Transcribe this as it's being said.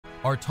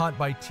are taught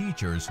by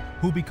teachers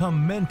who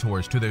become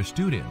mentors to their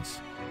students,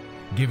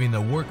 giving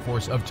the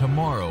workforce of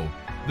tomorrow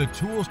the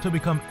tools to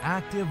become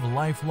active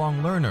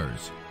lifelong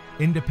learners,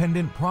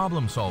 independent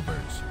problem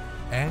solvers,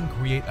 and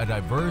create a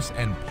diverse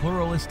and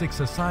pluralistic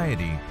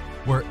society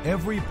where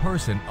every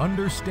person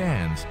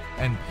understands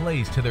and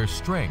plays to their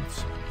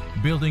strengths,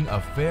 building a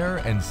fair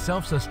and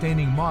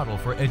self-sustaining model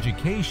for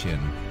education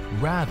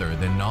rather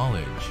than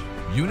knowledge.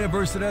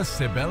 Universitas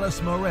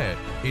Sibeles Moret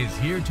is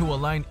here to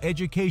align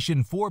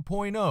Education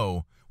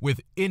 4.0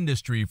 with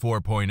Industry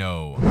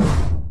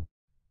 4.0.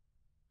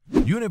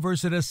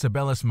 Universitas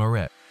Sibeles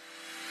Moret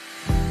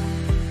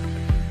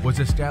was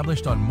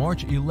established on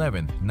March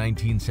 11,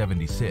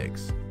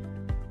 1976.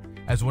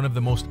 As one of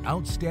the most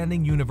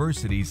outstanding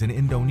universities in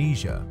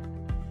Indonesia,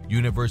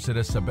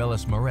 Universitas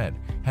Sibeles Moret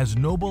has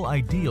noble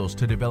ideals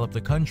to develop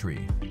the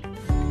country.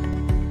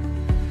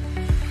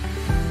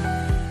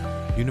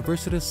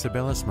 Universitas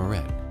Sibeles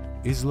Moret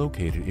is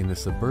located in the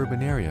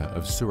suburban area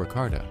of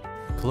Surakarta,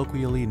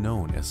 colloquially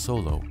known as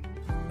Solo,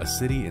 a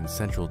city in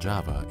central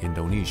Java,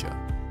 Indonesia.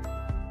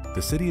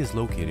 The city is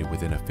located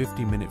within a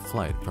 50-minute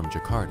flight from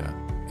Jakarta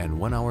and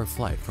 1-hour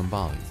flight from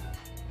Bali.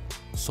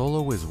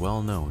 Solo is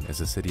well known as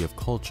a city of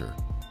culture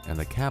and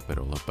the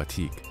capital of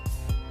batik.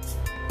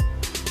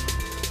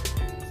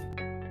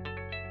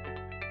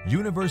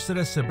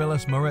 Universitas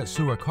Sibeles Moret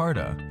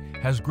Surakarta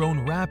has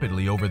grown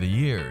rapidly over the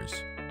years.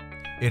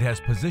 It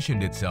has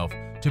positioned itself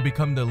to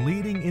become the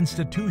leading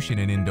institution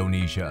in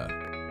Indonesia.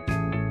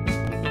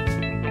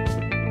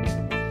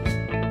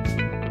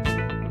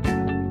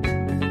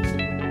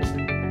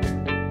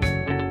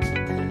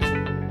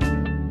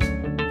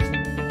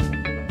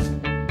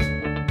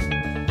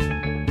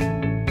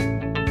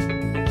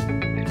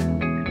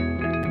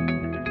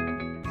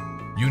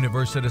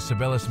 Universitas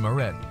Sibeles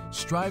Moret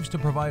strives to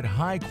provide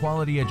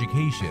high-quality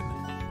education,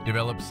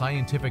 develop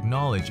scientific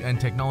knowledge and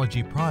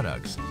technology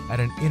products at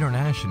an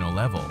international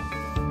level.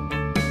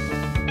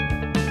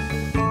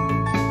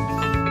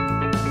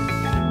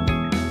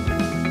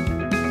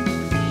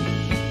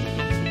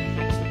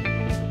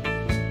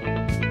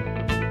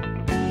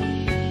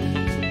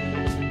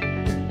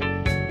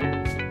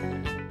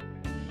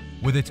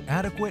 With its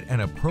adequate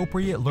and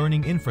appropriate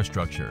learning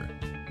infrastructure,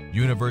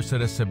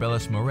 Universitas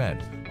Sibeles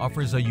Moret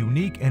offers a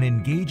unique and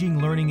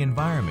engaging learning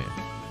environment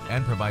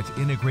and provides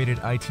integrated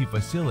IT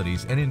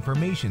facilities and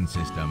information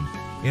system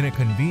in a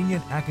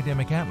convenient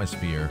academic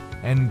atmosphere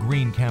and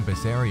green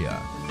campus area.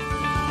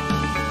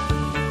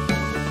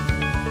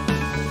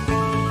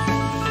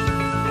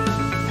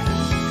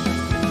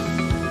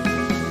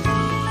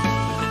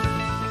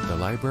 The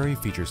library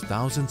features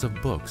thousands of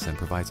books and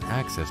provides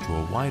access to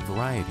a wide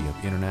variety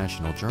of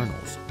international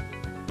journals,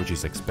 which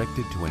is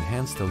expected to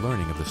enhance the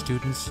learning of the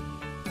students,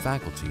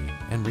 faculty,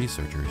 and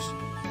researchers.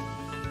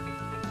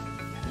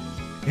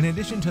 In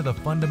addition to the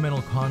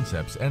fundamental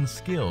concepts and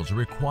skills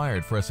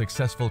required for a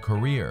successful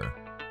career,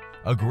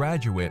 a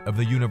graduate of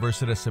the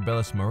Universitas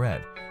Sibeles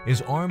Moret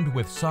is armed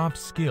with soft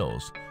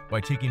skills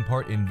by taking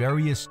part in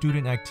various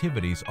student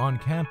activities on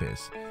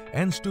campus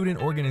and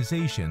student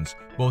organizations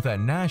both at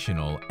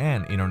national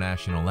and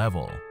international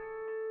level.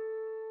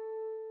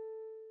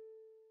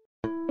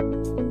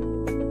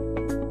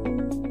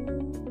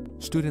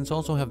 Students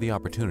also have the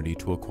opportunity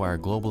to acquire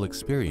global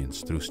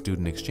experience through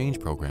student exchange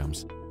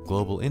programs,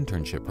 global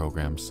internship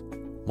programs,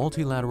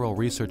 multilateral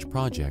research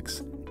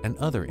projects, and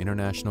other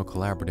international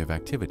collaborative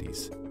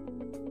activities.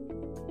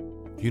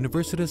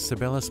 Universitas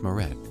Sibeles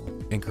Moret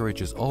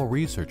encourages all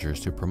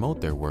researchers to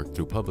promote their work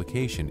through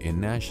publication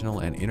in national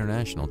and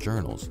international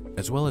journals,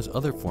 as well as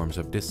other forms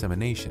of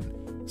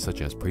dissemination,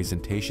 such as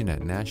presentation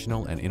at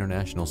national and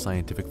international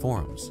scientific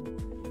forums.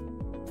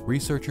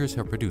 Researchers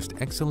have produced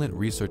excellent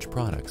research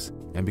products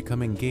and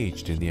become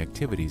engaged in the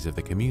activities of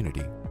the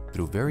community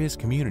through various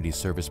community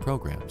service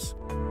programs.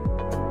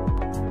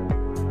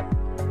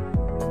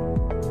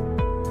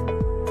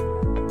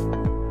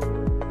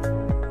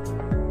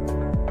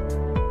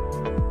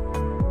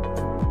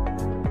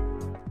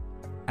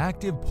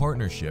 Active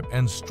partnership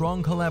and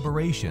strong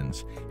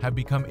collaborations have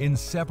become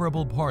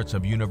inseparable parts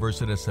of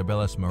Universitas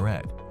Sibeles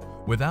Moret,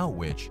 without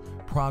which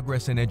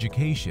progress in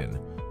education,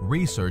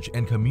 research,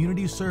 and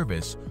community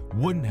service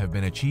wouldn't have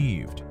been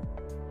achieved.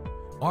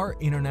 Our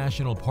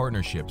international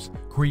partnerships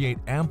create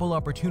ample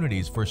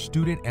opportunities for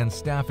student and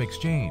staff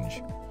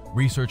exchange,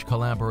 research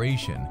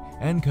collaboration,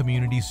 and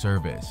community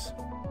service.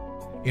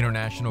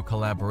 International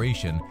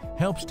collaboration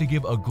helps to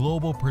give a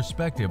global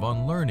perspective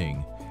on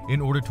learning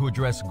in order to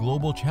address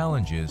global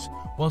challenges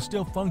while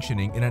still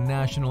functioning in a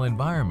national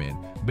environment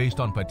based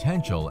on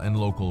potential and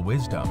local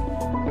wisdom.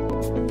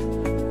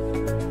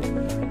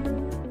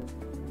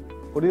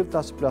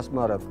 Universitas Sibeles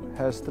Moret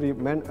has three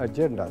main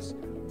agendas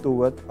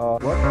toward our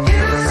work.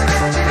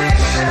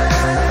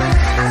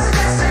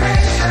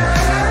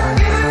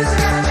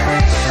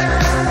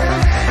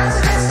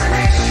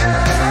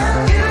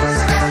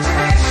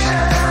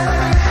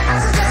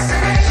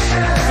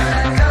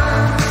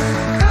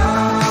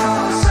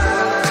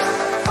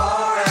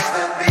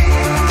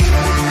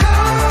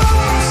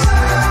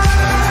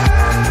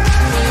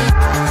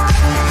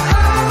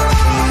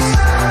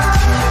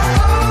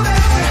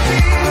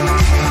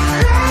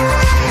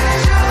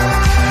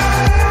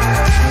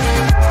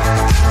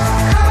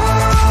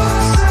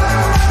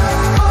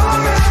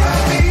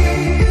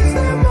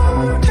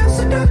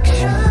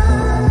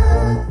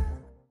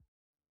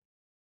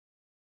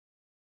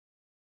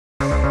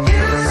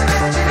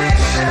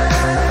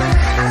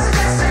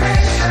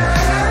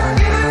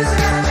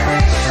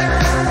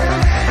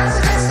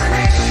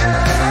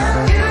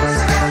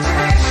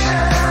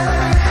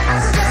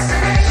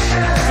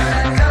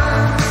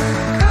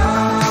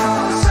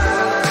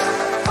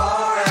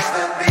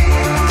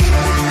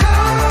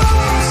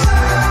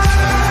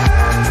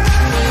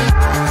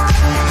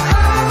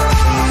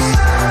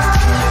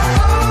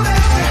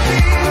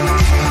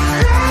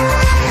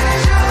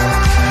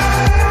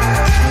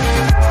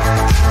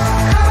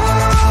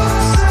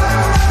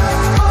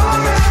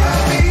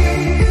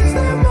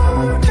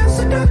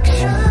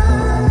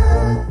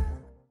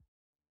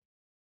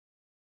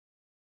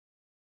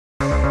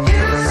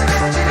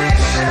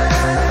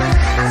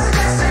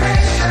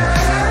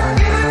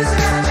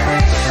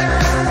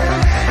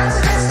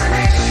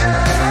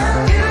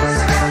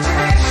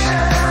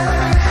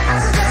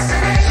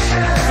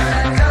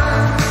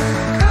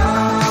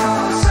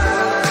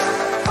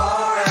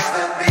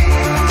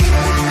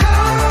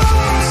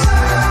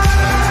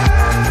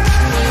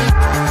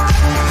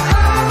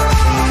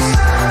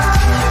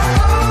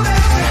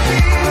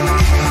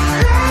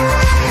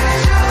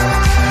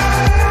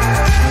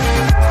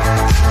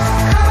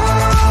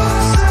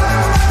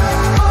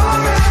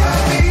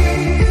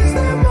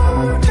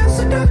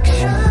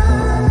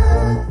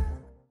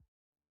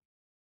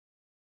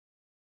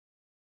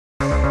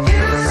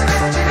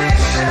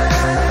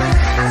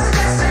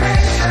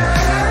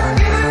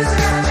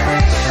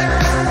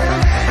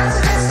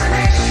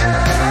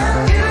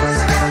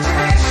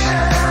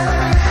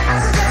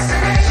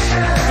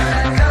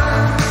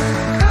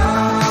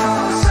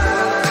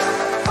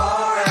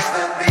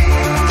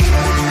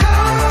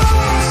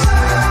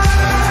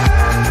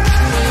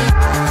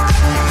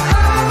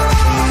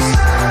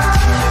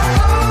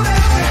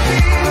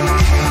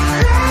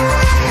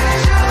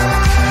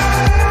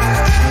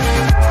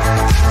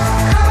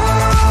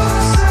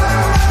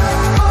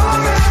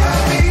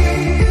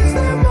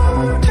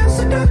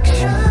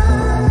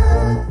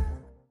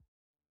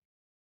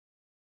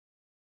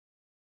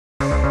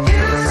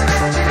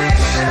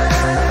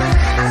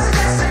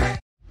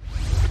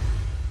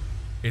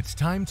 It's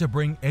time to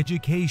bring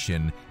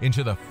education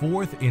into the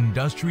fourth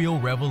industrial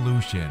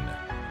revolution.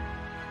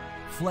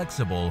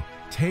 Flexible,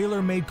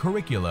 tailor-made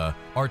curricula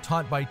are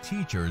taught by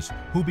teachers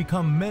who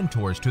become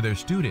mentors to their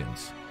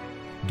students,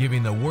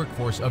 giving the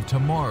workforce of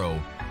tomorrow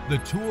the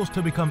tools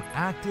to become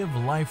active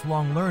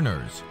lifelong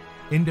learners,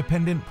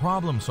 independent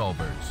problem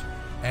solvers,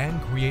 and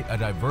create a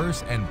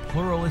diverse and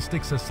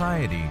pluralistic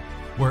society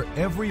where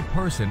every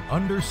person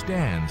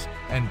understands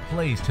and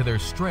plays to their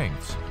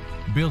strengths,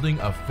 building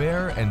a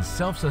fair and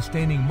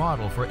self-sustaining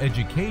model for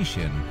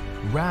education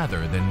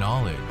rather than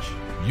knowledge.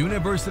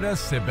 Universitas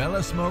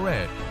Sibeles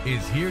Moret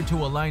is here to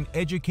align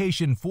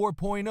Education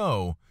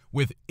 4.0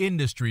 with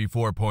Industry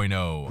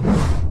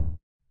 4.0.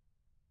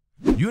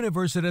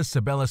 Universitas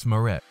Sibeles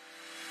Moret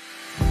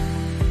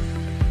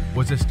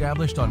was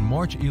established on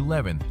March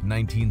 11,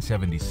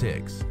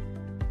 1976.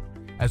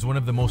 As one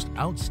of the most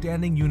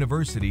outstanding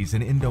universities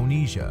in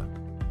Indonesia,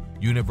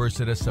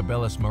 Universitas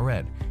Sibeles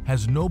Moret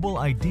has noble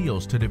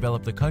ideals to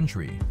develop the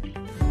country.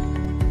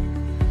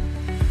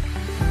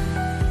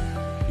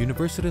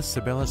 Universitas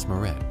Sibeles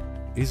Moret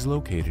is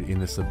located in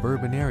the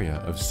suburban area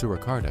of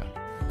Surakarta,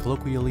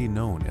 colloquially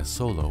known as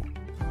Solo,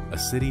 a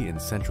city in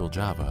central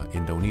Java,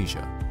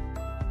 Indonesia.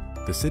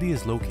 The city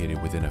is located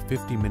within a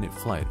 50-minute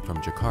flight from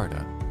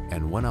Jakarta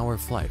and 1-hour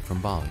flight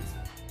from Bali.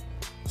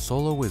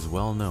 Solo is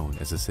well known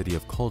as a city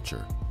of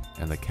culture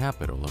and the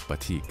capital of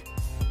batik.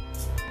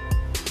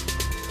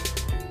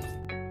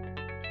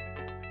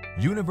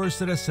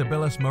 Universitas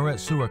Sibeles Moret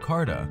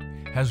Surakarta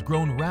has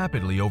grown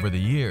rapidly over the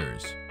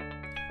years.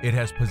 It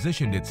has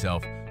positioned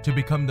itself to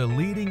become the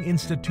leading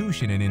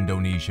institution in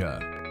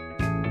Indonesia.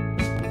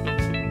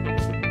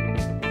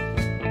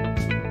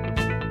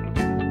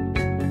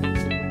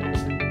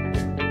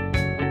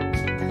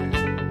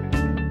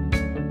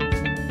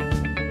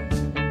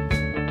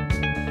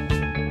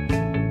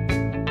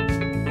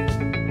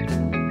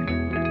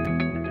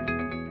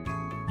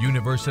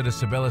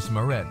 Universitas Sibeles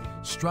Moret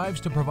strives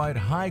to provide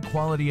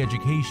high-quality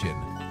education,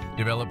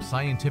 develop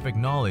scientific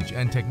knowledge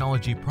and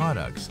technology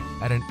products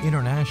at an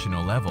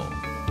international level.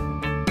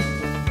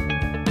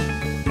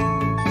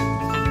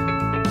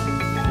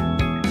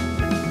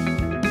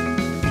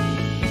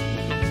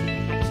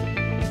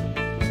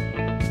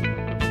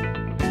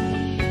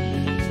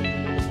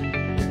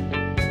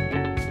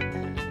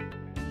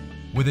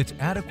 With its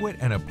adequate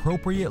and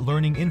appropriate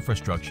learning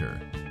infrastructure,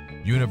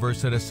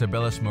 Universitas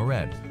Sibeles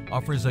Moret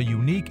offers a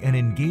unique and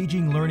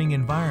engaging learning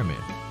environment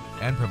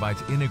and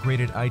provides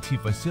integrated IT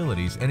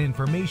facilities and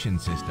information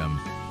system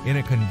in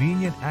a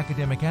convenient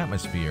academic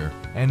atmosphere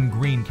and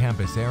green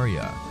campus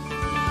area.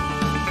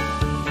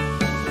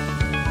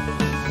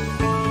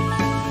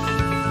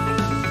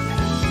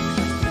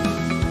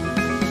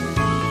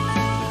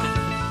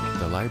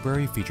 The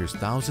library features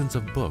thousands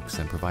of books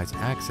and provides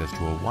access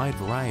to a wide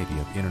variety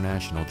of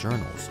international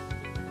journals,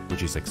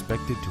 which is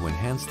expected to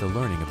enhance the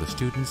learning of the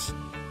students,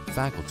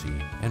 faculty,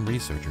 and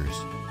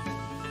researchers.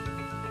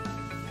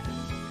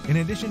 In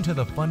addition to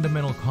the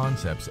fundamental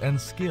concepts and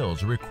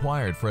skills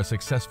required for a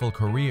successful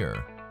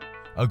career,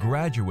 a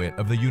graduate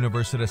of the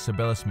Universitas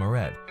Sibeles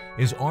Moret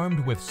is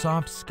armed with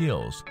soft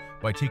skills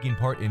by taking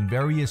part in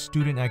various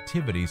student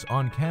activities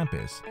on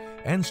campus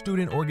and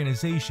student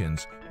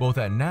organizations both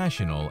at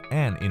national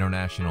and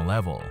international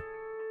level.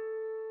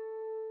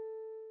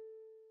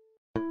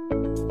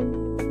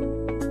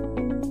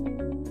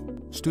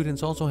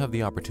 Students also have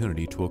the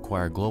opportunity to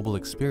acquire global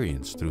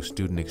experience through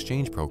student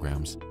exchange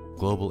programs,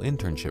 global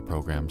internship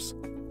programs,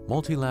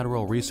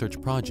 multilateral research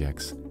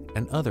projects,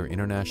 and other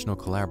international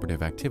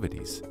collaborative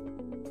activities.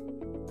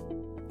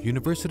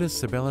 Universitas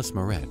Sibeles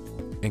Moret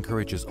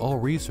encourages all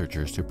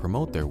researchers to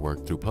promote their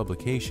work through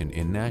publication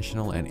in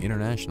national and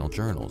international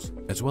journals,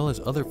 as well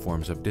as other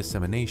forms of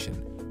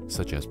dissemination,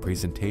 such as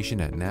presentation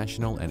at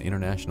national and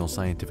international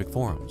scientific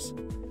forums.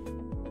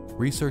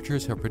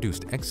 Researchers have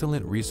produced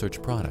excellent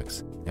research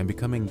products and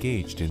become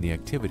engaged in the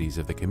activities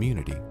of the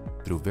community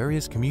through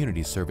various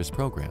community service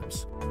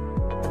programs.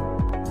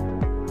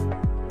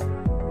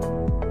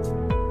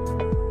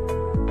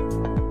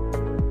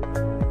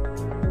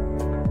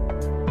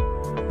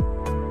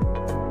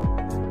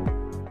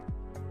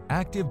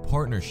 Active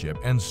partnership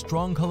and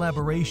strong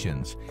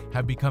collaborations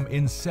have become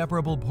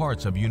inseparable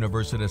parts of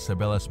Universitas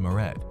Sibeles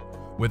Moret,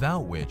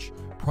 without which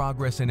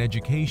progress in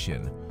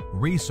education,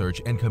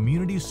 research, and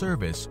community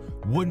service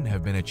wouldn't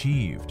have been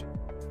achieved.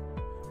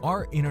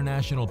 Our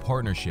international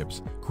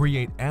partnerships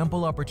create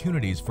ample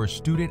opportunities for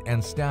student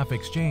and staff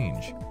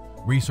exchange,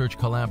 research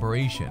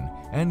collaboration,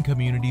 and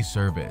community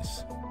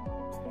service.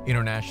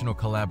 International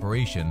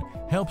collaboration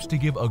helps to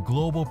give a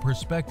global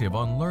perspective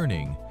on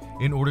learning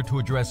in order to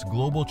address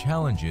global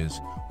challenges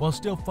while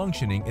still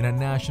functioning in a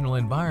national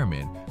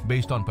environment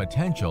based on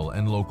potential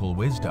and local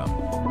wisdom.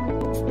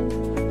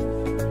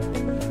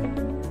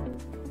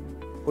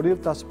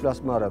 Universitas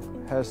Sibeles Moret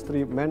has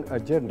three main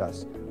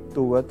agendas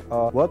toward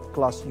a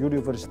world-class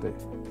university.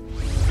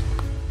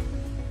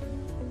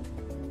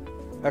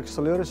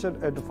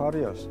 Acceleration in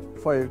various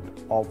fields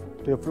of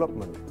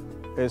development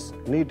is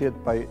needed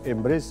by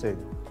embracing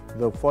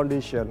the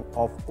foundation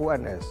of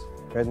UNS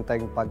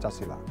Benteng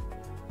Pancasila.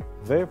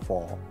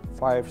 Therefore,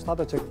 5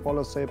 strategic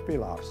policy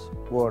pillars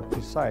were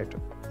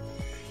decided.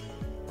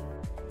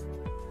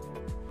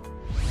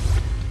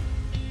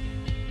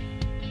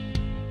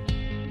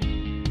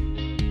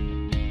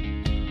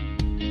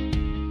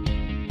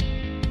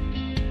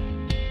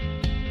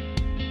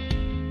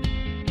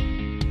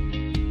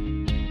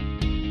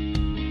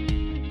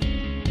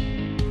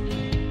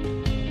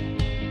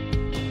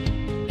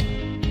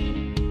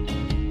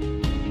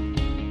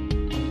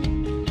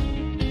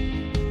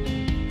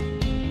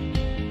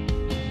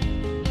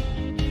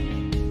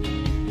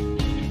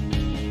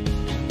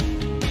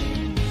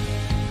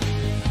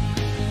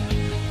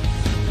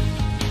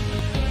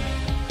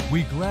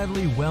 We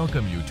gladly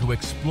welcome you to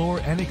explore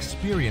and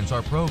experience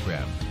our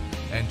program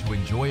and to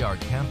enjoy our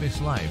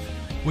campus life,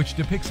 which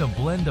depicts a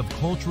blend of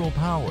cultural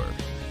power,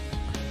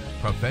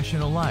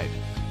 professional life,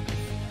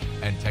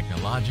 and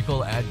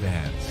technological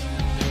advance.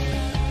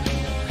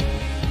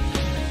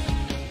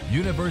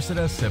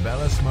 Universitas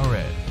 11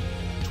 Maret,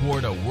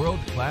 toward a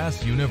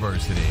world-class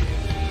university.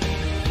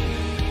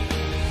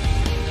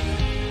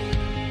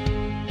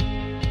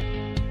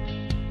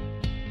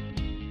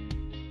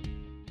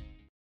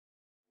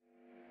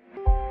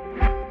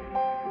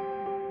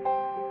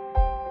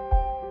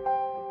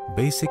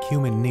 Basic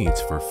human needs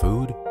for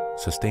food,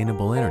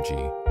 sustainable energy,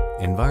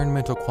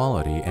 environmental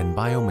quality, and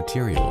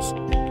biomaterials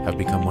have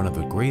become one of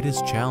the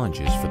greatest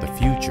challenges for the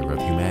future of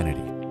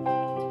humanity.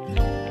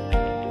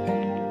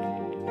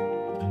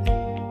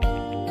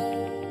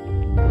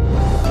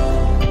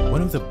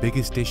 One of the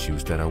biggest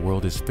issues that our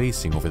world is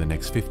facing over the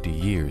next 50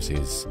 years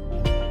is,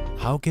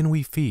 how can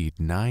we feed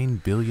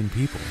 9 billion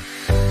people?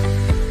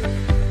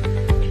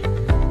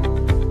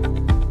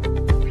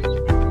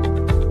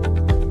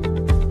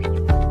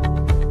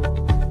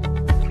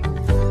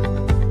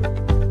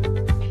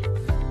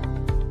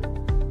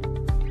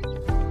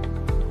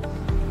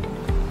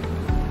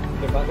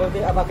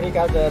 Faculty of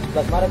Agriculture,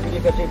 11 Maret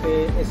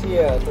University is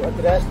here to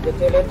address the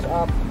challenge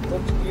of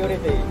food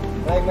security,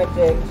 climate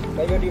change,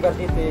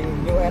 biodiversity,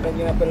 new and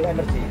renewable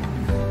energy.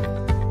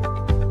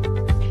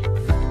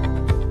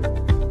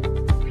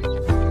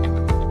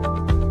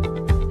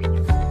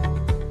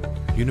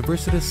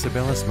 Universitas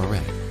 11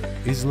 Maret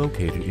is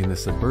located in the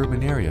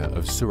suburban area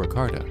of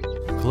Surakarta,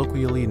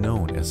 colloquially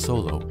known as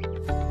Solo,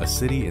 a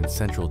city in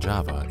central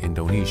Java,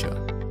 Indonesia,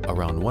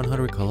 around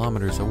 100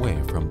 kilometers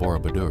away from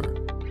Borobudur,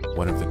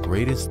 one of the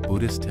greatest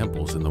Buddhist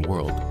temples in the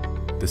world.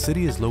 The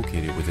city is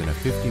located within a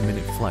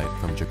 50-minute flight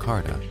from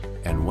Jakarta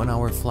and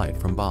 1-hour flight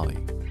from Bali.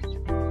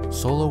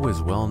 Solo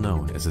is well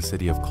known as a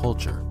city of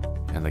culture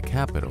and the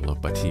capital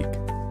of batik.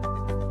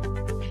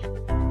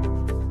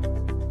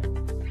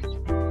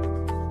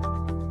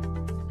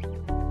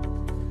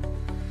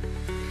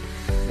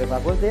 The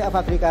Faculty of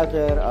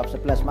Agriculture of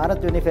 11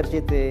 Maret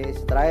University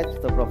strives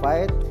to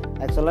provide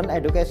excellent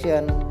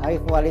education,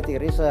 high-quality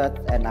research,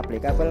 and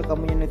applicable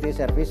community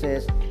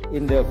services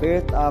in the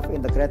field of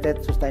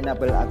integrated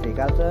sustainable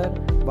agriculture,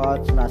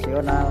 both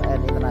national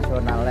and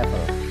international level.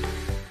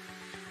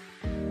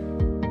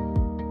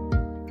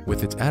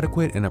 With its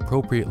adequate and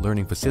appropriate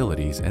learning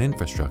facilities and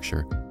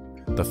infrastructure,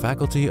 the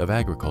Faculty of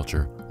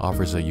Agriculture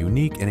offers a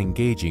unique and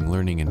engaging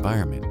learning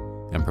environment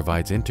and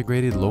provides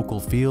integrated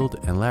local field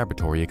and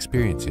laboratory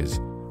experiences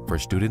for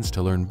students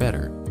to learn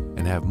better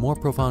and have more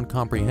profound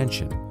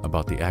comprehension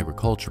about the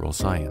agricultural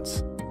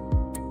science.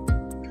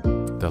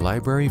 The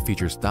library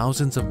features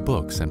thousands of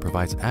books and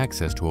provides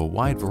access to a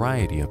wide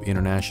variety of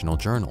international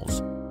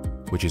journals,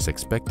 which is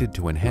expected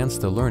to enhance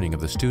the learning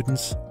of the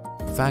students,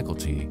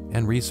 faculty,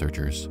 and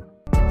researchers.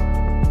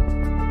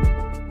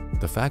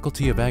 The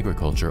Faculty of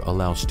Agriculture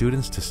allows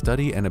students to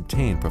study and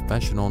obtain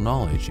professional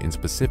knowledge in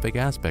specific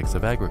aspects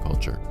of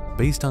agriculture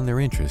based on their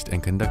interest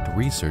and conduct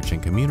research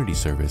and community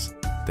service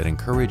that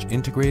encourage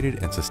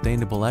integrated and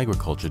sustainable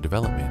agriculture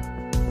development.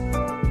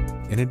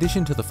 In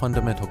addition to the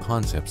fundamental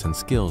concepts and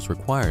skills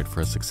required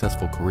for a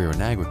successful career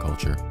in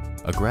agriculture,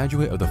 a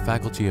graduate of the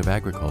Faculty of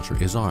Agriculture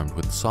is armed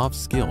with soft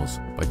skills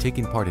by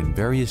taking part in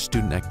various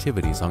student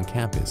activities on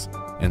campus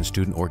and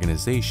student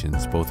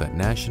organizations both at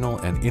national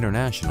and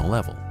international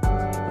level.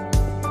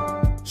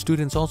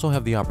 Students also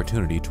have the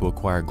opportunity to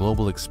acquire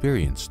global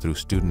experience through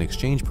student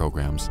exchange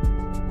programs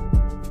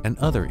and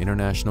other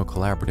international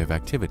collaborative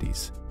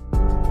activities.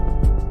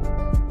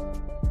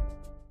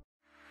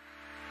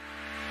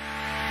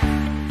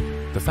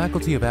 The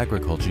Faculty of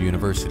Agriculture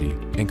University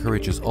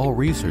encourages all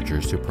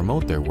researchers to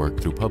promote their work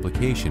through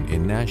publication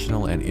in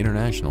national and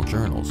international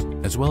journals,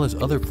 as well as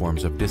other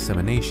forms of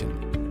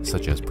dissemination,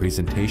 such as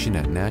presentation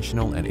at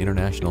national and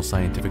international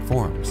scientific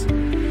forums.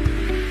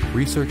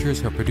 Researchers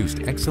have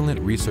produced excellent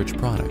research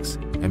products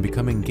and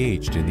become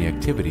engaged in the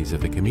activities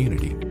of the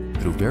community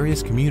through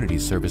various community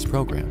service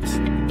programs.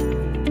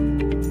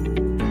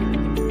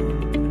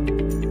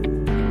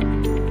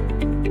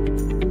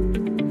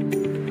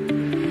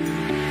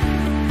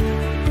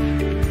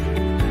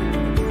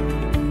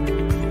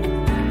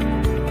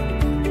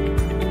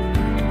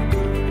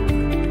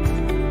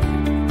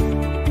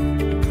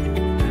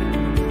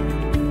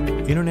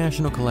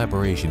 International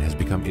collaboration has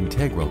become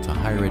integral to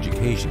higher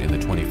education in the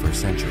 21st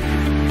century.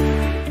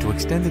 To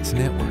extend its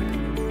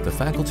network, the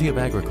Faculty of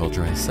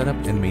Agriculture has set up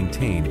and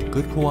maintained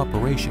good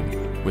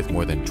cooperation with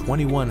more than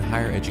 21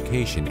 higher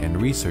education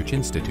and research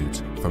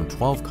institutes from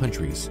 12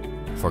 countries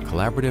for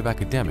collaborative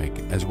academic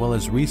as well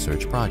as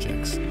research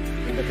projects.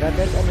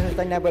 Integrated and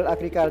sustainable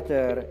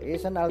agriculture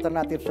is an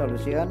alternative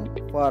solution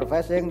for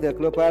facing the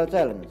global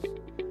challenge.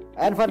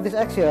 And for this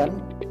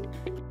action,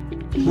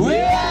 we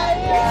are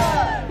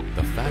here!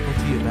 The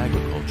Faculty of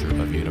Agriculture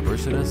of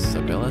Universitas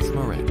Sabelas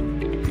Maret.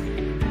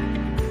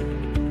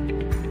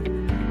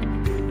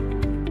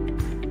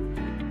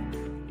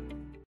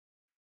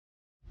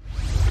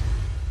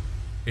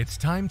 It's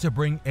time to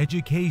bring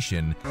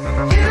education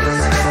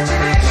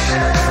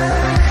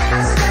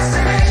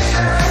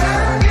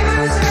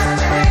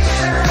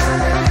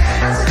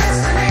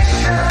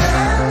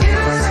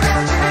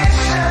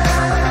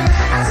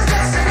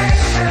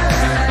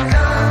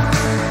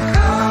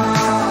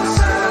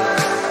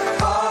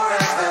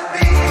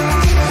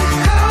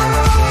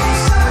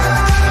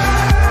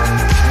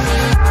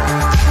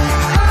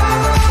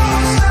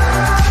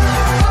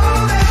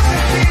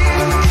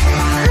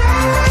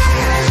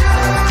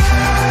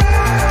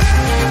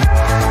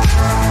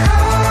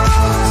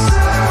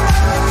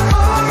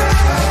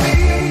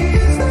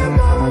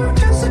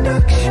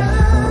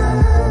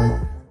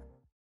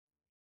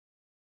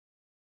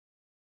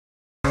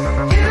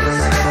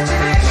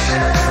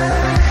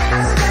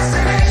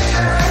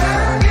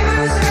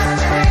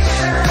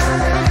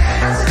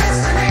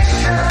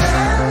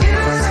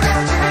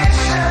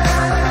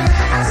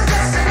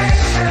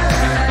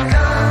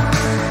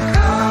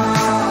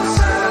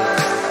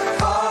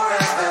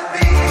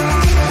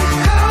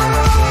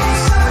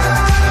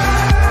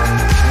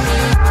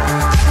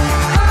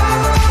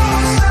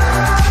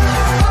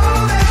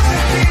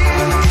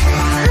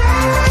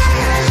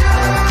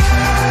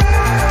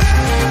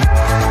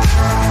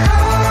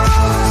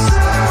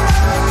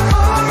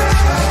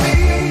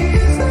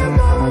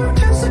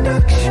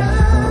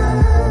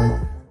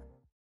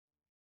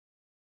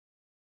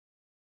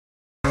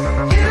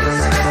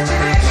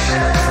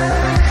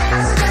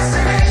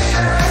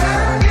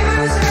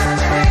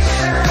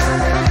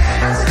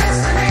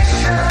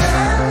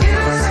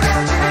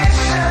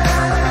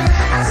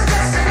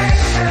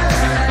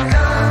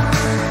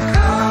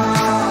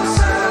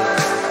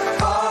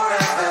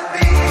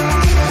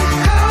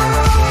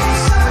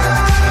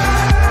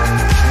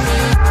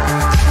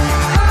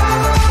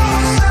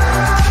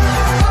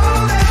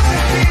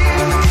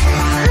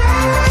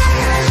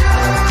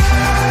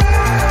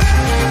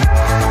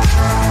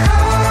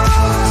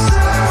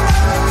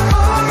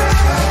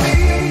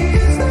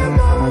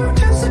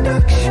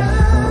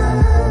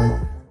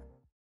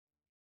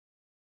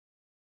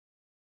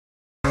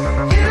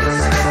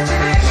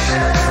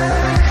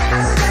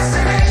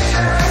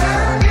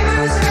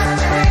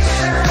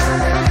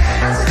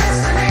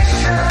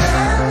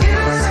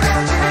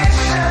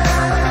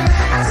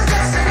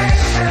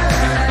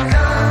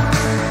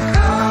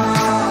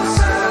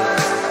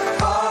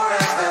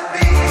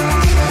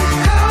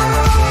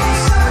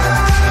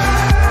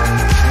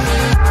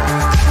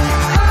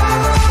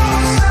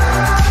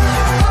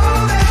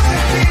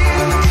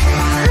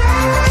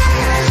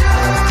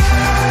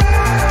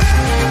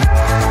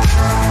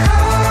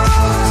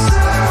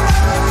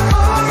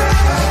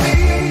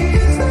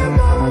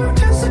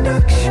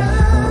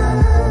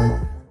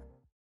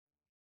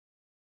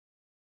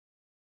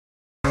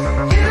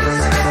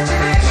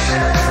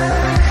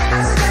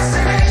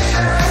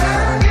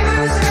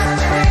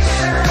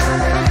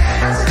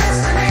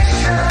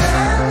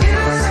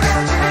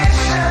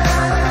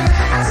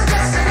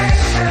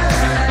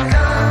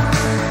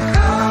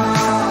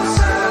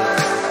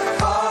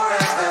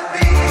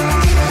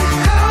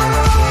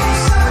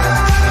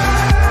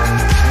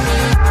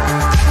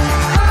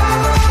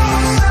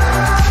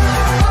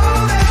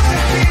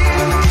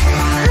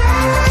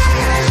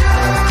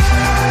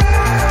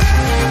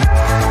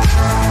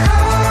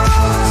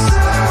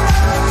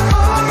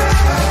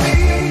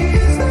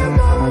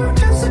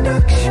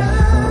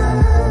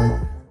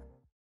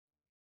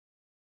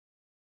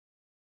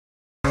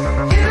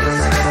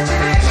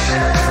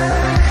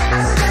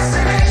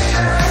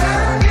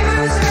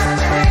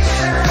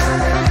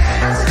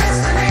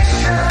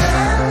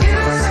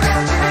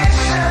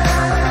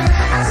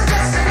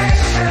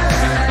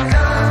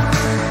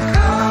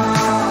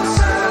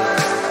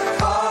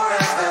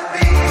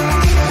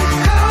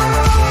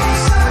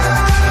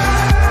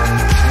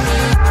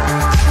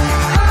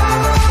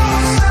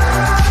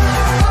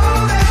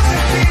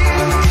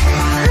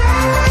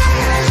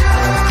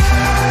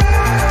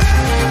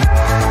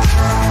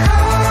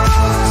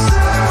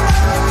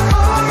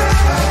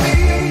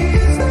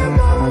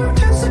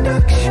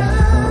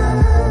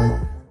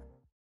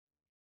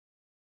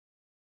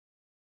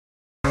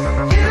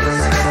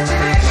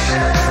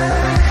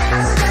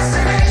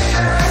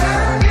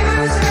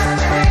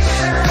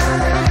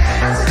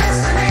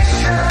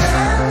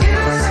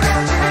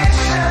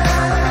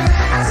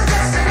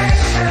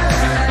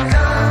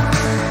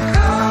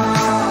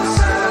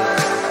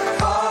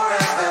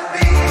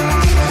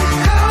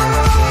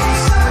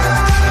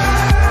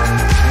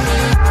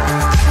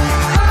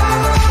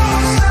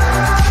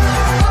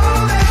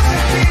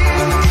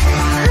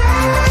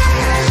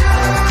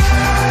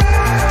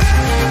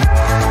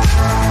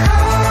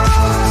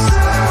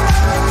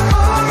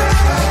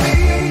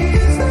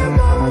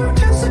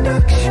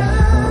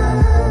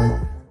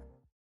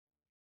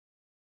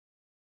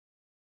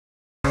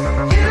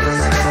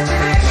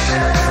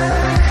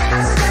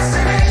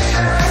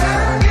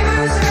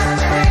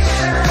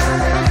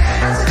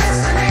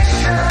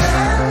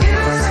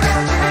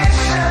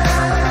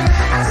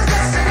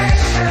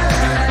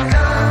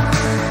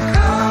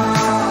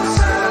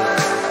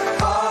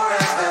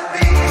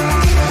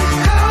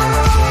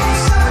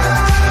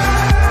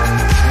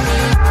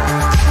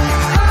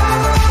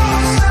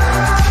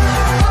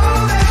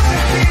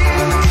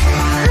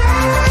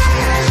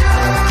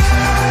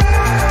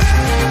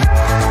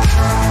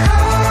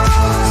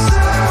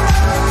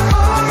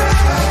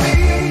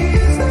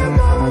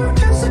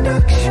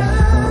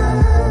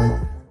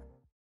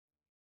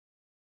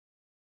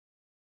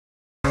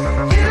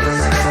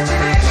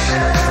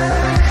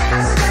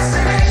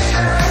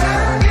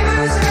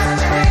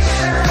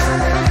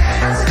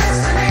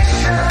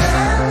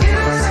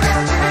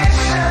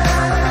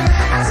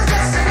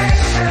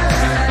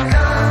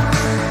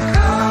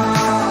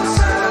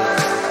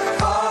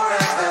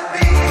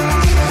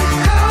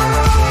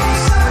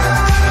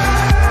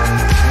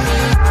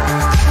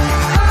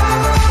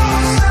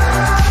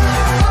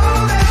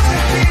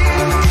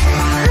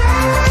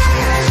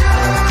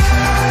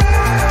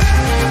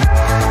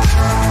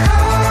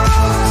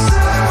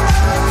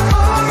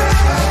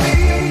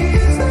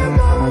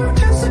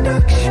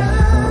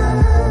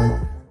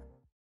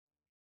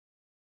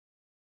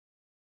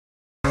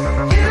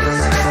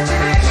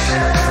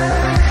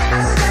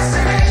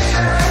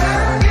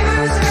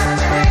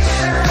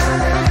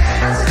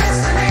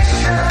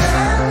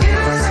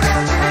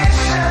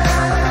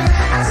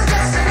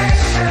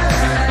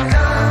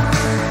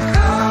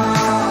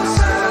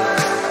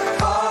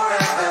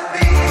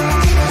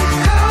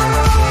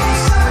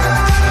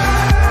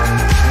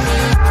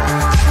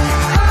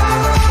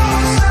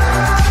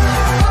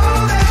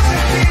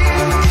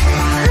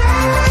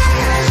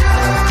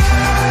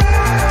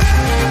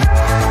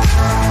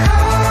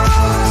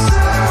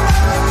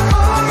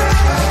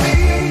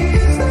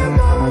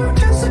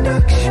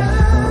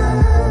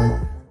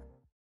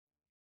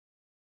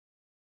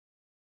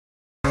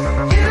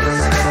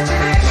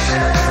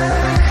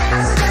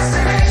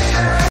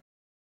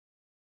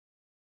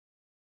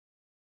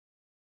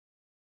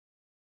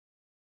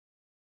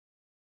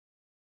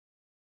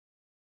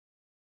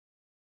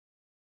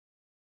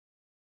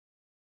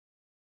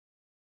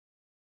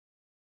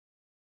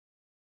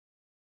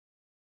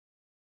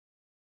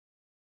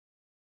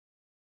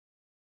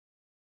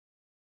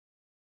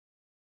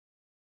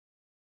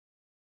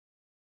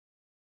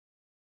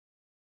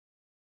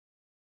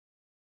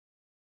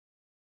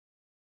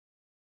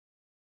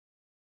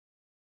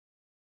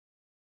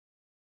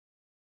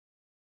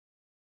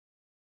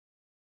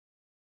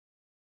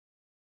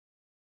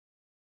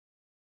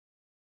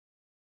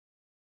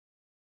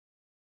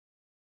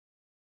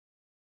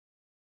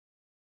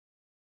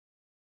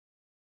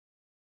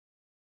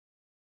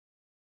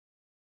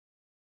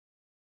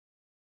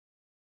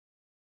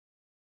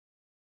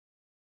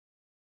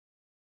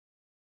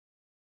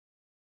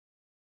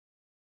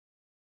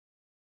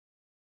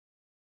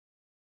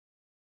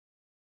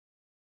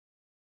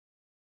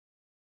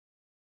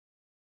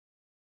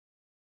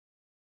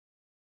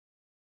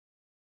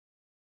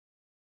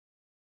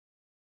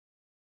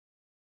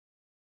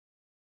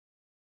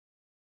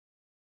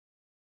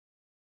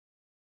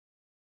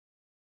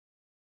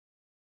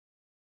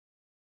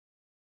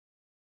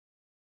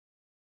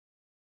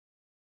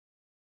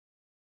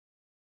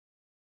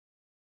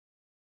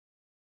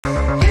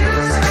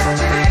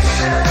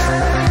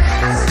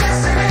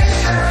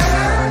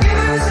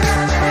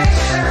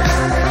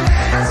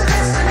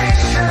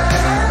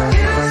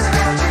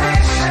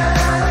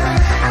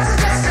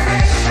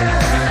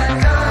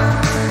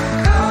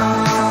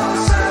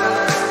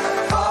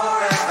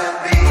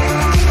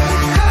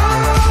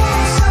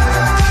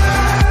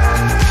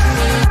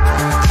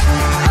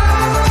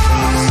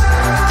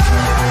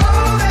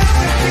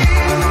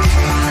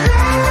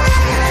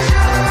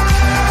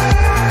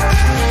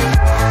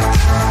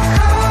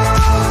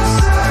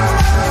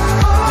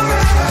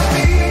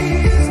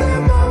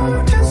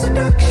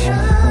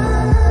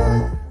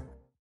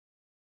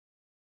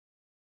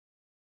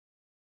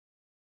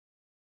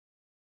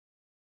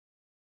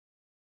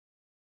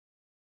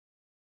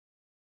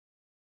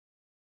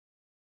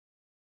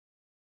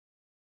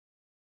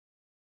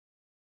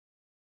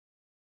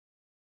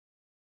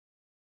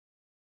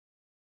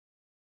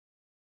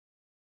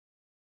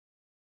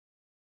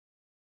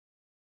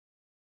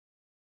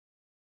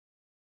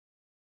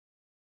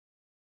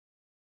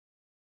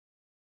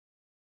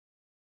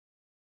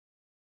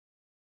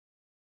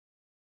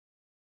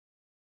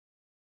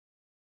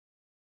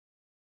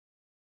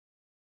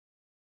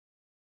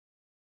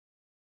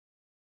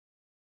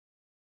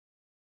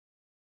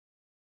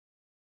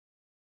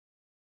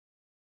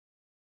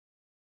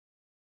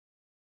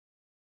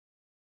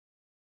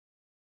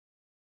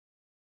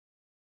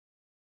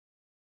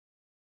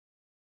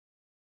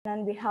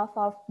On behalf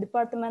of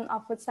Department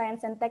of Food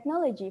Science and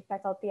Technology,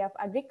 Faculty of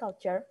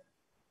Agriculture,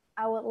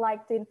 I would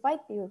like to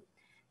invite you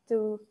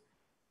to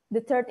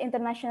the third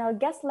International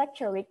Guest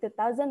Lecture Week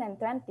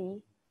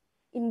 2020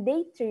 in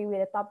day 3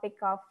 with the topic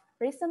of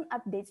recent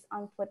updates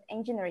on food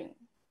engineering.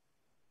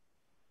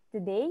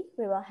 Today,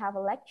 we will have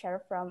a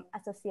lecture from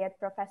Associate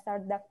Professor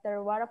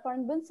Dr.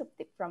 Waraporn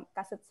Boonsupthip from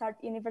Kasetsart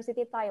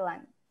University,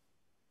 Thailand.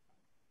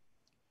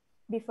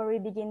 Before we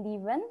begin the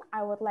event,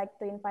 I would like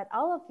to invite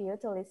all of you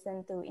to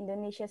listen to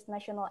Indonesia's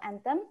national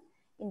anthem,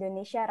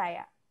 Indonesia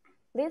Raya.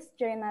 Please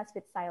join us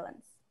with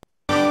silence.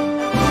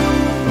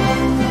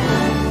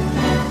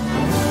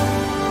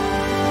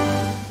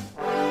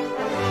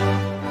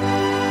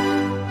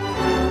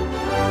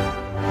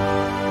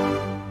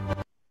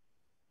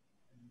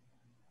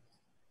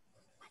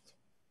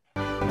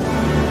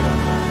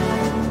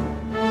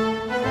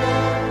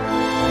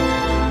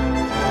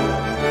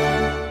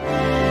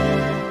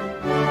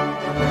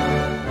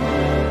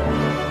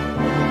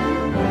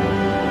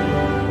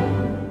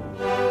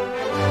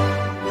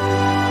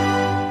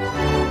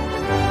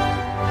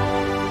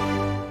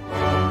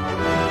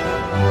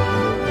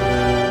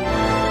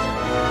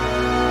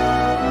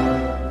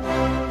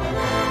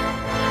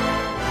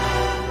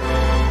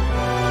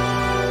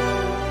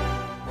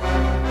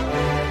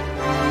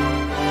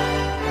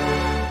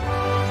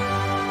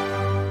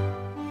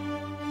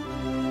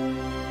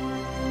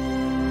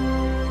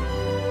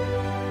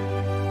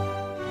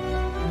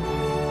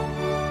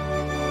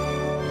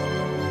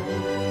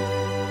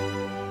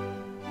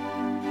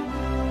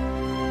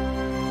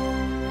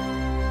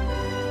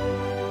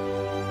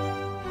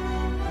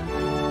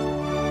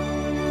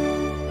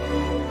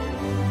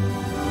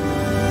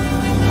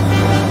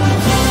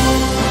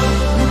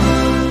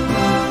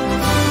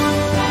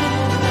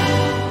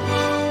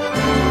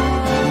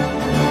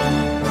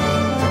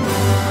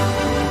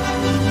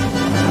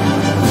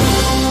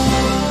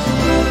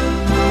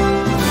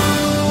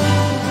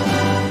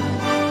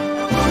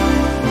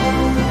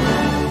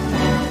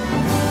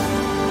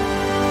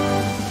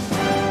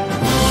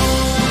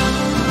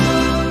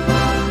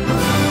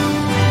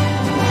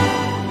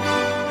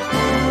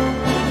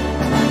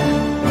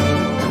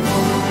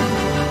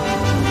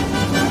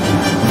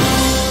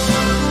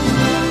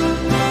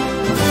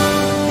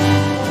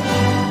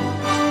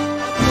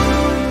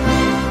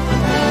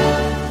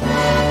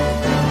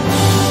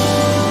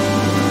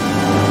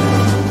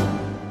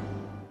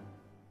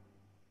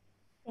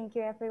 Thank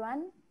you,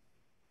 everyone.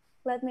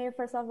 Let me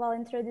first of all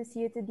introduce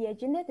you to the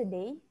agenda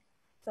today.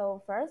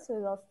 So first,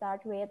 we will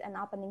start with an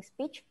opening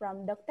speech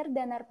from Dr.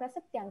 Danar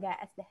Prasetyangga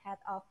as the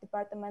head of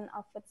Department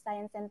of Food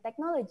Science and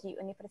Technology,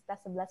 Universitas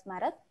 11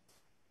 Maret.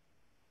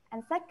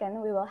 And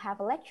second, we will have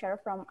a lecture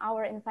from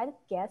our invited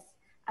guest,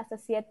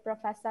 Associate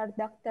Professor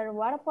Dr.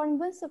 Waraporn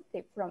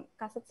Boonsupthip from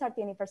Kasetsart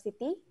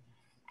University,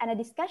 and a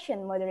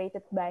discussion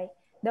moderated by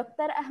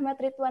Dr.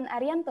 Ahmad Ridwan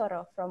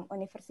Ariantoro from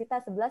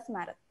Universitas 11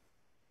 Maret.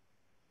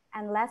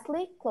 And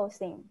lastly,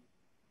 closing.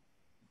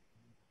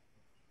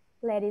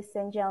 Ladies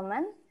and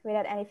gentlemen,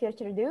 without any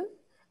further ado,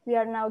 we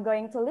are now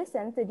going to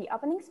listen to the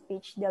opening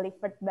speech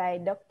delivered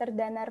by Dr.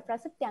 Danar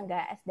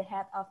Prasetyangga as the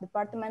head of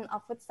Department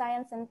of Food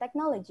Science and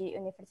Technology,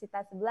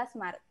 Universitas 11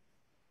 Maret.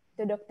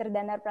 To Dr.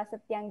 Danar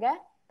Prasetyangga,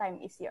 time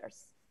is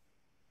yours.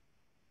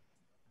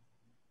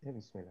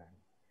 Bismillah.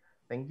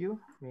 Thank you,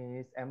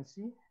 Ms.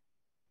 MC.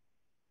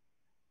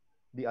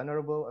 The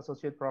Honorable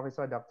Associate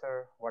Professor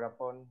Dr.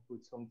 Waraporn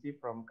Boonsupthip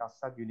from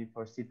Kasetsart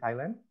University,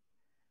 Thailand,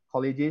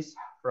 colleagues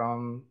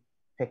from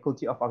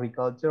Faculty of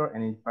Agriculture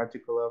and in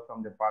particular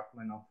from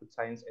Department of Food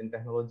Science and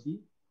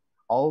Technology,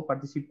 all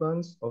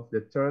participants of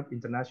the third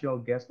International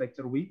Guest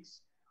Lecture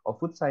Weeks of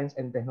Food Science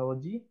and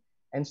Technology,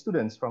 and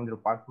students from the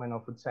Department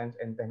of Food Science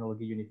and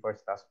Technology,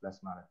 Universitas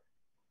 11 Maret.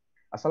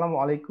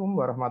 Assalamualaikum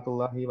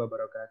warahmatullahi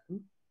wabarakatuh,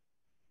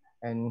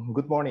 and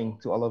good morning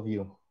to all of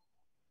you.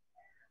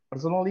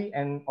 Personally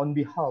and on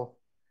behalf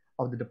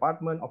of the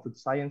Department of Food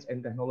Science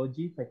and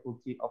Technology,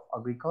 Faculty of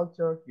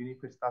Agriculture,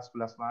 Universitas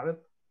 11 Maret,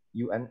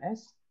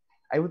 UNS,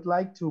 I would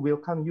like to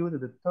welcome you to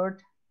the third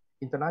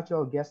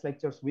International Guest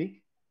Lectures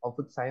Week of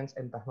Food Science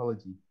and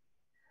Technology.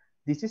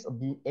 This is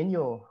the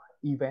annual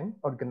event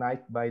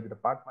organized by the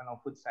Department of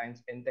Food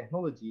Science and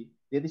Technology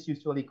that is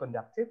usually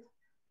conducted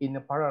in a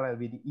parallel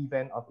with the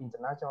event of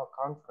International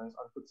Conference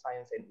on Food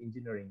Science and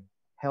Engineering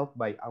held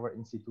by our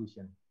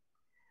institution.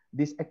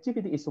 This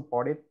activity is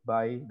supported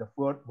by the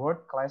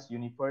World-Class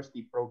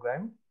University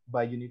Program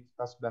by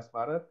Universitas 11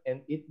 Maret, and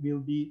it will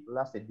be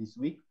lasted this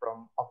week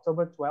from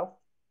October 12th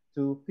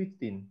to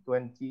 15,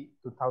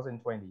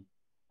 2020,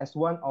 as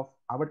one of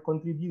our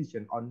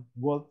contribution on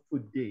World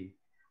Food Day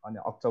on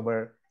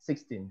October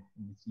 16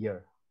 this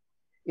year.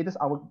 It is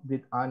our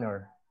great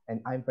honor,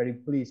 and I'm very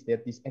pleased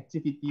that this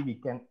activity we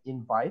can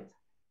invite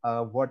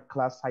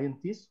world-class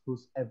scientists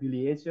whose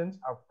affiliations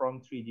are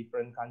from 3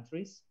 different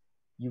countries,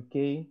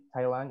 UK,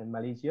 Thailand, and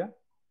Malaysia,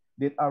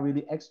 that are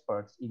really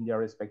experts in their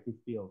respective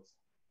fields.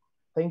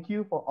 Thank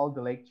you for all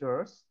the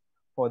lecturers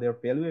for their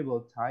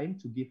valuable time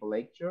to give a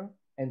lecture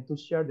and to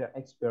share their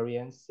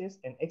experiences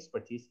and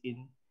expertise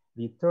in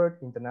the third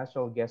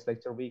International Guest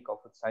Lecture Week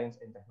of Food Science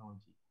and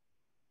Technology.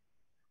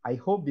 I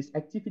hope this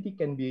activity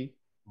can be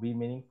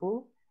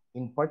meaningful,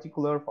 in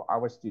particular for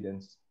our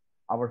students,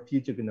 our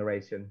future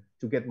generation,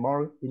 to get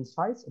more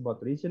insights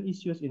about recent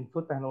issues in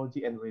food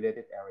technology and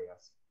related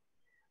areas.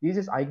 This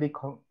is highly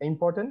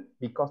important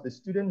because the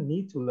students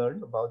need to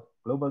learn about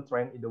global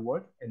trend in the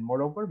world, and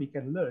moreover, we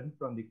can learn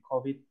from the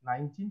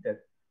COVID-19 that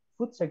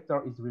food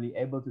sector is really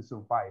able to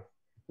survive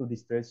to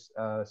this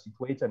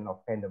situation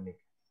of pandemic.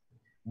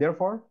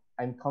 Therefore,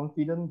 I'm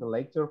confident the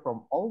lecture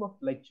from all of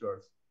the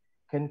lecturers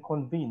can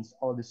convince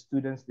all the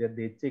students that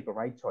they take a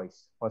right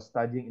choice for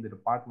studying in the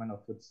Department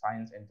of Food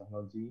Science and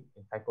Technology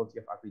in Faculty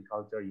of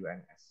Agriculture,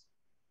 UNS.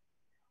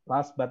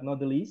 Last but not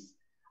the least,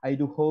 I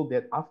do hope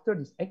that after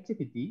this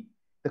activity,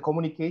 the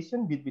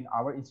communication between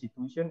our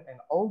institution and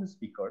all the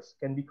speakers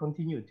can be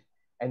continued,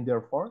 and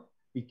therefore,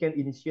 we can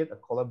initiate a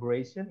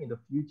collaboration in the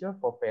future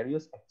for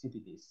various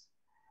activities,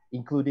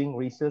 including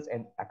research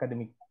and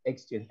academic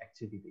exchange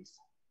activities.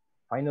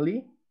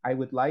 Finally, I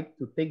would like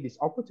to take this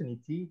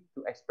opportunity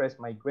to express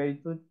my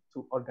gratitude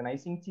to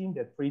organizing team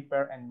that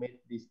prepared and made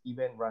this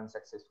event run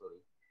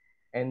successfully.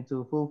 And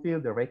to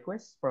fulfill the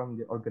request from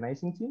the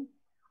organizing team,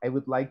 I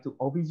would like to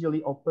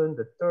officially open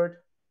the third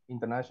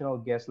International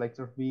Guest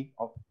Lecture Week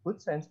of Food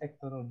Science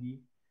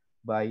Technology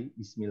by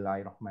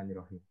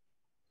Bismillahirrahmanirrahim.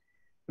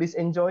 Please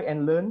enjoy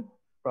and learn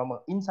from an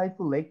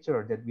insightful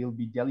lecture that will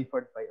be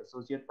delivered by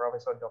Associate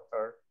Professor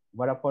Dr.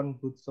 Waraporn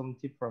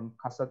Boonsupthip from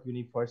Kasetsart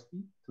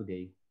University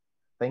today.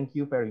 Thank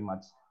you very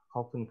much.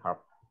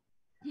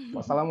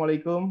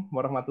 Wassalamualaikum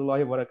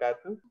warahmatullahi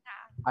wabarakatuh.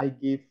 I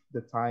give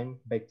the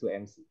time back to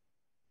MC.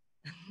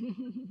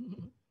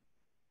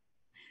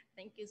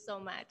 Thank you so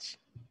much.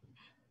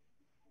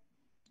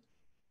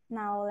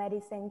 Now,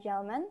 ladies and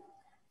gentlemen,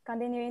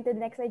 continuing to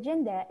the next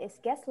agenda is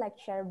guest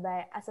lecture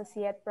by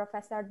Associate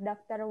Professor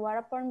Dr.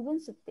 Waraporn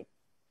Boonsupthip.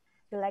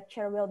 The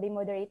lecture will be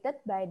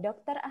moderated by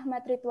Dr.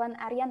 Ahmad Ridwan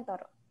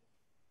Ariantoro.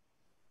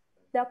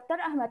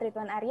 Dr. Ahmad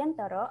Ridwan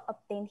Ariantoro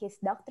obtained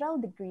his doctoral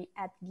degree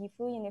at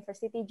Gifu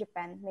University,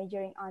 Japan,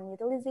 majoring on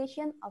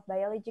utilization of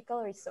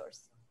biological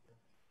resource.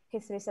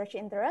 His research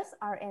interests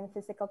are in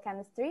physical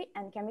chemistry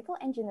and chemical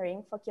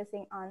engineering,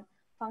 focusing on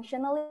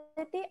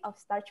functionality of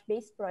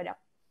starch-based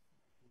products.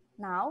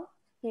 Now,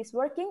 he is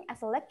working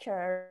as a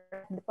lecturer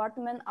at the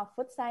Department of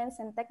Food Science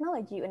and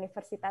Technology,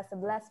 Universitas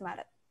 11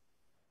 Maret.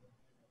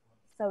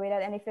 So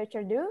without any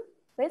further ado,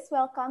 please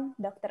welcome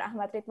Dr.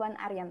 Ahmad Ridwan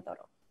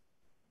Ariantoro.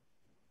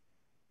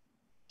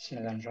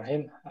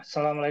 Bismillahirrahmanirrahim.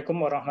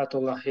 Assalamualaikum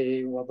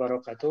warahmatullahi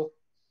wabarakatuh.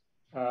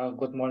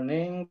 Good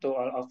morning to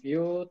all of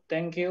you.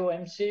 Thank you,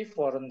 MC,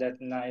 for that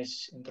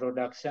nice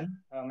introduction.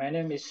 My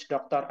name is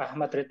Dr.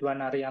 Ahmad Ridwan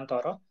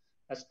Ariantoro,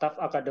 a staff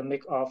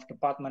academic of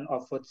Department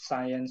of Food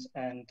Science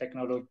and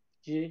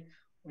Technology,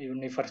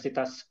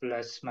 Universitas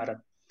 11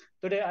 Maret.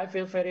 Today, I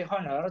feel very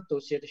honored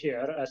to sit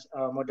here as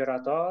a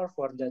moderator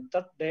for the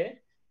third day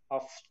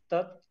of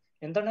third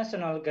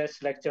International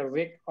Guest Lecture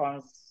Week on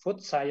Food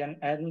Science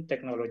and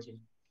Technology.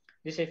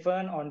 This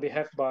event on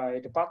behalf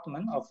by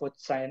Department of Food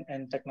Science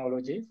and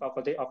Technology,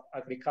 Faculty of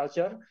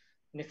Agriculture,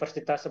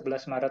 Universitas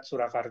 11 Maret,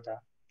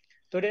 Surakarta.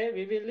 Today,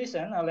 we will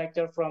listen a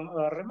lecture from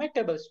a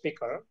remarkable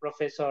speaker,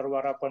 Professor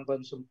Waraporn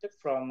Boonsupthip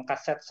from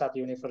Kasetsart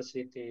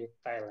University,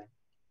 Thailand.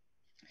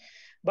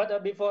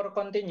 But before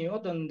continue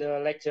on the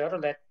lecture,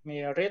 let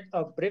me read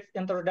a brief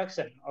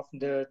introduction of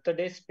the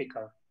today's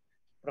speaker.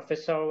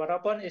 Professor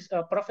Waraporn is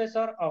a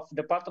professor of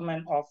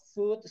Department of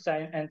Food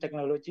Science and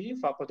Technology,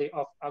 Faculty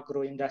of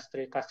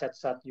Agroindustry,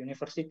 Kasetsart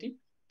University,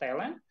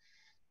 Thailand.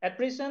 At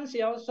present, she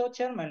is also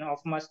chairman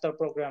of Master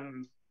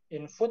Program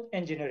in Food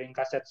Engineering,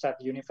 Kasetsart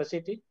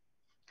University.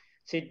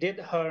 She did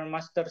her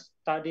master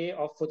study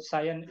of food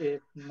science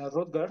in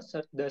Rutgers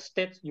at the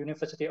State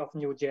University of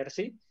New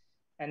Jersey,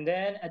 and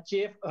then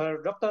achieved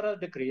her doctoral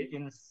degree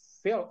in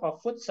field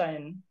of food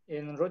science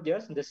in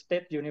Rutgers, the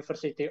State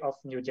University of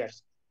New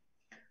Jersey.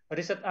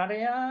 Research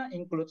area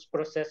includes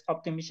process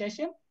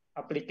optimization,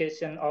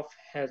 application of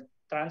health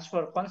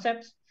transfer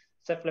concepts,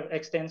 shelf-life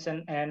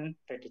extension, and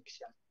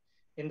prediction.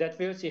 In that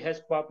field, she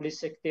has published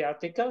 60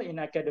 articles in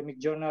academic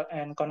journal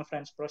and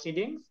conference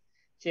proceedings.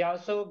 She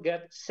also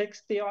gets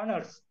 60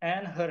 honors,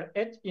 and her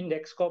age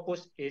index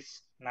corpus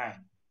is 9.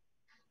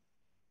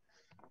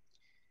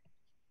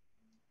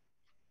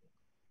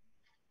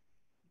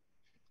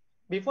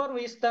 Before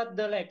we start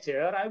the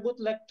lecture, I would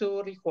like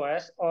to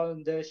request all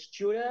the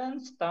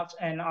students, staff,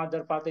 and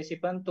other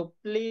participants to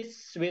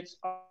please switch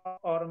off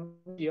or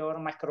mute your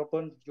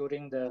microphone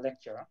during the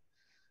lecture.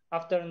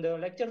 After the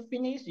lecture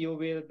finishes, you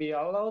will be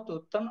allowed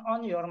to turn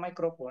on your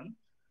microphone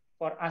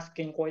for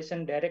asking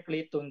questions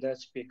directly to the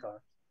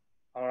speaker.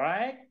 All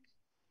right?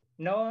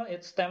 Now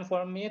it's time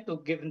for me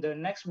to give the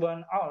next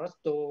 1 hour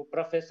to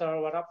Professor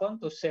Waraporn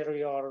to share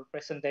your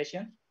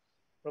presentation.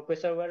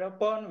 Professor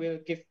Waraporn will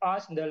give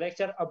us the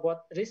lecture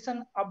about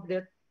recent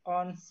update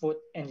on food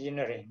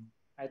engineering.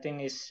 I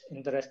think it's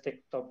interesting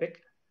topic.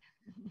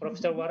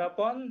 Professor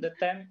Waraporn, the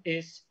time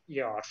is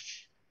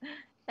yours.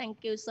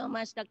 Thank you so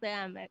much, Dr.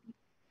 Ahmed.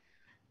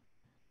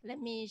 Let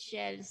me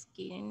share the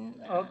screen.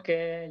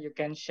 Okay, you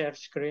can share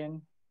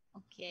screen.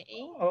 Okay.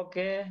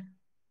 Okay,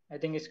 I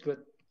think it's good.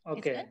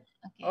 Okay. It's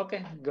good?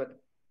 Okay, good.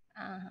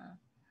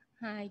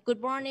 Hi,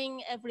 good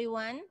morning,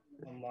 everyone.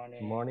 Good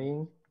morning. Good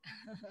morning.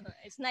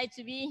 It's nice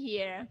to be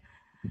here.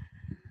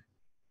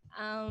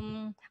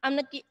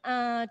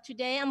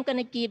 Today I'm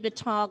gonna give the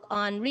talk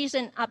on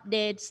recent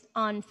updates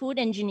on food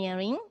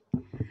engineering,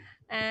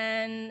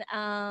 and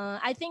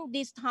I think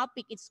this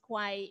topic is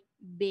quite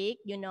big.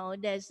 You know,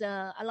 there's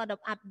a lot of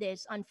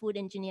updates on food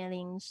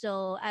engineering,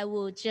 so I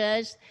will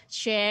just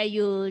share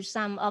you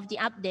some of the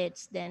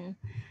updates then.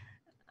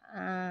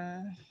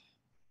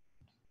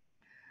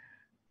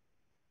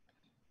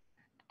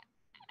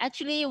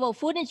 Actually, well,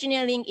 food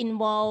engineering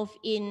involved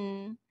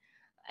in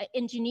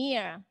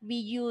engineer. We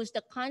use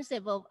the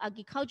concept of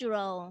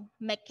agricultural,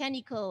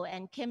 mechanical,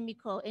 and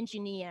chemical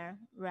engineer,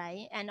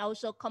 right? And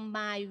also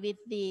combined with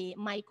the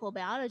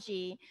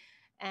microbiology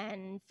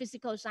and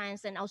physical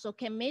science and also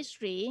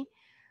chemistry,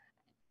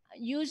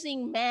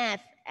 using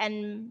math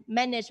and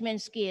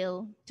management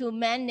skill to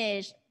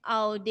manage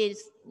all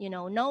this,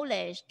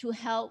 knowledge to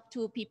help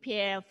to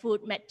prepare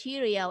food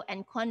material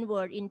and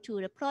convert into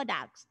the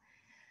products.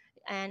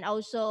 And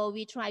also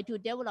we try to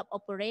develop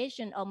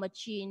operation or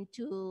machine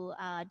to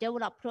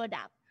develop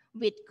product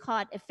with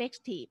cost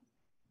effective.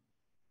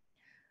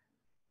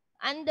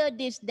 Under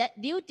this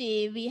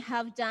duty, we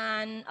have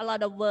done a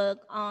lot of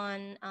work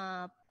on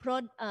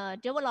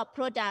develop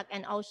product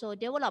and also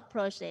develop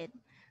process.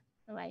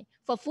 Right.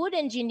 For food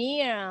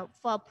engineer,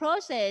 for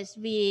process,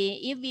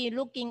 if we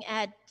looking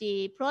at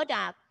the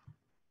product,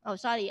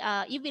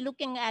 if we're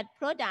looking at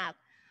product,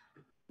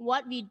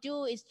 what we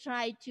do is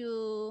try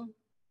to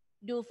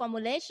do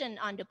formulation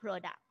on the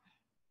product,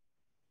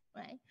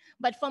 right?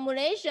 But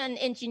formulation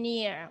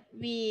engineer,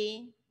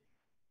 we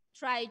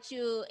try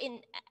to,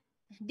 in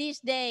this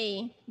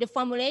day, the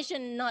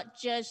formulation not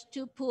just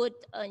to put,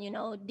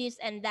 this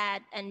and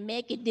that and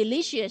make it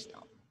delicious,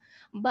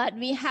 but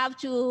we have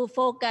to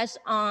focus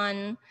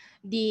on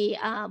the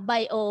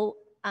bio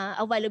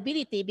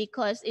availability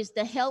because it's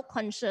the health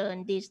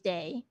concern this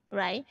day,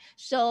 right?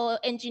 So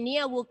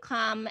engineer will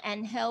come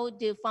and help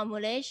the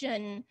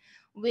formulation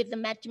with the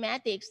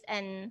mathematics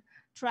and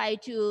try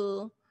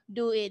to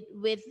do it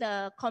with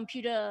the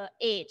computer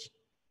age,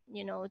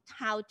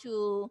 how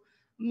to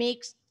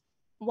mix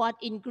what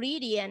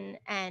ingredient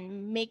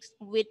and mix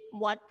with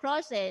what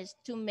process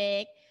to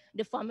make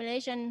the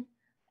formulation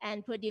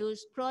and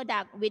produce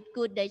product with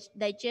good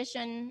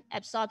digestion,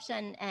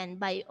 absorption, and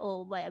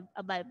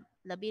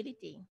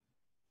bioavailability.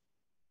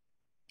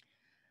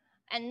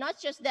 And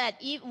not just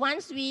that,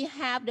 once we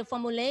have the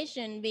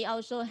formulation, we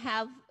also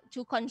have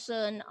to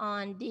concern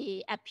on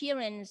the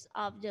appearance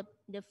of the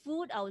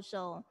food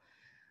also.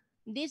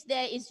 This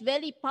day is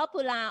very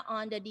popular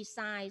on the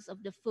designs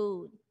of the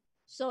food.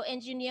 So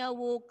engineer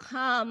will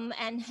come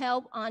and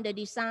help on the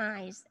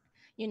designs,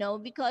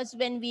 because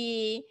when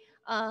we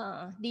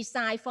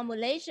design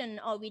formulation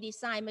or we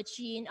design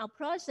machine or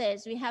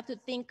process, we have to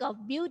think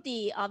of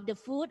beauty of the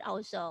food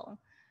also.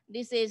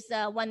 This is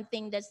one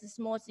thing that's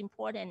most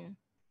important.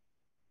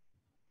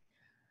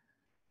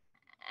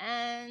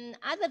 And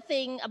other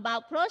thing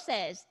about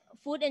process,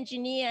 food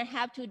engineer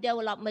have to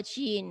develop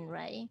machine,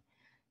 right?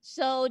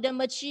 So the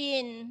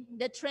machine,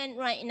 the trend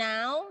right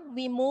now,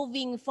 we're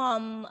moving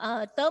from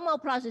thermal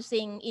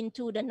processing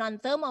into the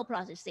non-thermal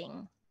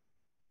processing.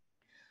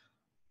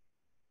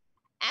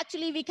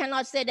 Actually, we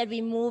cannot say that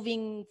we're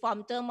moving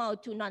from thermal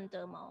to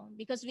non-thermal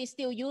because we're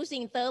still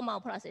using thermal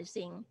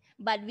processing,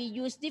 but we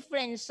use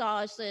different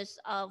sources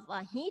of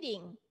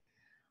heating.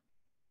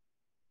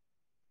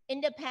 In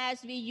the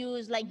past, we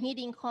use like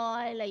heating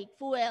coil, like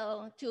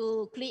fuel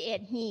to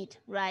create heat,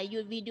 right?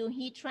 We do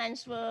heat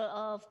transfer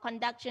of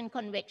conduction,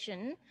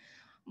 convection,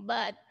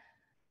 but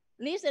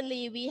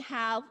recently we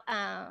have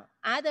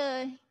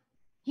other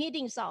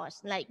heating source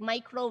like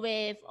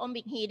microwave,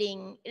 ohmic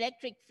heating,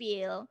 electric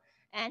field,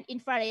 and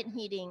infrared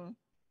heating,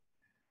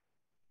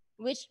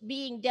 which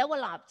being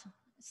developed.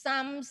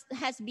 Some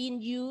has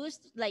been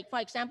used, like for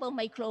example,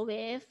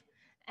 microwave,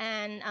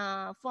 and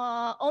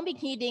for ohmic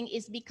heating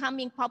is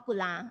becoming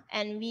popular.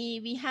 And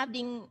we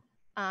having,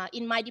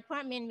 in my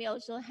department, we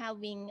also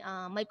having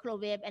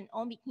microwave and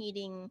ohmic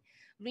heating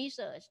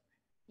research,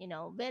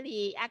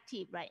 very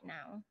active right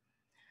now.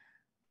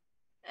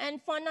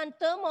 And for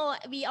non-thermal,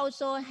 we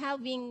also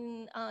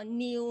having a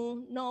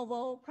new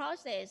novel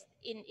process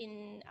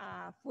in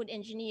food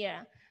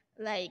engineer.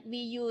 Like we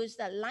use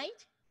the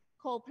light,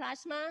 cold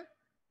plasma,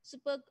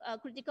 super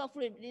critical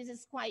fluid. This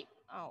is quite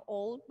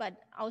old, but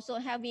also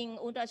having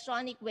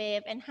ultrasonic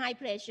wave and high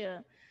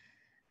pressure.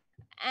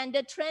 And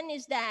the trend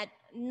is that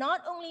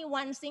not only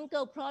one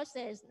single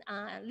process,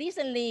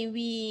 recently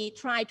we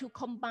try to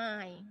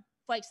combine.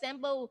 For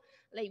example,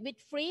 like with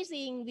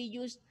freezing, we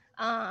use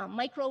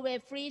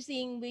microwave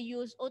freezing, we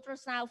use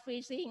ultrasound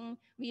freezing,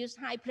 we use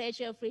high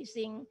pressure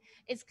freezing.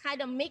 It's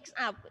kind of mixed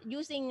up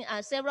using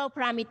several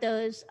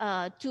parameters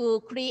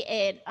to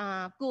create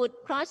a good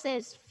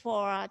process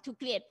to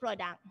create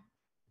product.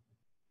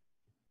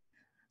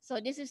 So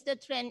this is the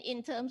trend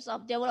in terms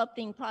of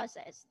developing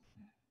process.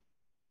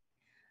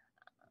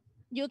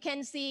 You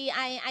can see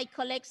I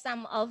collect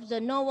some of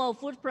the novel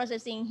food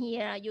processing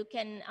here. You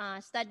can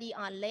study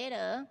on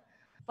later.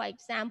 For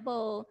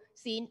example,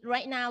 see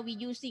right now we're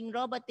using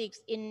robotics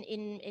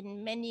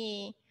in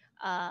many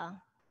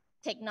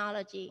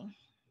technology.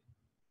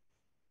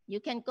 You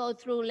can go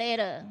through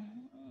later,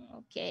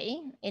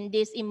 okay, in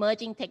this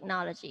emerging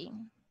technology.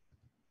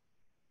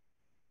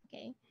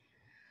 Okay.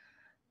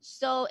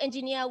 So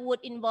engineer would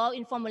involve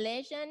in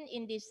formulation,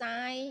 in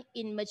design,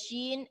 in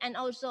machine, and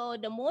also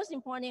the most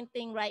important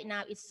thing right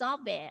now is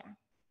software,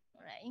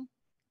 right?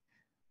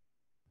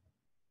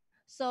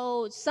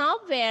 So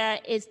software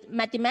is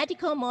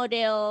mathematical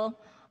model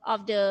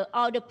of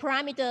all the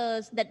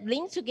parameters that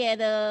link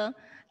together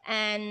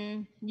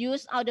and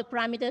use all the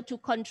parameters to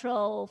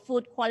control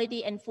food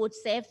quality and food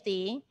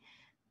safety.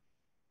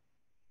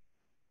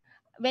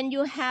 When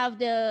you have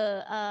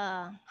the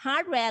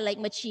hardware like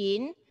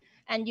machine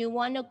and you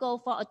want to go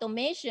for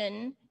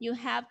automation, you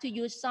have to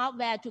use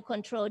software to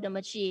control the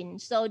machine.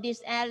 So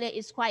this area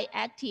is quite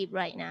active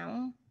right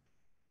now.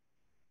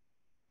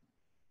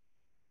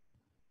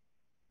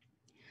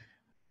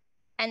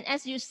 And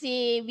as you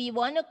see, we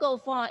want to go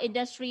for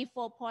Industry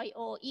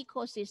 4.0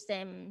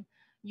 ecosystem,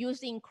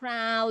 using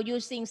cloud,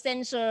 using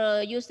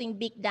sensor, using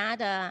big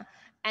data,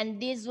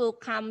 and this will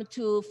come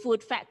to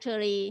food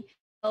factory.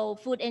 So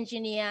food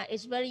engineer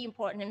is very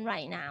important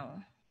right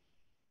now.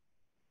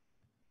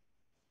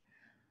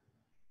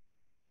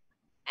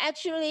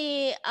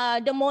 Actually,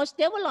 the most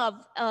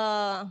developed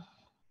kind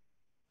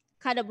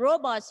of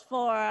robots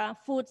for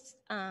food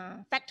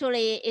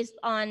factory is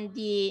on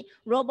the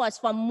robots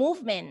for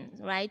movement,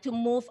 right? To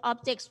move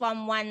objects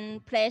from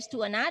one place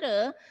to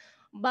another.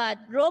 But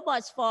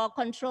robots for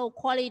control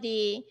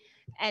quality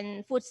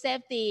and food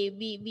safety,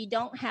 we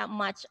don't have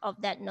much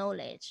of that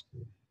knowledge.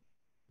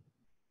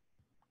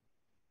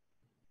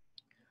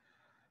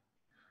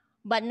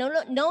 But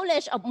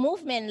knowledge of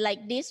movement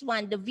like this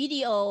one, the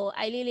video,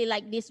 I really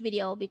like this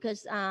video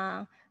because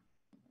I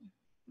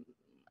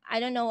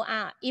don't know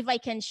if I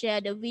can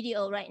share the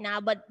video right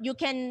now, but you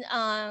can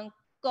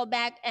go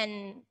back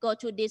and go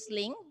to this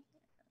link.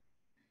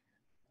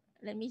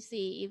 Let me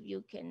see if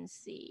you can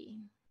see.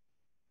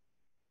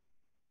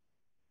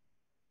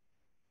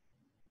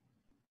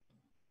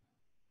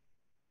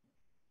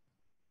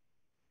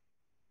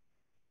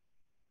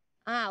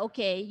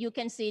 Okay, you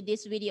can see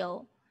this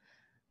video.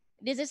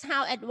 This is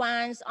how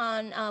advanced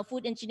on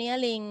food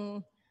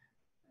engineering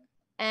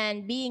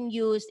and being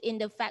used in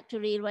the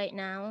factory right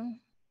now.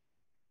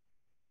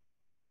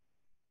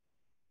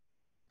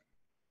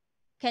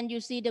 Can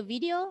you see the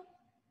video?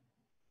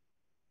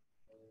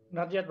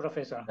 Not yet,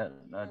 Professor.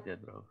 Not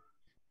yet, bro.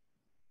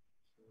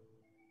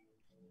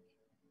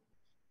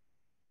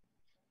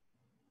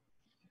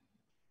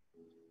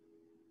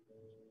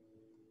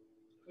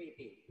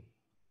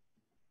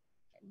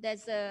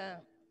 That's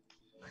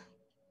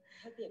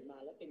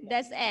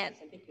ad.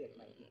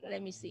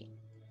 Let me see.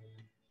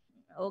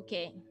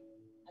 Okay.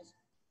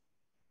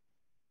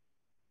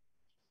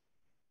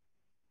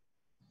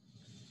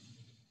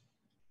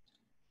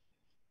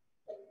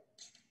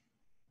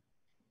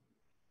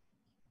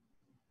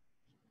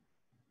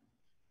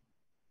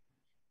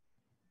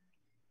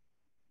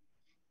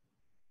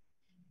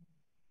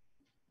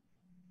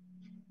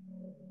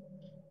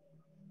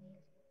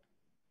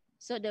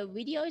 So the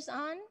video is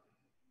on?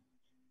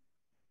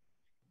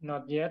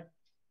 Not yet.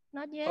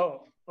 Not yet?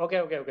 Oh, okay.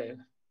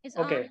 It's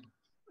okay.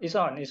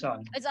 on? It's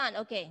on. It's on,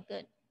 okay,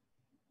 good.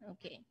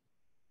 Okay.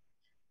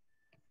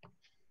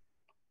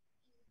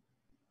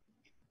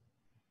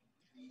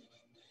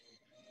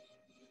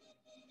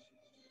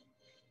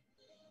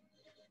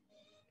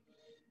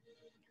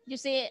 You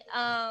see,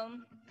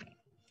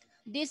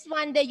 this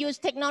one, they use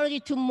technology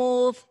to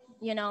move,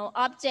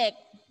 object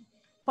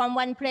from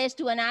one place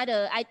to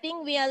another. I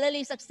think we are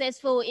really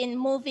successful in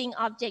moving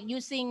object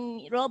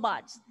using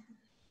robots,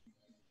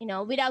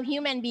 without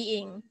human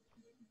being.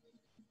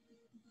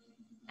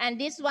 And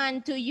this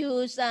one to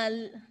use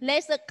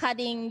laser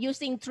cutting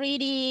using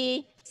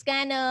 3D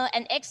scanner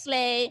and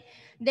X-ray,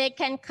 they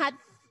can cut,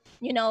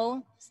 they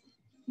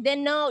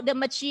know, the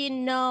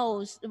machine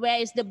knows where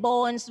is the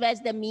bones,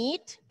 where's the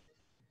meat.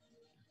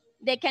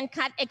 They can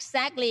cut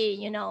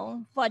exactly,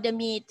 for the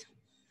meat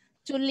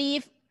to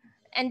leave,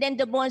 and then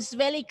the bones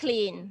very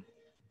clean.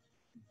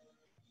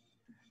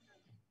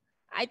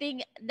 I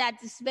think that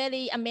is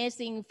very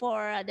amazing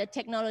for the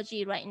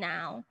technology right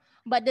now.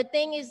 But the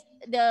thing is,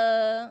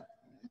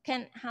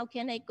 how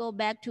can I go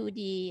back to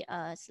the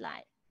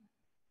slide?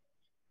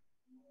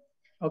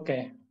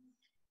 Okay.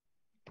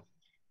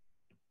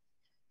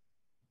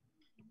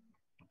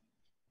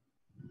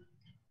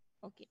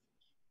 Okay.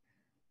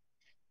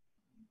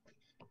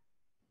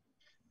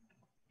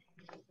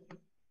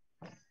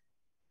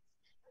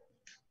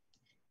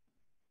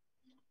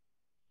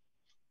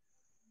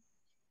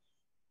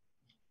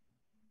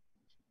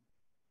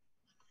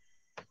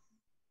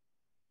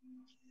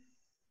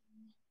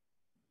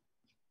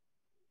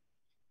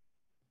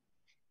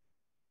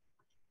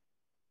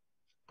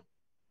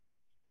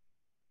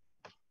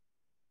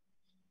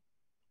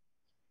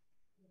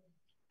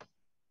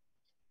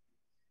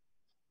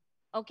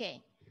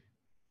 Okay.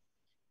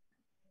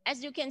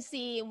 As you can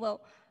see,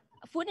 well,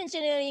 food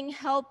engineering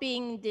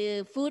helping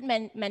the food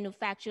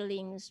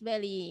manufacturing is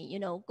very,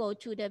 go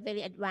to the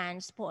very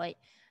advanced point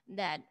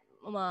that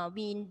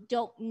we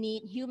don't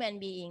need human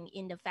being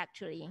in the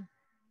factory.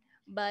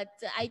 But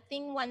I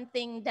think one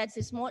thing that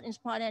is more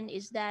important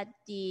is that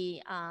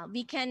we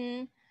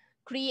can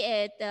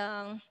create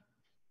a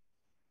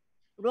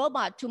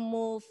robot to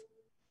move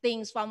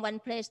things from one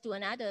place to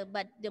another.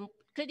 But the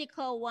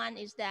critical one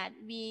is that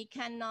we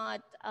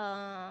cannot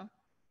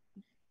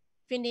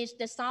finish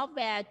the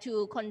software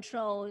to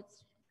control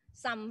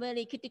some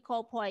very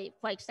critical point.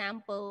 For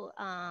example,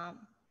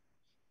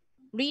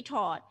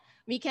 retort.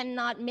 We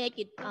cannot make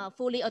it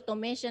fully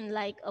automation,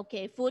 like,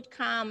 okay, food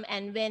come,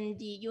 and when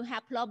you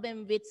have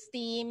problem with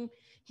steam,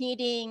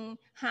 heating,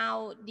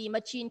 how the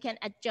machine can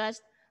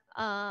adjust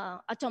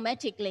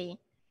automatically.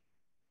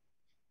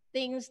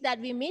 Things that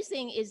we're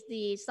missing is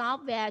the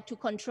software to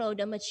control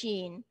the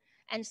machine.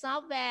 And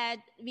software,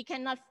 we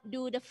cannot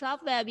do the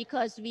software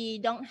because we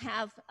don't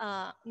have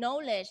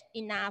knowledge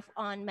enough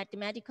on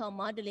mathematical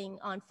modeling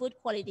on food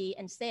quality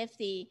and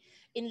safety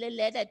in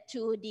related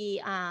to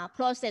the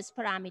process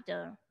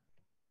parameter.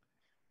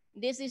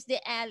 This is the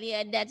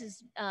area that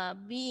is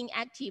being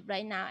active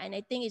right now. And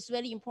I think it's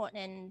very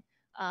important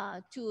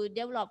to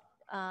develop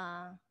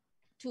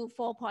to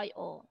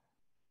 4.0.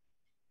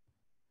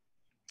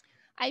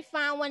 I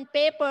found one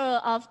paper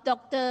of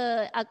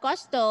Dr.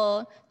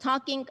 Agosto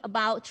talking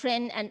about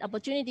trend and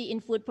opportunity in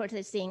food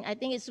processing. I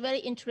think it's very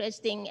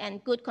interesting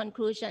and good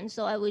conclusion.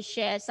 So I will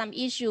share some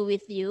issue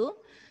with you.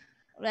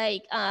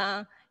 Like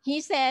he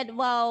said,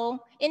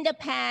 well, in the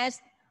past,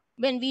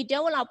 when we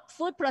develop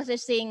food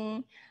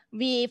processing,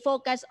 we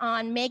focus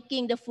on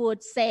making the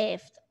food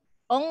safe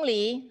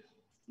only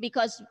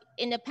because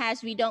in the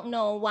past, we don't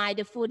know why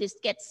the food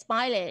gets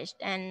spoiled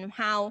and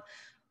how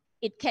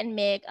it can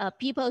make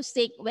people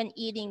sick when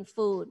eating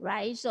food,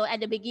 right? So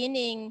at the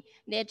beginning,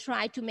 they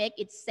try to make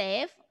it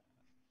safe,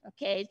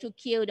 okay, to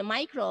kill the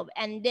microbe.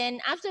 And then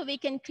after we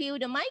can kill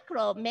the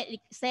microbe, make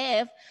it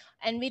safe,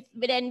 and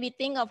then we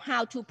think of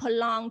how to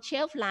prolong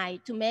shelf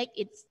life to make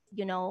it,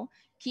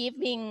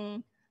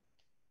 keeping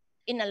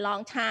in a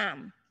long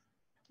time.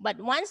 But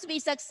once we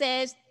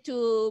success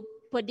to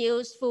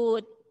produce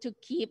food to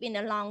keep in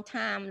a long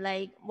time,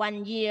 like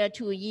 1 year,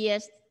 2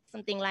 years,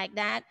 something like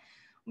that,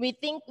 we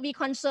think we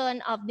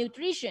concern of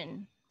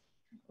nutrition,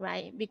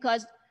 right?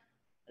 Because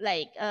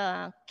like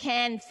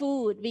canned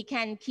food, we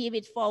can keep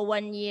it for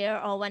 1 year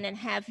or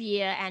 1.5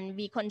 years and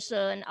be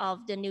concerned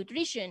of the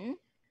nutrition.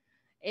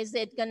 Is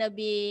it gonna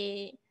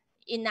be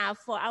enough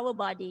for our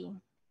body?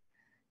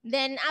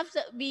 Then after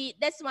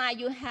that's why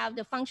you have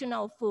the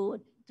functional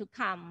food to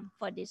come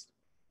for this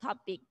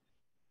topic.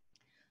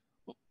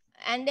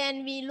 And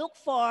then we look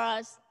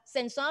for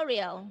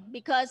sensorial,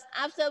 because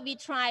after we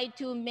try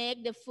to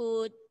make the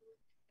food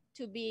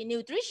to be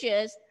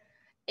nutritious,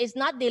 it's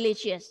not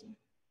delicious,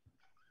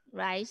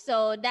 right?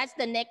 So that's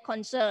the next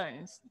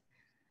concerns.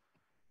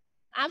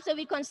 After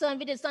we concern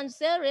with the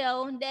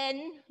sensorial,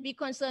 then we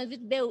concern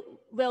with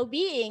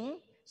well-being.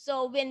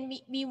 So when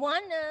we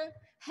want to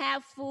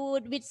have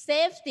food with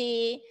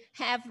safety,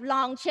 have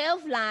long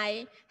shelf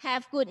life,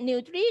 have good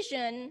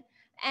nutrition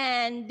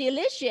and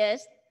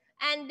delicious,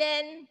 and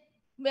then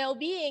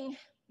well-being,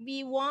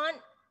 we want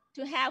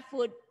to have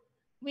food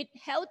with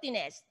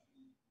healthiness,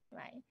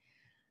 right?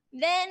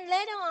 Then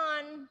later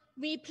on,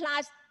 we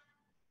plus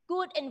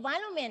good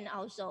environment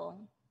also.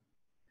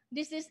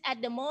 This is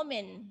at the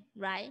moment,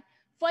 right?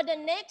 For the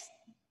next,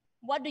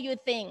 what do you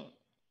think?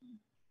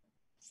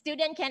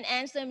 Student can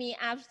answer me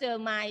after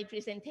my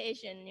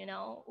presentation,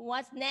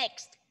 what's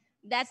next?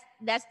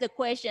 That's the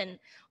question.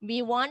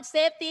 We want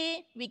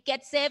safety, we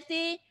get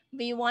safety.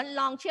 We want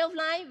long shelf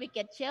life, we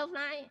get shelf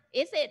life.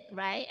 Is it,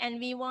 right? And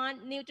we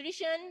want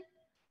nutrition,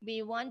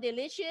 we want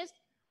delicious,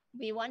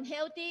 we want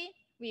healthy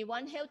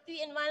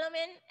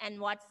environment, and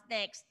what's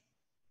next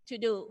to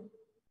do?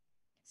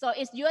 So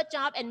it's your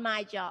job and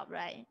my job,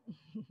 right?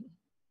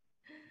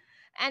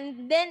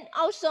 And then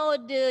also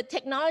the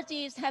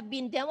technologies have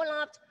been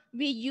developed.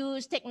 We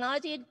use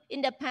technology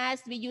in the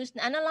past, we used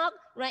analog,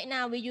 right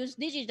now we use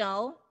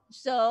digital.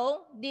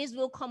 So this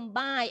will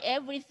combine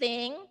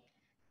everything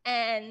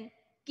and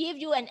give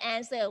you an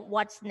answer,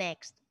 what's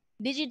next?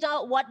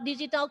 Digital, what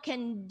digital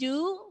can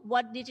do,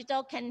 what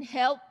digital can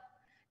help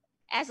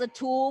as a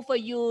tool for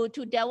you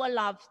to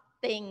develop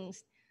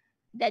things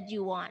that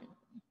you want.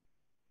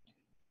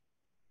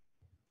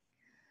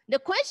 The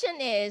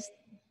question is,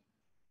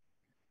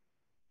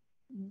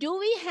 do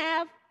we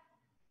have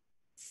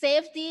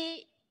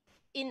safety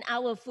in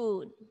our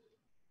food?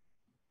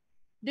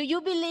 Do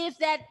you believe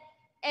that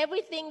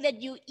everything that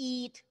you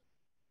eat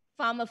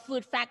from a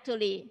food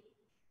factory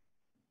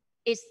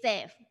is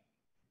safe?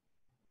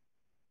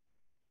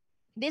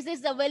 This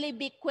is a very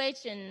big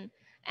question,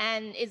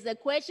 and it's a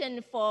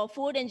question for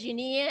food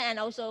engineer and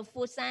also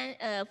food science,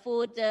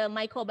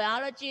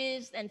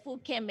 microbiologists and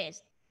food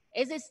chemists.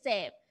 Is it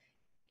safe?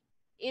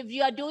 If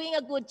you are doing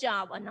a good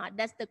job or not,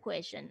 that's the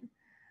question.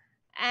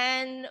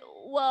 And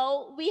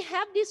well, we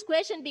have this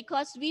question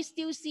because we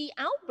still see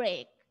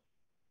outbreak,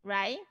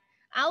 right?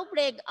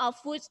 Outbreak of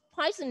food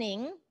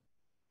poisoning,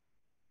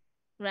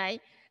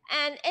 right?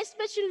 And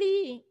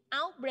especially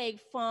outbreak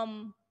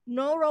from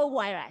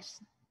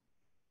norovirus.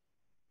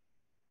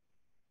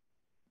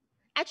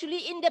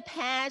 Actually, in the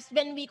past,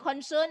 when we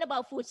concerned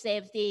about food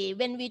safety,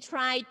 when we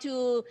try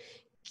to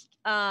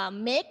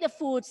make the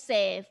food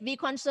safe, we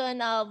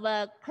concerned of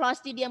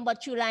Clostridium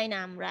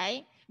botulinum,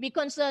 right? We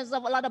concerned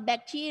of a lot of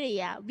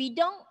bacteria. We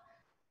don't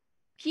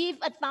give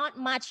a thought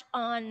much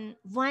on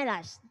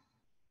virus.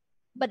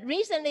 But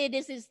recently,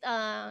 this is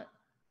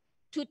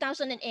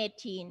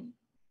 2018,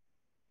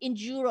 in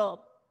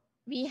Europe,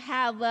 we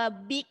have a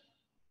big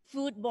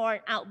foodborne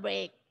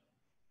outbreak,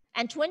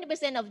 and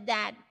 20% of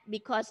that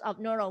because of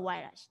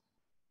norovirus.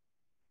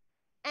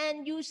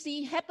 And you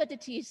see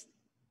hepatitis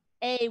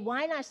A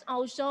virus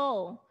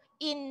also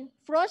in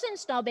frozen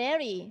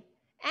strawberry.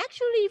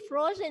 Actually,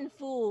 frozen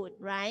food,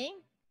 right?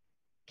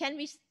 Can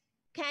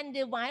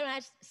the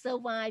virus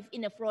survive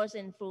in a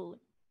frozen food?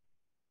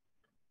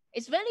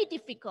 It's very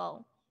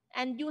difficult,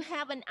 and you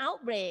have an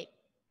outbreak.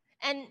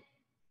 And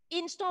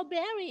in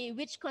strawberry,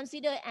 which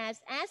considered as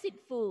acid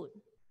food,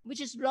 which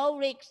is low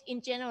risk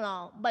in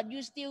general, but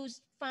you still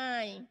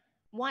find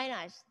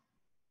virus.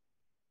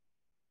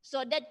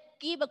 So that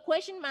give a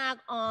question mark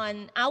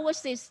on our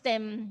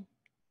system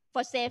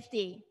for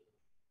safety.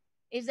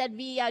 Is that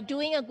we are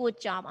doing a good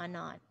job or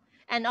not?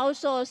 And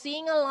also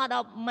seeing a lot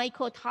of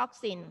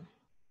mycotoxin.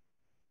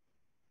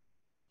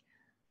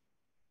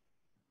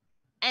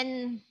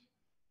 And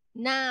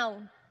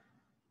now,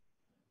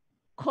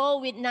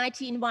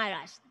 COVID-19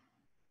 virus.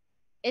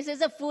 Is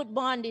this a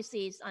foodborne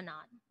disease or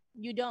not?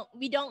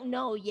 We don't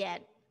know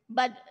yet.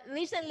 But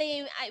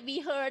recently we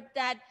heard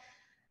that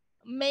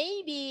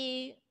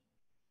maybe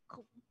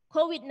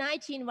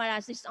COVID-19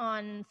 virus is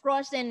on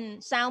frozen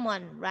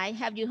salmon, right?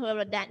 Have you heard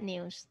of that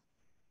news?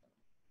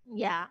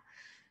 Yeah.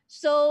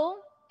 So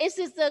is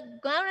this a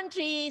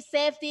guarantee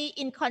safety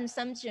in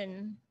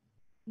consumption?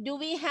 Do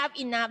we have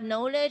enough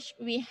knowledge?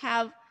 We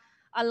have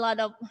a lot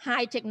of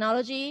high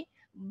technology,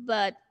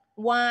 but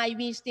why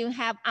we still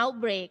have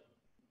outbreak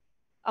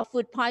of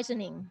food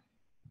poisoning?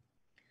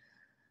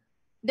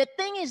 The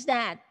thing is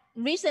that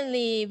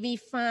recently we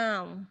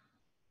found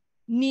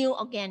new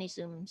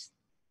organisms,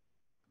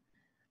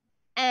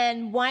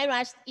 and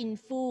virus in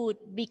food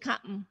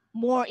become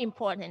more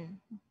important.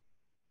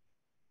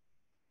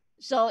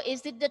 So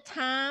is it the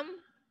time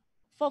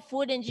for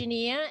food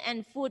engineer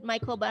and food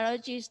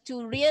microbiologists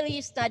to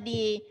really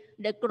study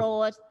the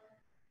growth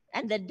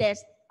and the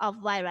death of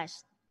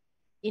virus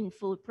in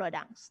food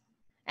products,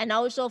 and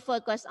also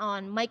focus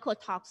on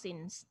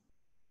mycotoxins,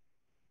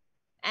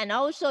 and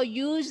also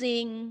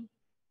using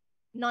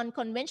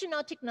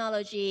non-conventional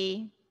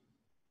technology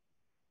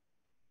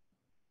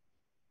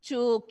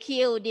to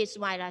kill this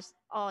virus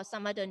or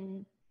some other,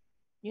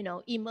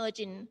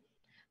 emerging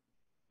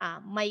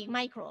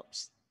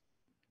microbes.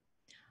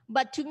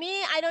 But to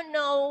me, I don't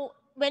know,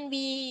 when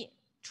we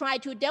try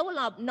to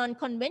develop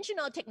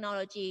non-conventional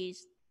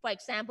technologies, for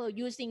example,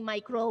 using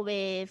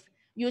microwave,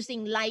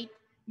 using light,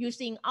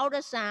 using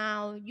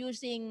ultrasound,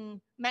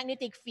 using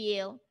magnetic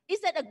field,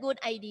 is that a good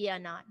idea or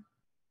not?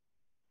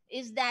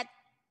 Is that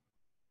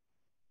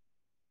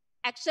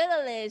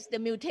accelerates the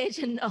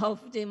mutation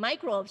of the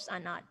microbes or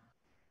not?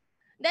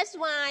 That's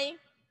why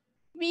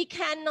we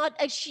cannot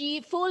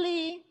achieve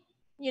fully,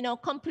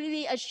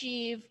 completely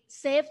achieve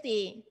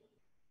safety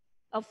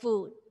of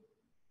food.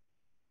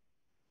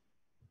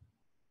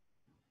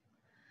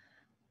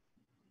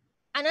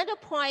 Another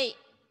point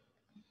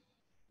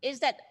is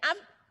that,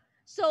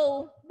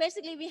 so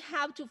basically we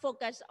have to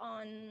focus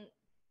on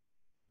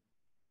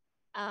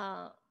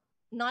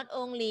not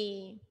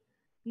only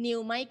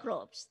new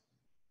microbes.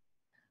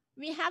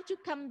 We have to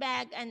come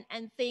back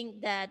and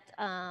think that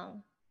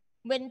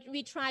when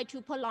we try to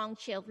prolong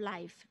shelf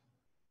life,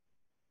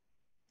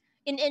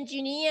 in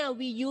engineer,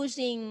 we're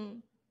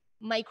using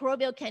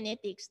microbial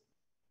kinetics,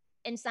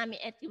 enzyme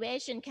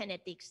activation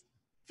kinetics,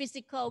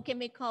 physical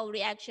chemical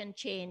reaction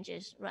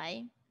changes,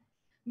 right?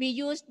 We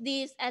use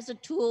this as a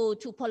tool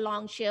to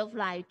prolong shelf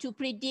life, to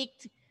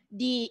predict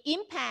the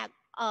impact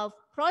of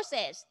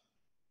process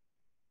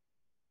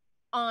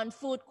on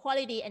food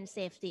quality and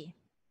safety.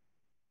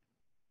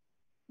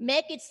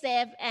 Make it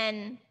safe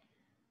and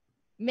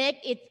make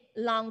it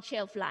long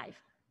shelf life.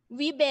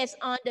 We base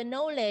on the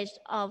knowledge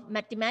of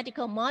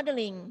mathematical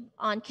modeling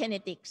on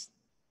kinetics.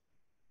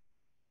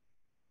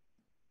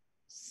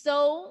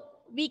 So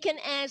we can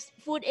ask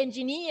food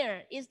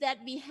engineer is that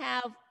we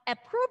have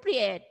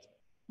appropriate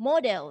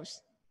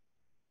models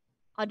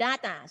or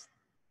data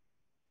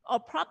or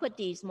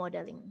properties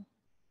modeling.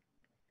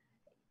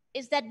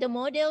 Is that the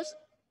models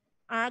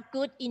are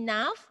good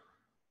enough?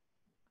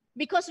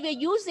 Because we're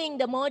using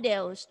the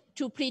models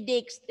to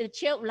predict the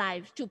shelf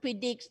life, to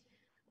predict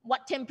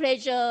what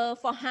temperature,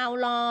 for how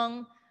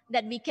long,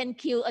 that we can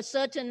kill a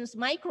certain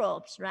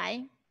microbes,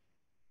 right?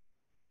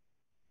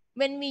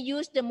 When we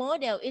use the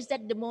model, is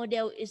that the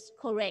model is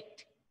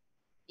correct?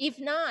 If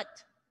not,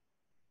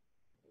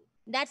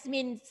 that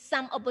means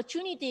some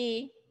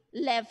opportunity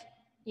left,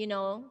 you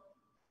know,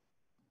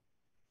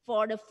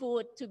 for the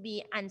food to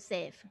be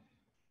unsafe.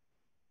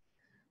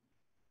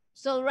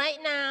 So right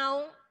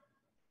now,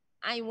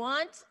 I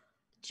want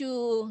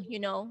to, you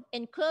know,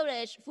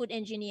 encourage food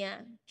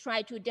engineer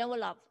try to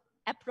develop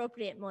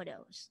appropriate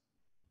models.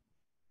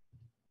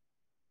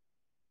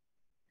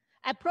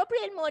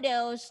 Appropriate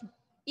models,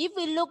 if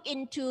we look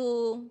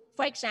into,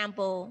 for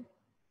example,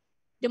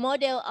 the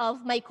model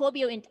of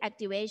microbial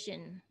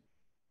activation,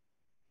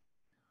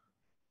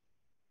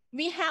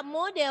 we have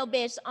model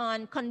based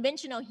on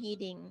conventional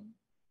heating.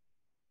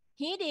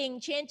 Heating,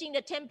 changing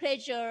the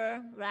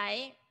temperature,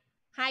 right?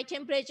 High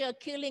temperature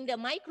killing the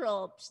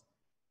microbes.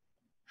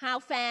 How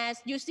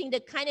fast, using the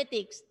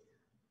kinetics.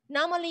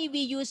 Normally we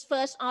use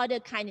first order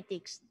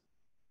kinetics.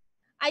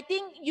 I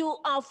think you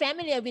are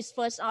familiar with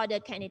first order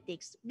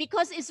kinetics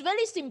because it's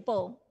very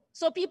simple.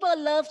 So people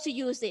love to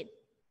use it.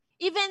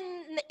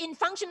 Even in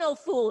functional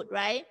food,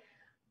 right?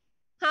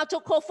 How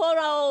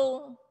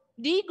tocopherol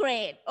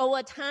degrade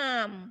over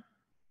time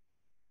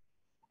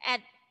at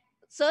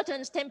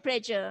certain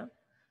temperature.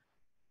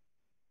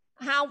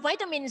 How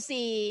vitamin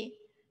C,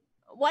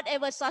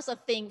 whatever sorts of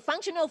thing.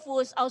 Functional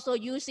foods also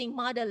using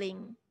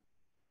modeling,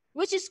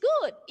 which is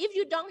good. If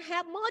you don't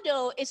have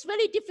model, it's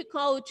very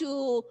difficult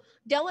to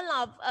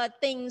develop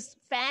things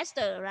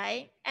faster,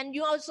 right? And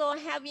you also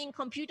having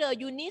computer,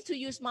 you need to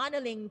use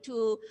modeling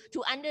to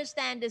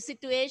understand the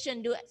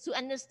situation, to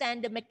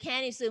understand the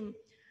mechanism,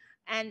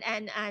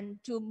 and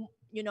to,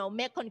 you know,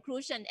 make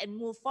conclusion and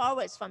move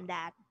forwards from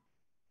that.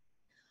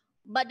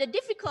 But the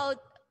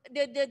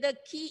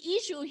key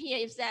issue here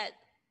is that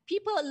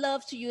people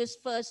love to use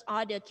first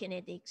order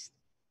kinetics.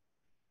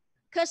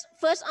 Because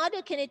first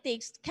order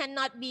kinetics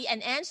cannot be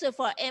an answer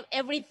for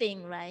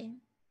everything, right?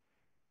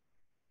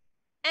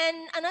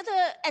 And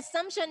another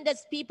assumption that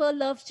people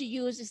love to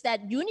use is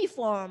that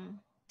uniform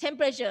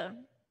temperature,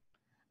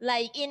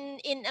 like in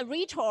a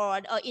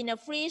retort or in a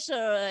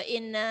freezer,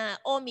 in an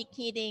ohmic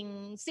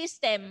heating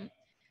system,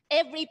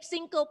 every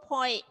single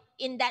point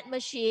in that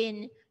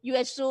machine, you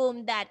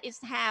assume that it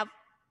have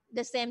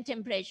the same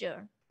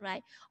temperature,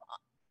 right?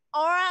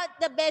 Or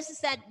the best is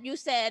that you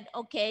said,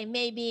 okay,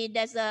 maybe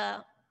there's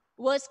a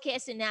worst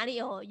case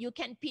scenario, you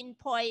can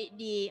pinpoint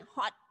the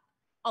hot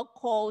or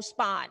cold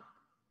spot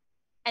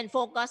and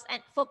focus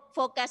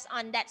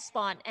on that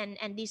spot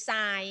and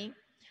design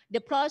the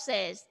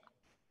process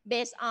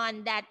based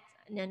on that,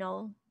 you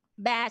know,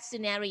 bad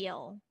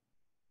scenario,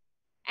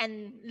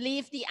 and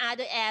leave the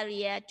other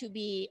area to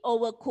be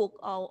overcooked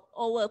or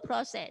over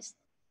processed.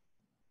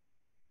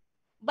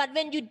 But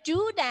when you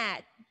do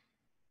that,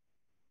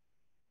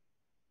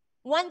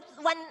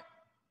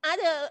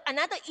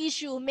 another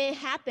issue may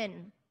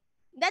happen.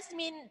 That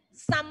means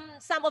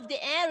some of the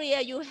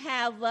area you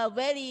have a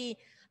very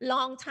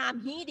long time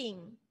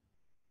heating,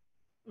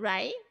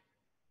 right?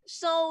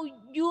 So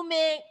you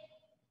may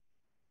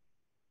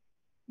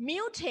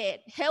mutate,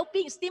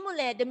 helping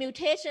stimulate the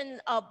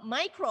mutation of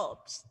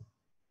microbes,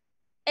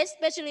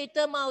 especially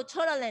thermal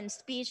tolerant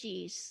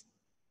species.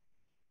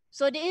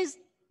 So this is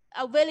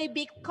a very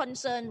big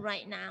concern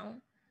right now.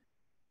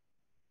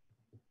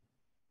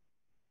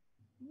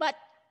 But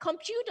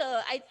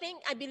computer, I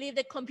believe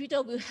the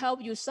computer will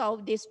help you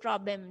solve these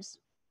problems.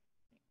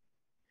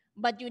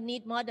 But you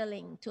need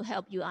modeling to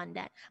help you on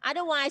that.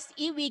 Otherwise,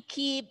 if we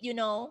keep, you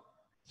know,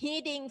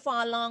 heating for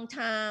a long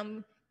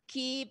time,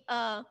 keep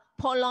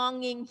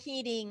prolonging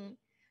heating,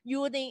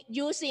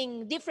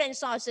 using different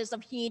sources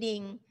of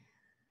heating,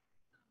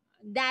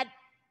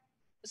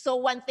 so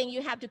one thing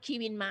you have to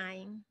keep in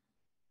mind,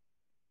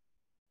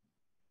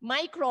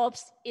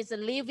 microbes is a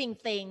living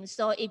thing,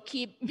 so it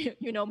keep,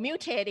 you know,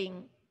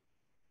 mutating.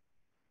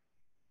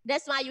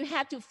 That's why you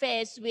have to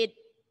face with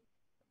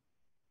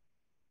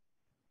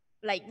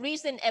like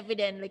recent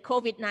evidence, like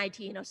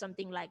COVID-19 or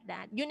something like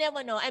that. You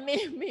never know. I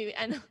mean, maybe,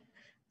 I know.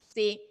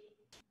 See,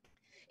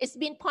 it's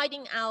been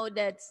pointing out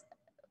that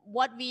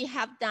what we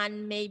have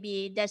done,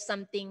 maybe there's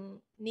something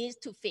needs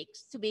to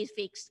be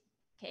fixed,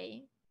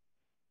 okay?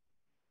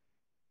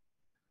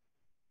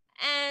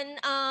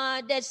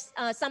 And there's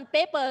some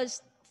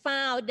papers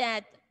found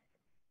that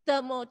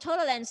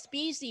thermotolerant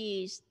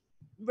species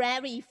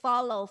rarely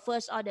follow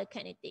first order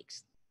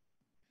kinetics.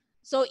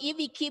 So if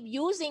we keep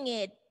using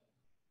it,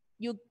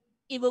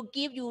 it will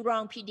give you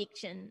wrong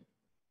prediction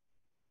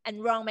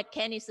and wrong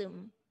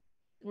mechanism,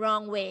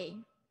 wrong way.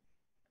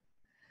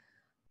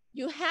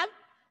 You have,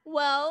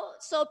 well,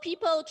 so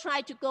people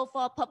try to go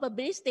for a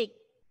probabilistic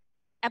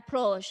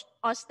approach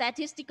or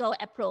statistical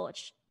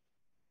approach,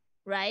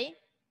 right?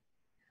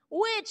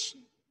 Which,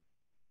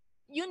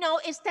 you know,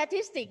 is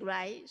statistic,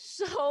 right?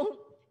 So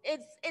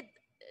it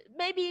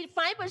maybe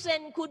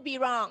 5% could be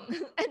wrong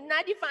and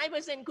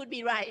 95% could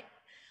be right.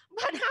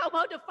 But how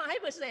about the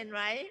 5%,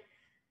 right?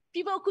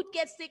 People could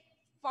get sick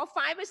for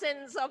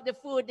 5% of the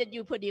food that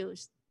you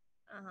produce.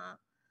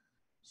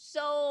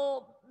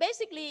 So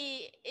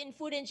basically, in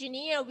food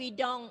engineer, we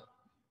don't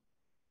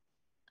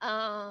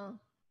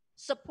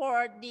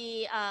support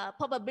the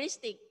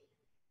probabilistic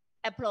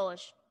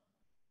approach.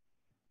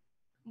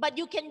 But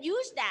you can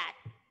use that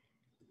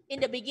in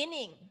the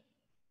beginning.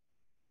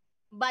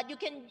 But you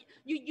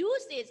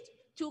use it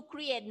to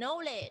create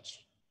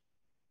knowledge.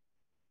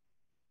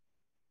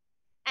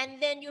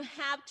 And then you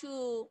have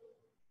to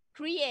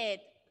create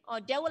or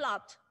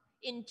develop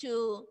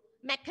into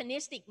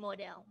mechanistic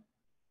model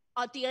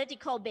or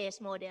theoretical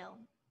based model.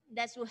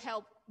 That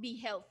will be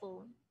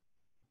helpful.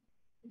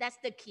 That's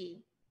the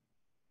key.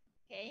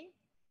 Okay.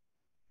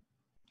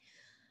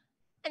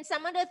 And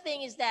some other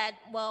thing is that,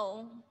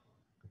 well,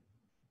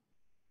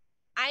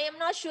 I am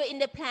not sure in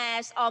the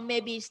past or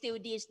maybe still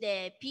this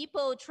day,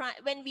 people try,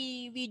 when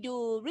we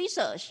do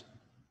research,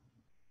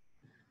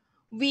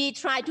 we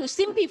try to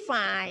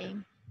simplify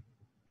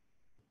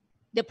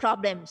the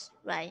problems,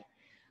 right?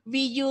 We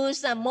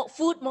use a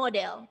food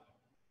model.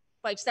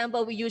 For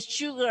example, we use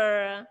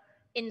sugar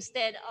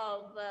instead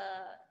of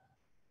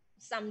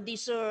some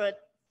dessert,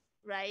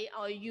 right?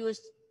 Or use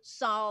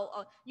salt,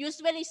 or use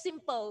very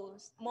simple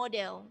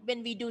model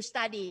when we do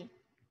study.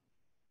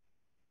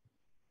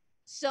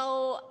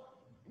 So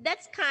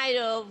that's kind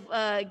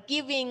of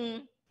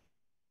giving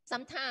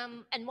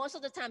sometimes, and most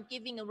of the time,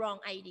 giving a wrong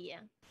idea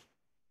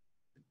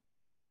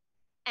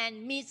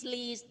and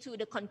misleads to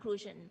the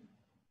conclusion.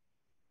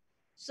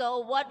 So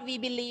what we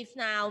believe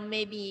now,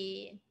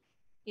 maybe,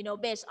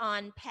 based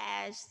on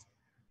past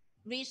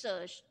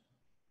research,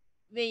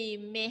 we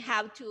may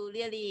have to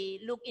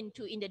really look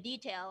into in the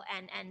detail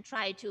and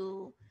try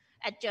to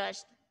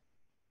adjust,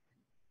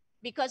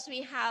 because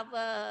we have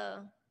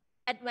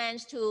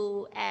advanced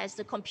tool as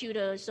the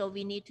computer, so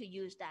we need to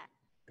use that.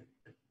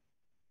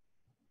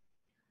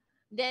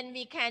 Then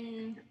we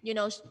can,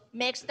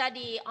 make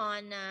study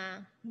on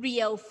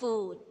real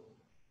food,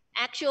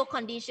 actual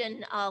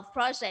condition of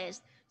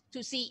process,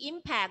 to see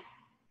impact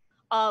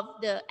of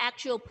the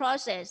actual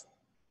process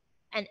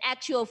and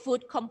actual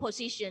food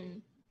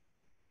composition,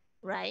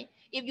 right?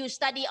 If you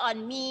study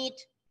on meat,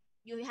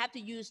 you have to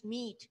use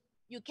meat.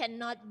 You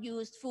cannot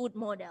use food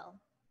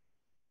model.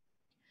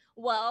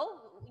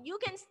 Well, you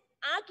can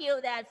argue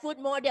that food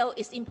model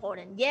is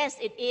important. Yes,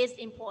 it is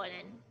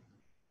important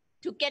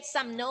to get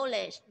some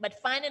knowledge, but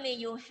finally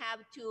you have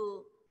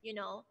to,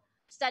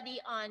 study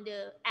on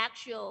the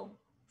actual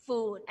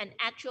food and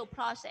actual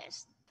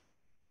process,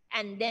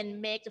 and then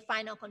make the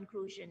final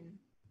conclusion.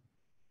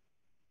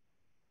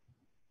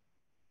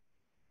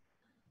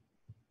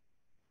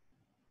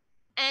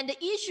 And the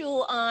issue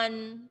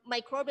on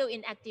microbial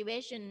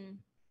inactivation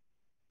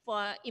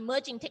for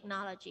emerging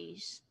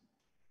technologies,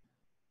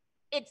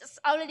 it's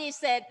already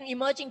said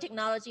emerging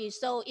technologies.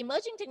 So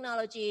emerging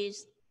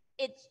technologies,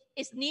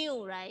 it's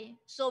new, right?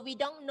 So we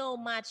don't know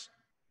much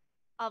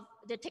of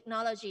the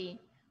technology.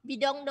 We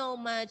don't know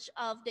much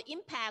of the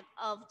impact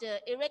of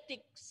the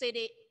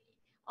electricity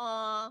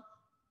or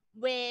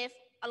wave,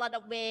 a lot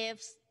of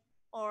waves,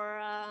 or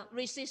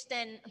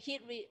resistant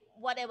heat,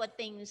 whatever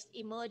things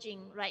emerging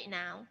right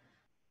now.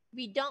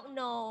 We don't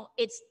know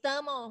its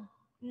thermal,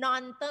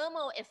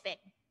 non-thermal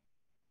effect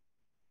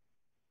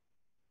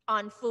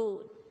on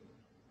food.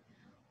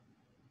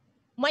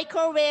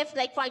 Microwave,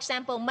 like for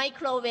example,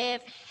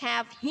 microwave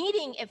have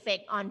heating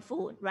effect on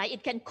food, right?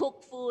 It can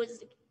cook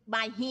foods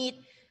by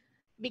heat,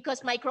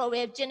 because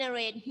microwave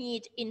generate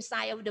heat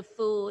inside of the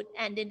food,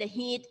 and then the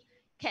heat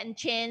can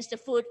change the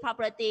food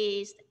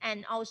properties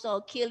and also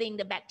killing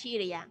the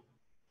bacteria.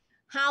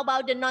 How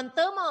about the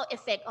non-thermal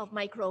effect of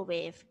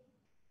microwave?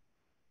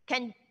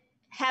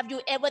 Have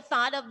you ever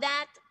thought of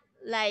that?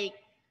 Like,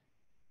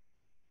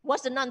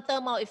 what's the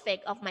non-thermal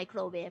effect of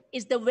microwave?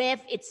 It's the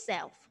wave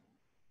itself,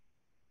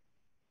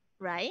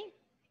 right?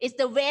 It's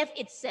the wave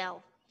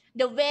itself.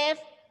 The wave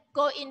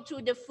go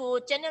into the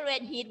food,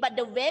 generate heat, but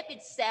the wave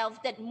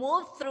itself that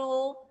move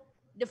through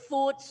the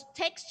food's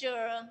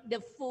texture,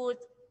 the food,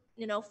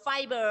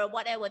 fiber,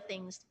 whatever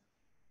things,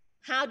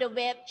 how the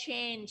wave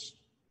change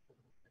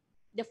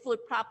the food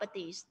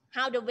properties,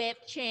 how the wave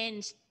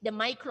change the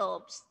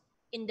microbes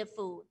in the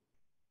food.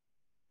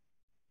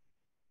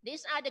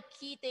 These are the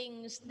key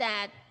things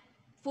that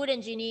food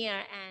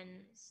engineer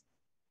and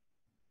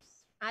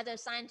other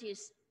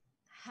scientists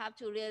have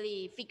to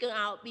really figure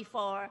out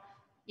before,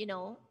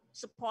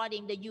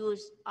 supporting the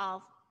use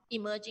of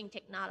emerging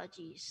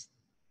technologies.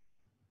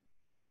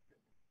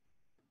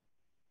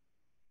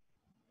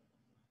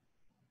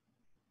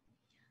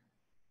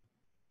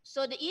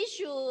 So the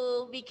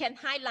issue, we can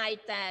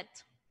highlight that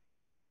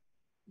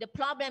the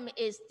problem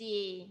is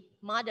the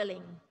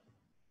modeling,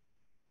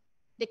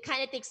 the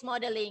kinetics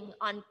modeling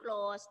on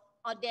growth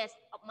or death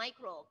of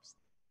microbes.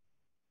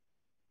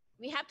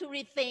 We have to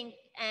rethink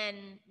and,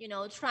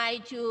 try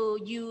to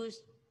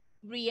use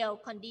real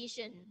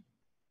condition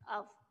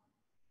of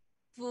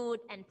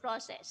food and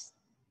process.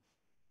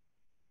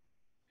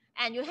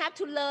 And you have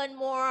to learn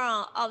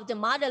more of the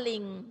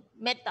modeling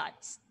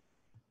methods.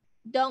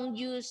 Don't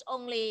use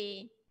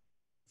only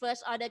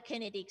first order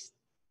kinetics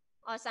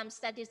or some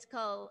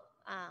statistical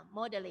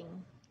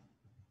modeling.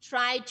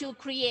 Try to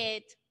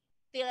create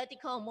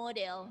theoretical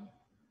model.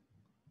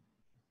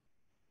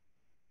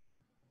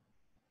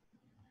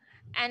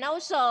 And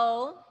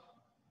also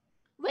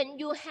when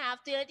you have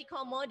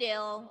theoretical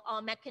model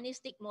or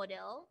mechanistic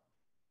model,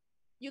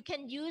 you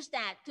can use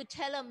that to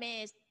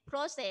tailor-make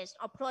process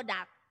or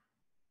product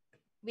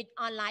with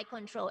online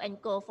control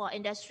and go for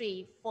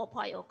industry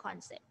 4.0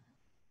 concept.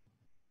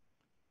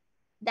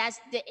 That's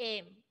the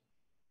aim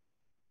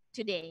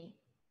today.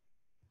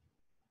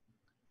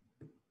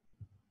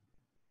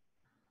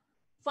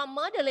 For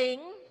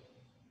modeling,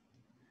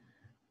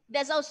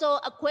 there's also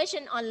a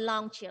question on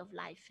long shelf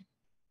life.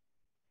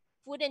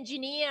 Food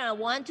engineer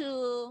want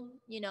to,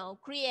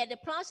 create a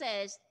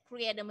process,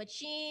 create a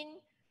machine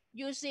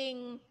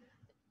using,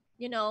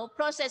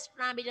 process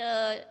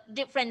parameter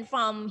different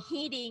from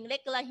heating,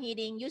 regular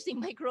heating, using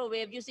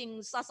microwave,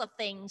 using sorts of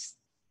things.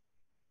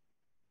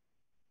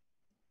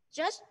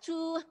 Just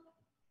to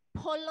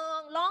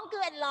prolong longer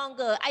and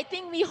longer. I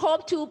think we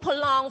hope to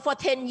prolong for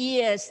 10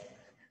 years.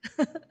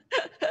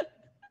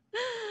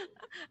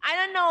 I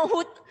don't know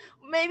who,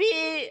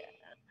 maybe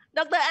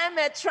Dr.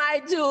 Ahmed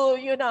tried to,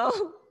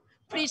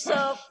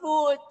 preserve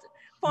food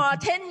for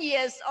 10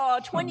 years or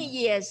 20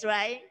 years,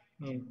 right?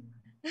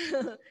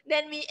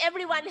 Then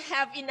everyone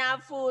have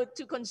enough food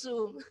to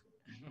consume.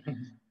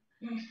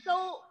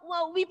 So,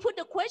 well, we put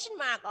a question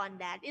mark on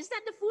that. Is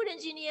that the food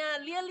engineer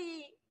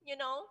really,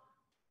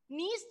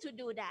 needs to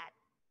do that?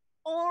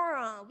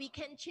 Or we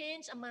can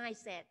change a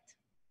mindset.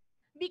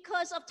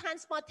 Because of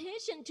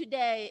transportation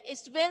today,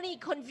 it's very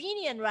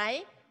convenient,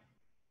 right?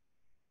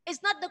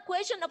 It's not the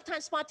question of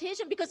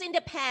transportation, because in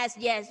the past,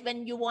 yes,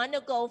 when you want to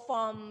go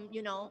from,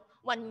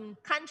 one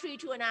country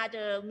to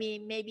another,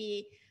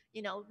 maybe,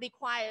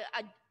 require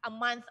a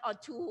month or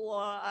two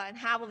or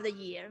half of the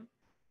year.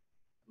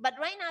 But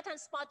right now,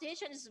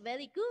 transportation is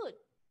very good.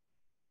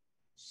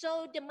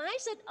 So the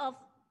mindset of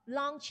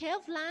long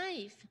shelf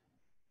life,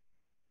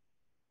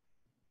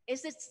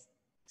 is it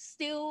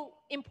still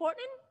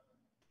important?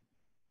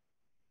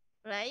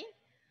 Right?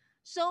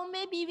 So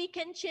maybe we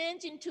can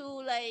change into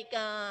like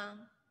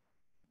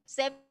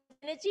save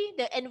energy,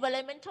 the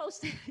environmental,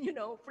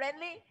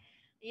 friendly.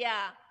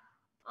 Yeah.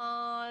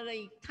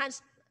 Like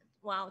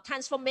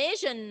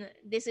transformation.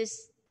 This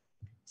is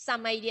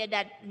some idea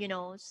that,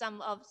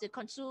 some of the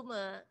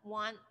consumer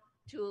want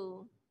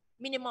to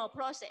minimal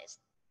process.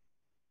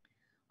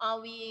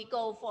 Or we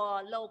go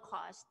for low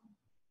cost.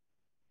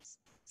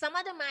 Some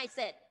other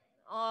mindset,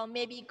 or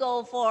maybe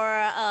go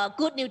for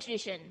good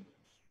nutrition,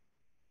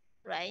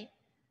 right?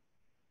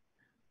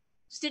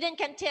 Student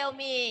can tell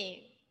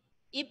me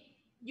if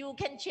you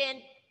can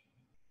change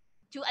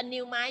to a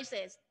new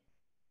mindset,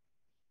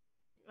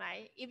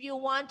 right? If you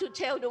want to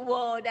tell the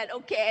world that,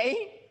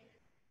 okay,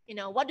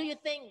 what do you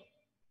think?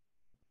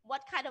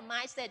 What kind of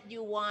mindset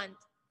you want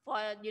for,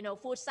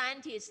 food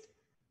scientists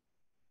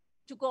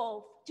to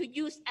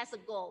use as a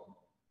goal?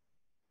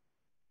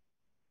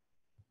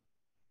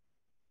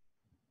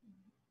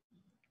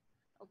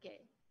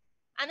 Okay.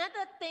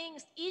 Another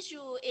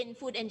issue in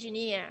food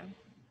engineer,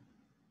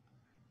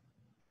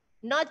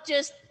 not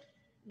just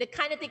the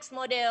kinetics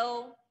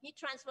model, heat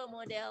transfer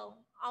model,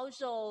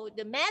 also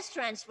the mass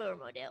transfer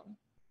model.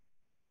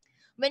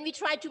 When we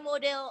try to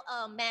model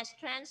mass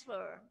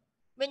transfer,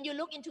 when you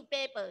look into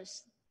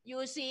papers, you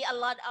will see a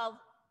lot of,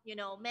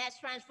 mass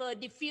transfer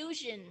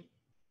diffusion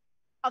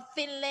of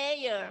thin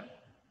layer,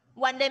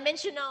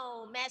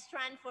 one-dimensional mass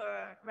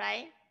transfer,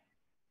 right?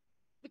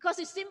 Because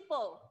it's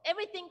simple.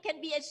 Everything can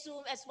be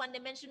assumed as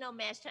one-dimensional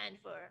mass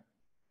transfer.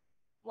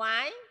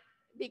 Why?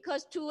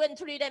 Because 2 and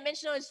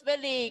 3-dimensional is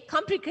very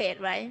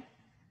complicated, right?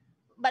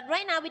 But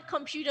right now with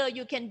computer,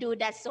 you can do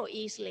that so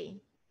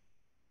easily.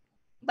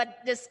 But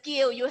the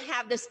skill, you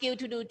have the skill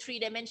to do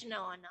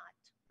 3-dimensional or not,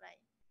 right?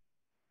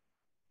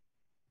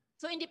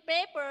 So in the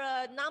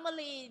paper,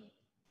 normally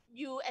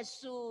you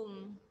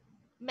assume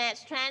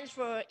mass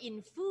transfer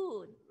in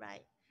food,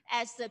 right,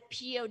 as a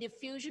pure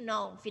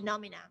diffusional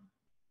phenomenon.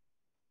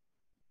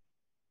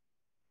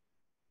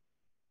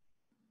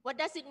 What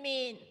does it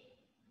mean?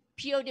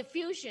 Pure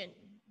diffusion.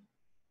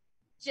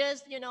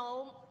 Just,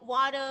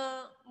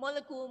 water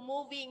molecule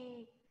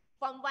moving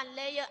from one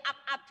layer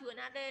up to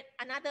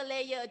another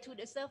layer to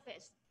the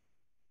surface.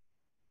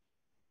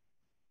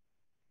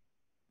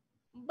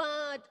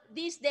 But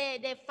these days,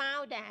 they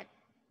found that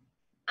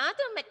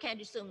other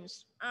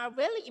mechanisms are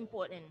very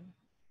important.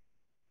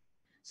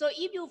 So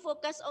if you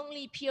focus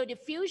only pure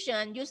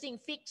diffusion using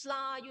Fick's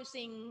law,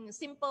 using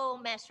simple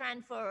mass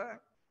transfer,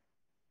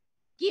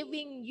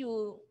 giving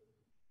you,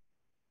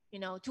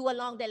 to a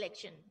long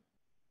direction.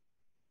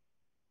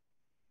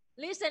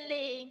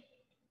 Recently,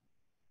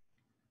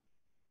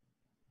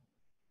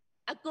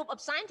 a group of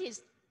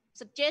scientists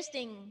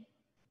suggesting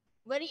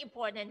very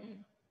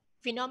important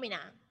phenomena,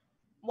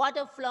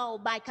 water flow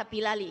by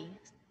capillarity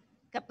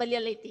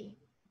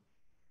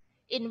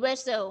in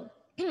vessel,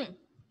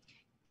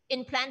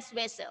 in plants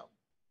vessel.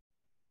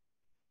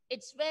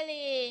 It's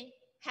really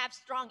have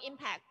strong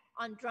impact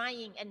on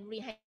drying and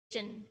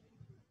rehydration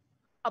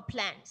of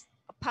plants,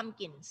 of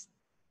pumpkins.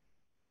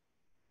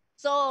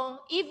 So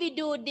if we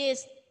do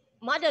this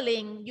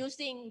modeling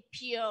using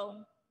pure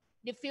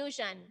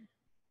diffusion,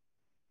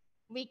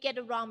 we get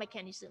the wrong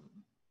mechanism.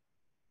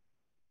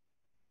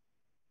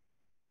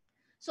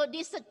 So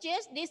this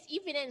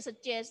evidence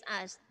suggests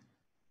us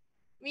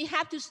we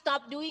have to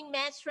stop doing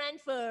mass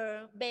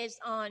transfer based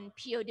on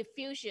pure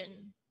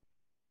diffusion.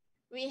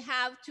 We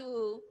have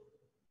to,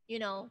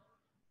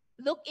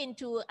 look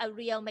into a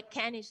real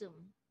mechanism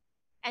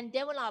and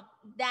develop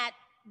that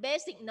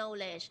basic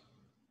knowledge,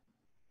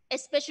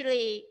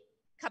 especially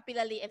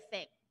capillary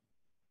effect.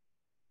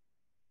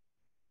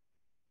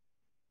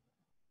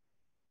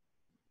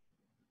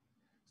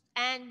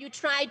 And you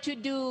try to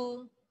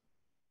do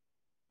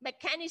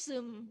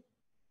mechanism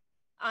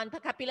on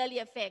capillary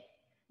effect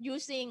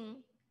using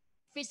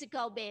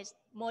physical-based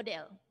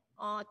model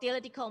or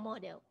theoretical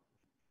model.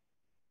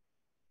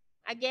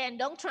 Again,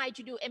 don't try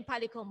to do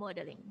empirical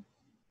modeling.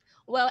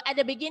 Well, at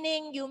the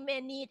beginning, you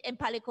may need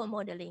empirical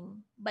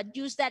modeling, but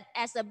use that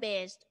as a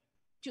base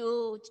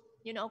to,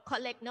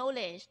 collect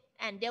knowledge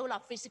and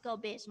develop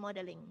physical-based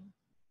modeling.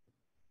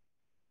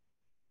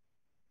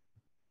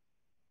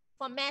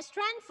 For mass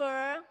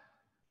transfer,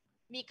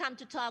 we come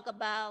to talk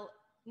about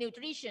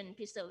nutrition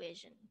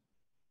preservation.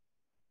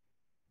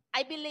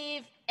 I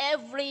believe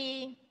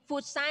every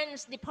food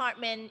science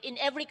department in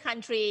every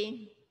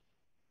country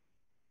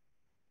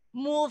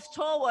moves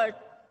toward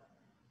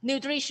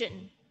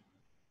nutrition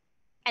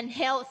and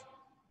health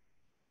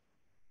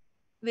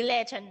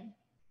relation,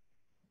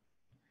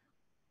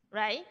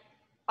 right?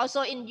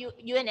 Also in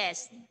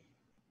UNS.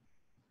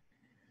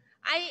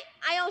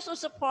 I also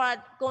support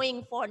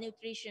going for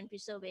nutrition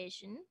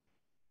preservation.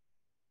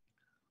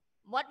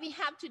 What we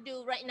have to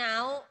do right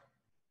now,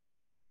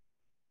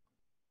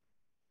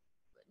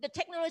 the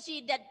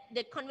technology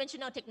the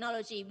conventional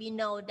technology, we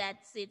know that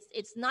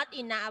it's not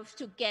enough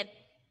to get,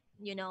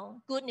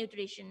 good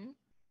nutrition.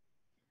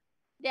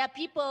 There are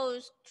people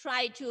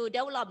try to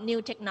develop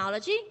new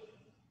technology.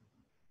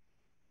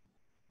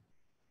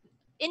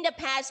 In the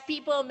past,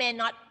 people may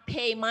not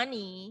pay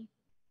money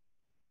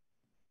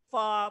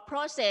for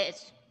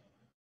process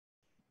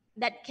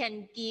that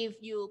can give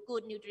you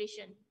good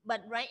nutrition,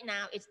 but right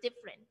now it's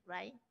different,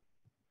 right?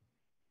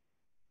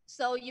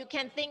 So you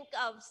can think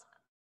of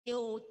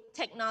new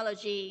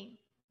technology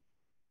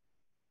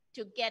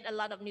to get a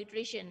lot of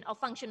nutrition or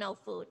functional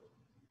food.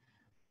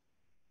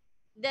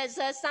 There's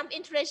some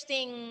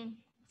interesting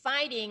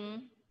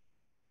finding.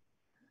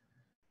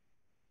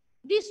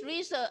 This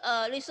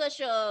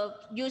researcher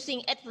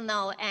using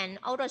ethanol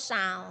and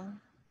ultrasound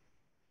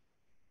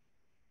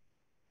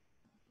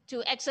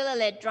to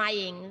accelerate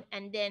drying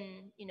and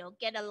then,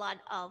 get a lot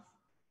of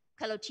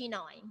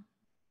carotenoid.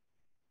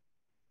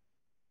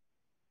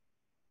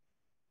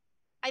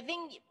 I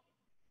think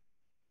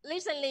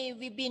recently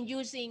we've been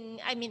using,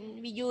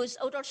 we use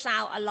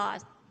ultrasound a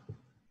lot.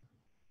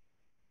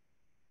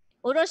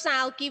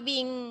 Ultrasound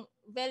giving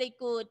very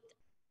good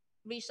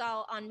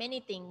result on many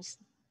things.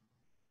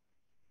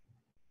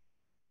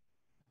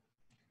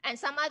 And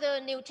some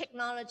other new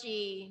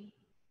technology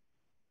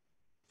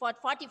for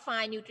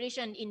fortify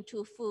nutrition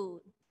into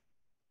food,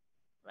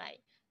 right?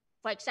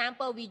 For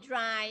example, we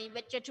dry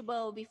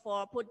vegetable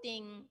before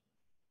fortifying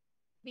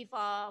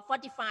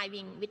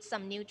with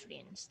some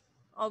nutrients,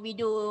 or we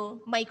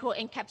do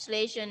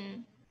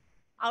microencapsulation,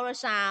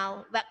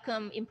 ultrasound,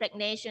 vacuum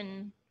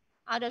impregnation,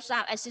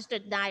 ultrasound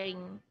assisted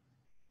drying.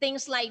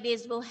 Things like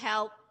this will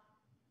help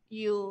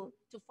you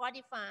to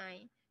fortify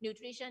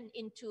nutrition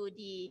into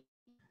the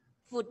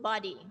food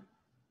body.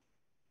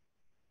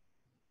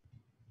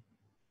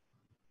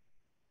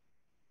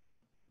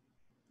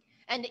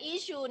 And the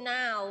issue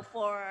now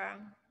for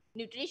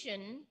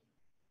nutrition,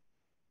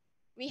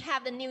 we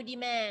have the new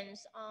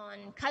demands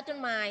on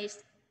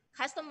customized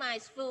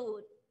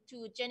food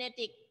to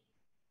genetic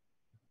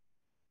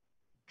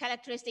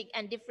characteristics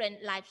and different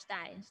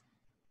lifestyles.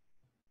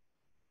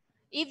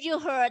 If you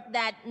heard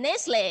that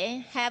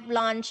Nestle have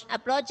launched a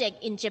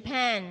project in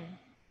Japan,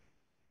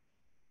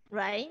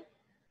 right?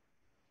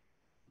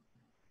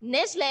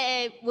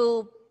 Nestle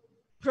will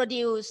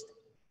produce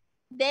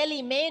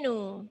daily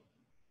menu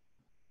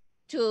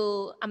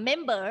to a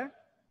member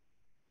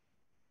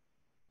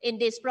in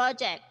this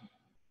project.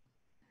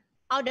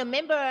 All the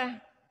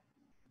member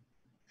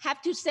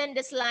have to send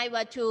the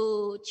saliva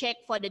to check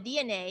for the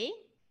DNA.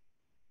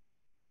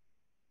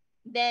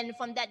 Then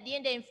from that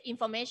DNA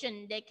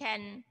information, they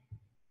can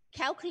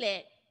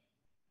calculate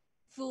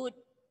food,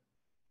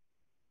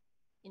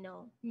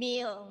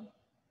 meal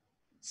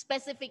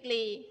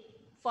specifically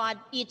for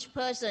each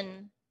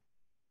person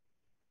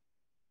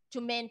to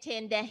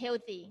maintain their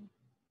healthy.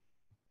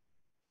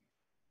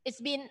 It's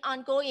been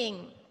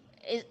ongoing.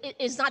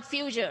 It's not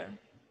future.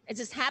 It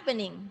is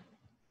happening,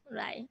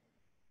 right?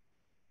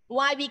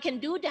 Why we can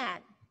do that?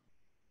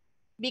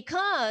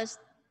 Because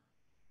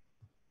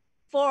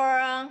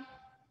for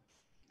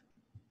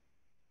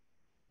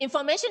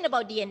information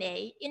about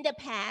DNA, in the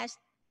past,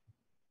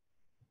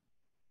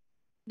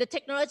 the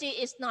technology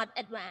is not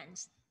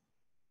advanced.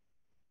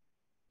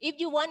 If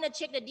you want to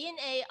check the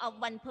DNA of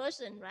one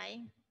person, right,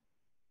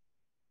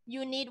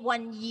 you need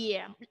 1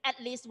 year, at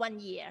least 1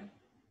 year,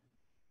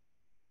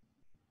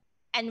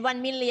 and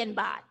 1 million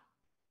baht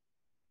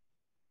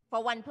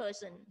for one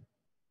person.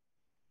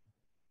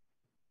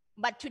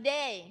 But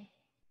today,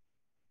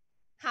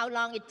 how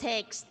long it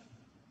takes.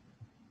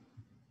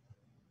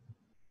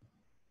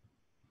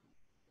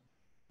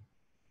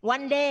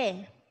 One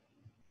day.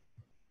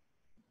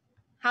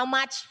 How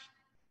much?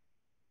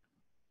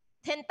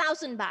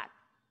 10,000 baht.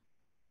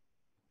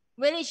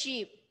 Very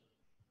cheap.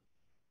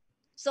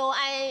 So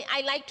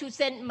I like to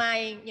send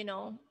my,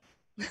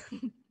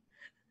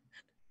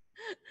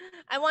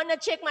 I want to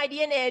check my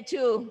DNA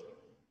too.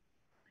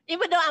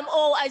 Even though I'm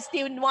old, I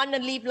still want to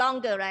live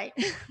longer, right?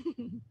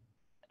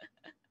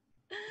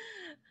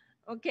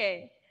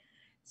 Okay.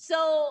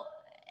 So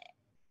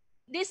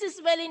this is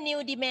very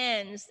new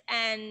demands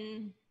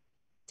and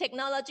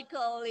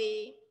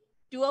technologically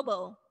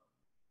doable.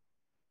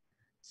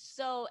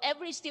 So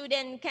every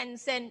student can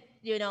send,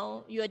 your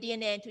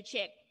DNA to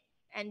check,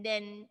 and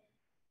then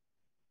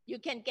you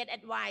can get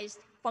advice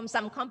from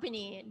some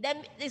company.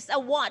 Then it's a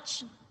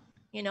watch,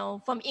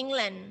 from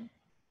England.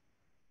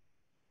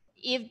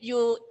 If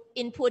you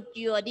input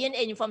your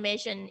DNA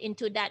information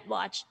into that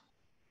watch,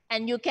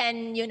 and you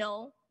can,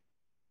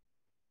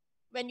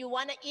 when you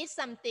want to eat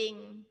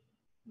something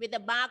with a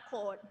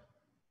barcode,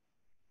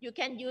 you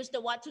can use the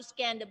watch to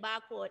scan the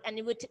barcode,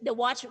 and the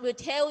watch will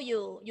tell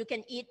you you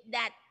can eat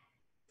that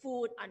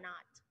food or not,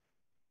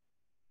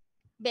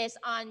 based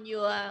on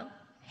your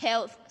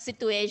health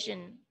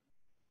situation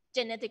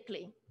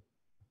genetically.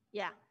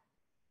 Yeah.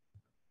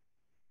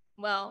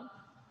 Well,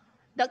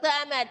 Dr.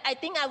 Ahmed, I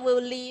think I will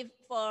live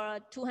for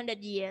 200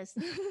 years.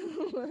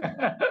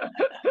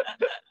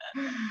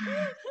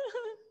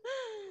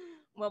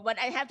 Well, but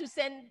I have to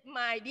send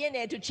my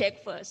DNA to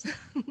check first.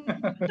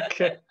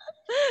 Okay.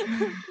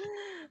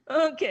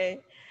 Okay.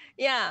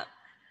 Yeah.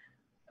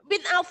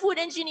 Without food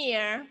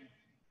engineer,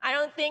 I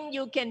don't think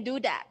you can do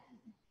that,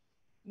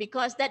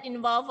 because that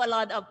involves a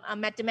lot of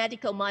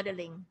mathematical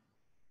modeling.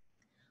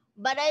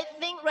 But I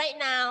think right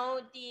now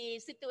the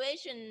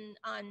situation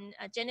on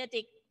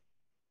genetic,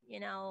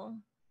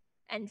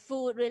 and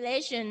food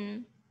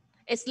relation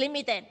is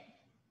limited,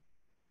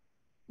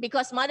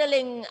 because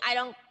modeling, I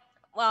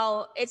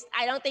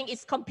don't think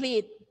it's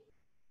complete.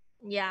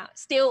 Yeah,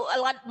 still a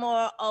lot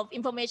more of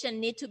information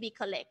need to be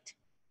collected.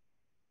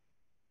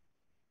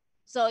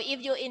 So if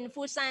you're in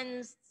food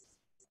science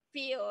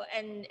field,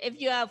 and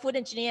if you are a food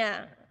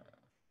engineer,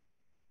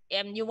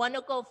 and you want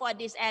to go for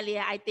this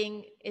area, I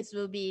think it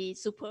will be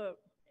superb.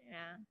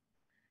 Yeah,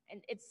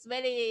 and it's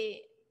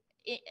very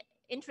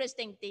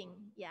interesting thing.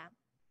 Yeah.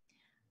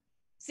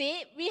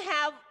 See,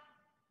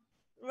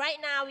 right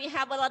now we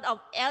have a lot of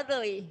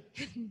elderly.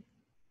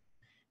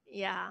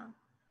 Yeah.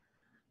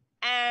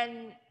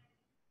 And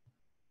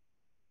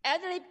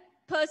elderly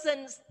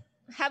persons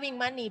having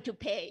money to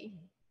pay,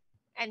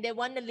 and they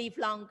want to live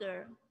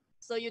longer.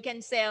 So you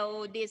can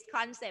sell this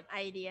concept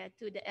idea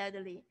to the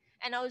elderly.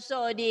 And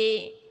also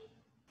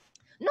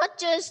not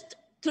just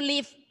to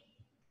live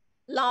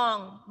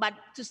long, but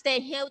to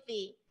stay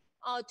healthy,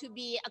 or to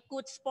be a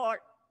good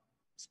sport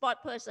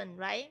person,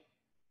 right?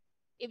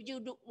 If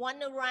you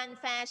want to run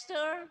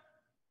faster,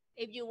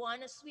 if you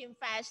want to swim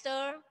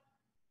faster,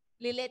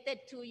 related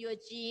to your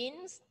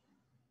genes,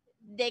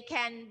 they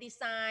can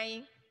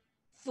design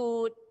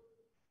food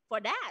for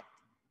that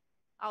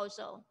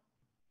also.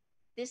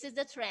 This is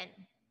the trend.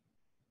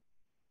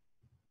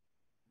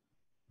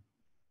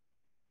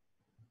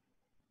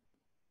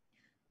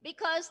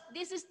 Because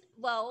this is,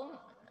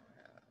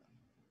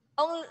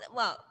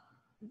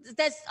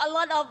 there's a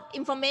lot of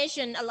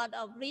information, a lot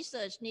of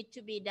research need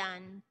to be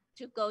done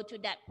to go to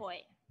that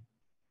point.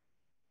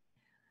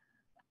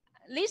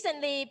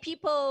 Recently,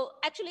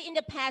 actually in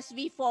the past,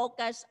 we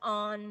focus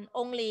on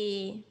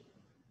only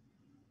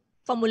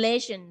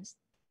formulations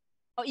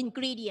or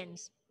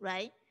ingredients,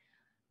 right?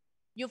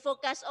 You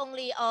focus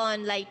only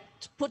on like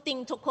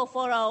putting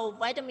tocopherol,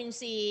 vitamin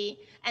C,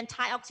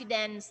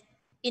 antioxidants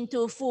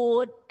into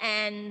food,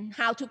 and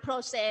how to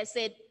process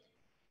it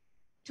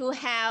to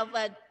have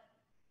a,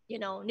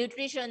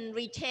 nutrition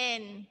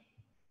retain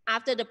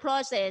after the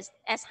process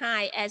as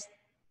high as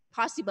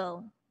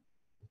possible.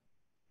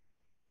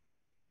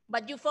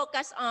 But you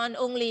focus on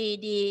only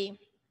the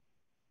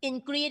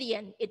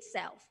ingredient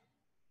itself.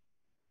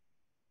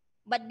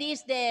 But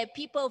these days,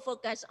 people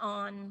focus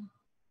on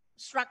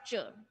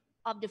structure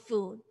of the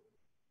food.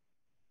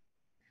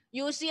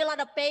 You see a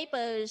lot of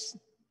papers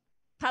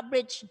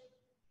published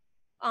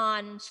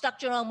on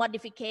structural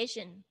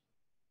modification.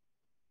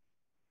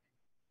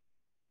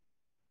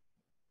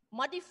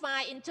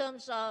 Modify in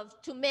terms of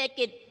to make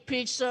it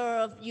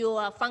preserve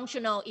your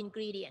functional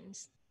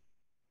ingredients.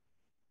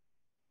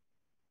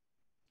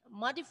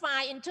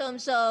 Modify in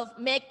terms of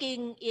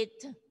making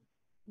it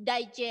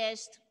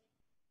digest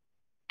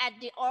at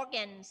the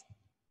organs,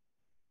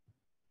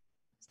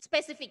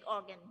 specific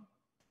organ,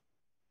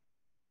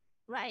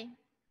 right?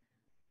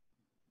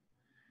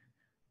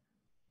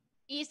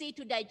 Easy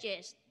to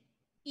digest,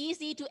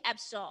 easy to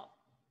absorb,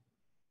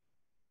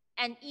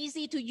 and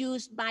easy to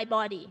use by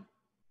body.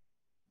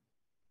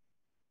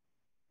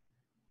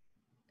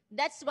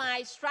 That's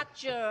why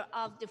structure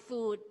of the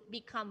food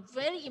become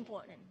very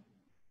important.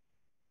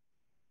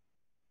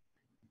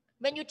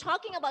 When you're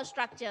talking about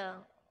structure,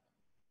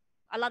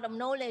 a lot of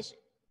knowledge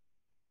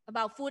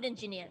about food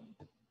engineering.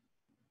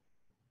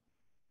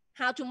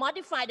 How to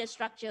modify the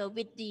structure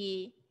with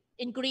the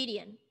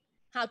ingredient,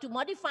 how to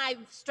modify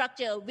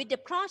structure with the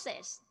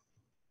process.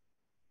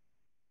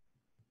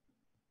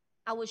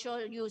 I will show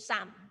you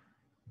some.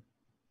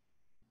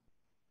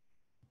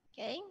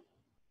 Okay.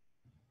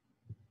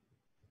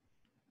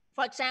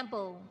 For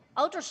example,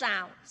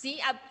 ultrasound.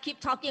 See, I keep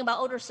talking about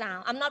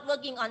ultrasound. I'm not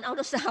working on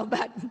ultrasound,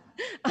 but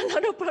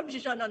another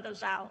profession on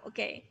ultrasound.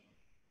 Okay.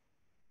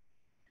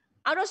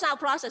 Ultrasound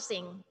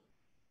processing.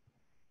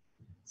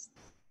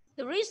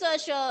 The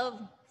researcher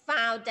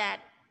found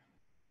that,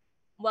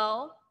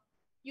 well,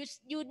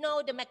 you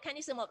know the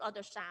mechanism of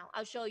ultrasound.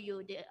 I'll show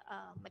you the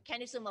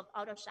mechanism of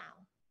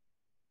ultrasound.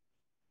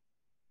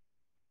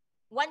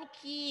 One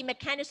key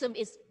mechanism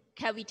is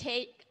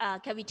cavitation.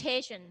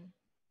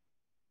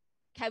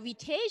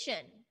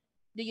 Cavitation.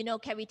 Do you know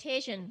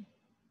cavitation?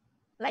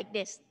 Like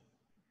this.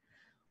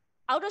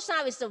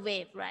 Ultrasound is a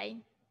wave, right?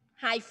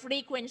 High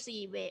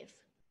frequency wave.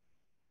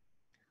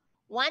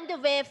 When the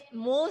wave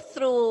moves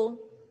through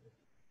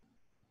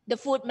the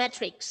food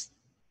matrix,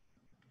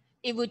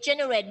 it will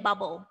generate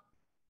bubble,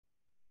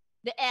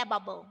 the air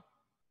bubble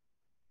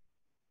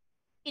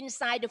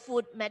inside the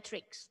food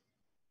matrix.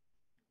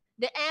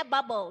 The air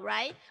bubble,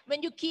 right?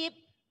 When you keep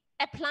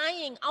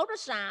applying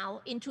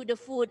ultrasound into the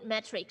food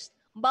matrix,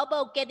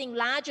 bubble getting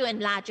larger and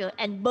larger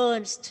and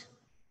burst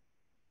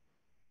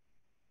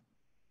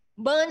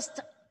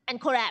and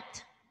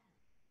collapse.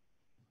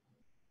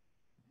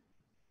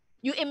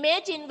 You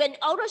imagine when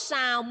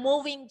ultrasound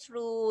moving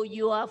through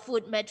your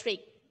food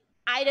matrix,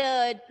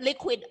 either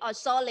liquid or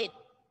solid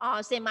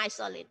or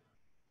semi-solid.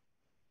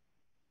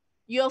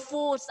 Your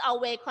foods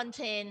always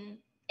contain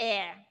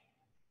air,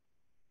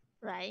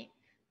 right?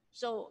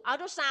 So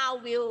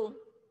ultrasound will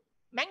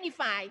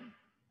magnify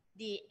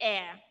the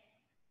air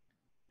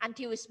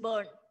until it's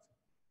burned.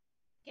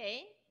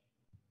 Okay.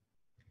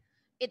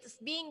 It's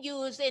being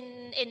used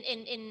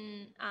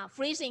in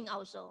freezing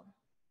also.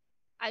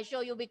 I show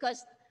you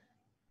because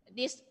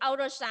this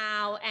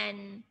ultrasound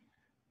and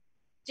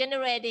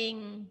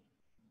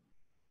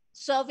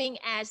serving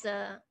as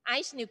an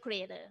ice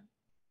nucleator.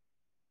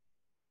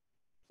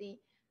 See,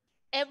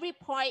 every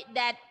point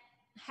that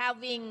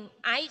having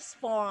ice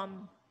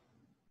form,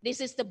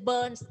 this is the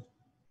burn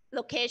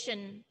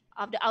location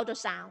of the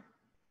ultrasound.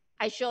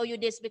 I show you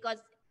this because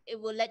it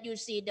will let you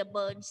see the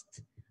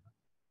burst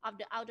of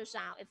the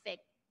ultrasound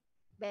effect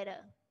better.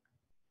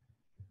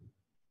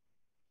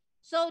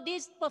 So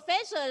these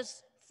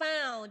professors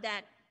found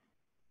that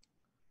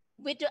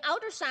with the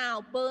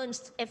ultrasound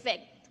burst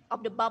effect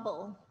of the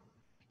bubble,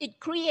 it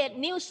creates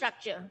new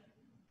structure,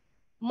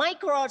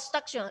 micro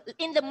structure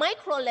in the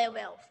micro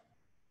level,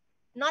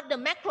 not the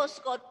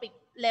macroscopic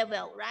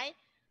level, right?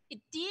 It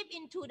deep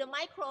into the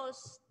micro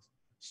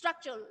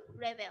structure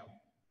level.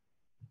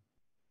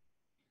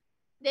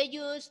 They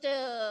use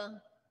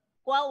the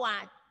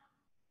guava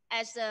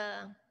as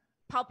a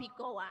pulpy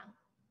guava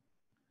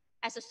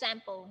as a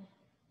sample.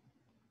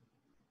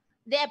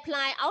 They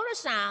apply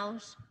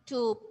ultrasounds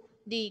to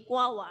the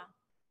guava.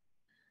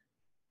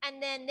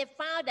 And then they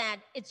found that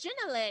it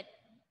generates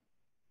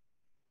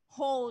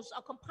holes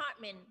or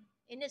compartment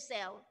in the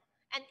cell.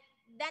 And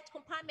that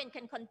compartment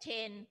can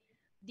contain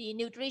the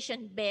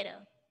nutrition better.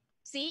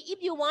 See,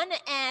 if you want to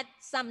add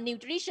some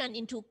nutrition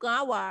into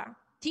guava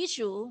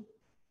tissue,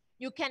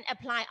 you can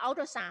apply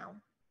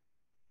ultrasound.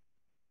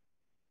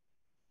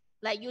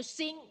 Like you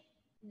sink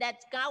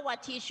that guava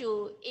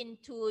tissue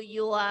into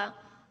your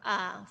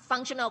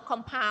functional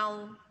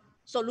compound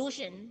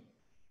solution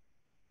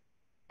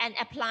and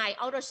apply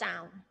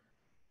ultrasound.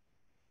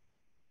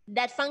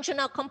 That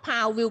functional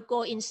compound will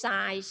go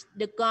inside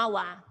the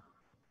guava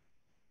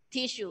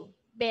tissue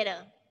better.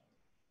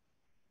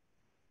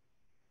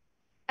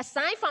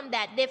 Aside from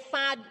that, they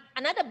found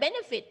another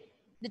benefit.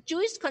 The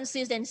juice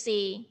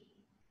consistency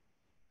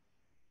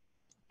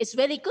is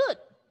very good.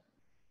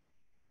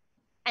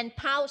 And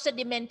pulp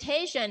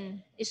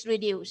sedimentation is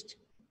reduced.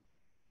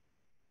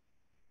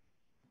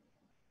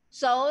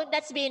 So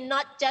that's been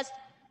not just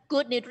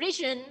good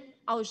nutrition,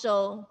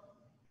 also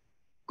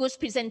good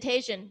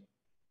presentation,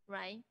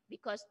 right?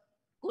 Because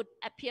good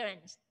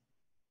appearance.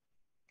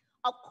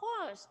 Of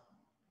course,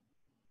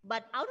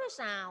 but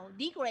ultrasound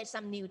degrades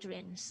some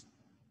nutrients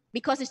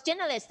because it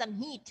generates some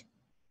heat,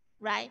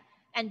 right?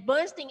 And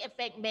bursting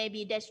effect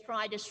maybe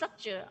destroy the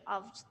structure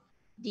of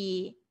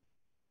the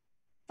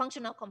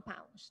functional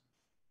compounds.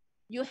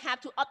 You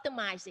have to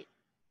optimize it.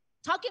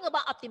 Talking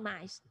about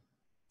optimize,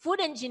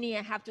 food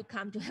engineer have to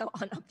come to help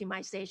on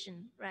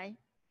optimization, right?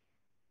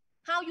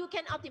 How you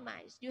can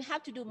optimize? You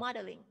have to do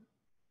modeling.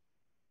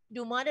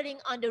 Do modeling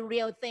on the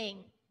real thing.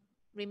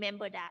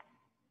 Remember that.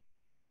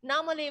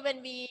 Normally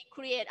when we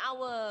create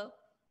our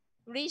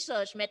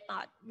research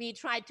method, we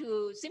try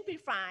to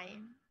simplify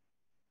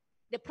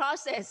the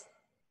process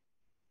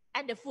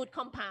and the food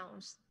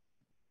compounds.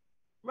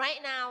 Right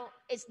now,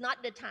 it's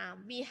not the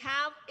time.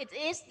 It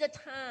is the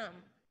time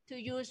to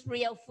use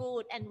real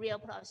food and real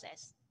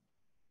process.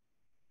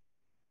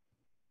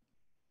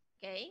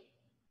 Okay?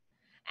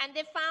 And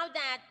they found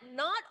that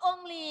not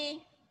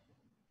only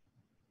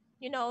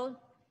you know,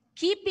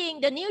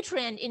 keeping the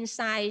nutrient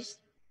inside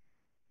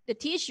the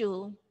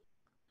tissue.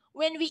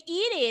 When we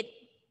eat it,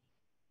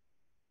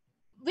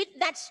 with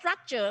that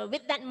structure,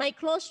 with that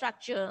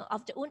microstructure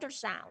of the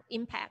ultrasound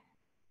impact,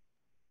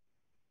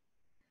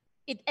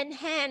 it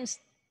enhances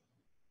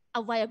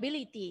our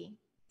viability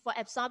for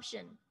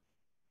absorption.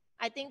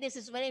 I think this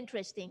is very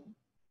interesting.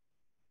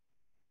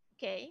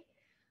 Okay.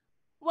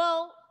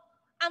 Well,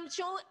 I'm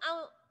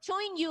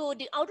showing you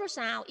the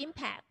ultrasound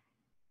impact,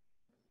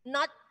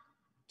 not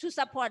to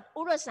support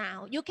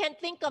ultrasound. You can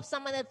think of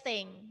some other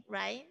thing,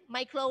 right?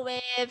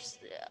 Microwaves,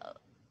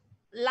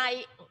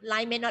 light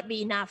may not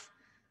be enough.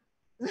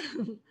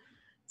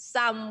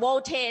 Some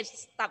voltage,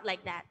 stuff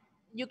like that.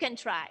 You can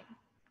try.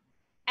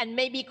 And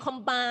maybe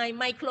combine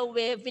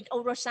microwave with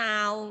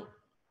ultrasound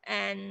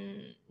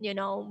and, you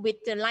know,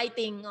 with the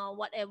lighting or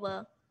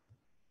whatever.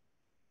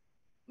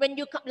 When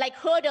you, like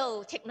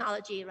hurdle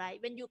technology, right?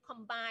 When you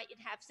combine, it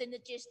has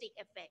synergistic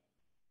effect.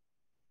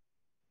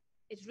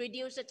 It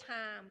reduces the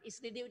time, it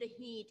reduces the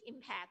heat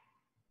impact.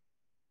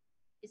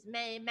 It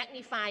may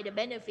magnify the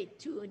benefit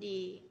to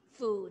the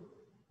food.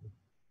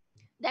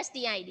 That's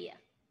the idea.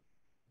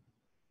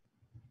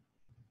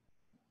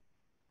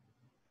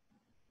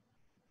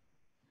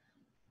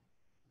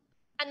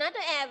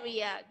 Another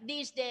area,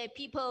 these days,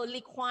 people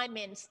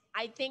requirements,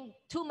 I think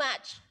too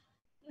much.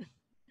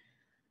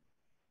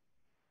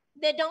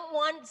 They don't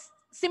want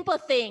simple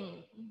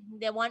thing.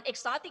 They want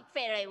exotic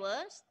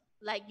flavors,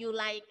 like you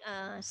like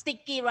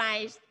sticky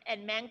rice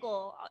and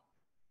mango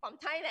from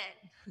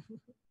Thailand.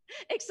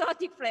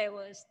 Exotic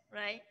flavors,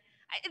 right?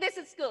 This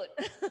is good.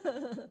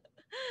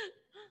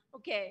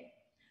 Okay.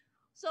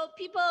 So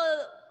people,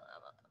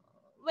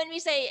 when we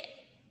say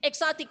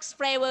exotic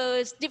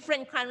flavors,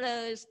 different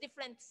colors,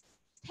 different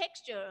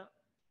texture,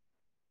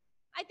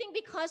 I think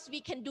because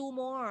we can do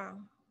more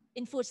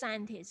in food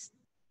scientists.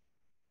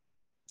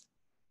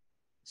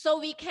 So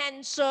we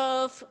can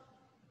serve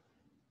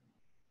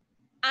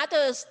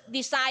others'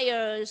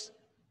 desires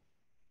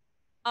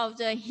of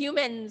the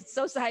human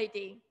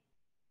society.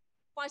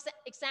 For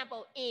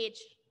example,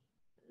 age,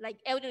 like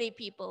elderly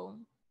people.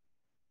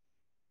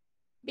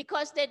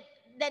 Because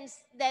then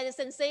the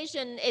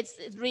sensation is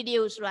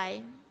reduced,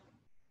 right?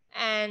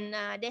 And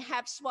they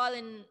have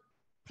swollen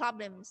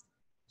problems.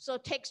 So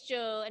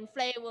texture and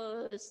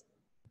flavors,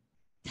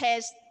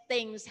 taste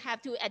things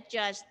have to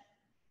adjust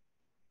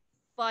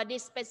for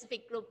this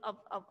specific group of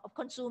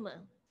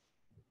consumer.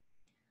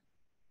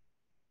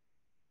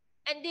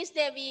 And this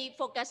day we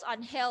focus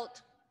on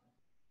health,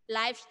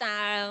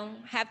 lifestyle,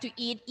 have to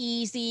eat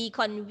easy,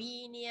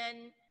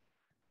 convenient,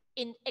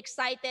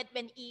 excited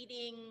when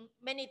eating,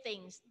 many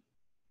things.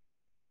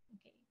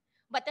 Okay.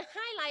 But the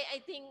highlight, I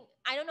think,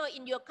 I don't know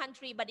in your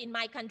country, but in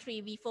my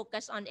country, we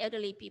focus on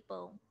elderly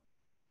people.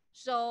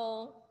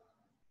 So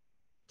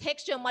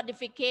texture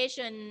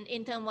modification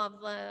in terms of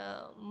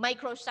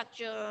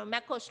microstructure,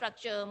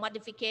 macrostructure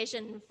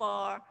modification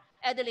for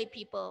elderly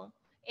people,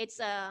 it's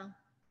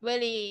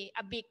really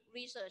a big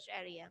research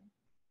area.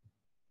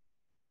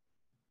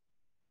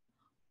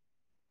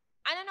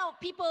 I don't know,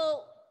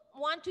 people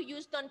want to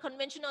use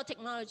non-conventional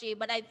technology,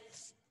 but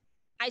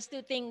I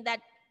still think that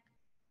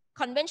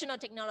conventional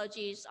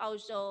technologies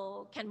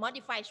also can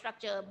modify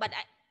structure, but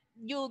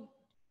you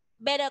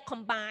better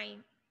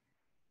combine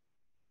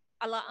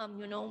a lot,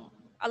 you know,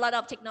 a lot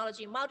of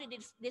technology,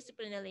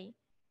 multidisciplinarily,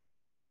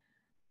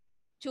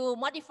 to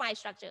modify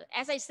structure.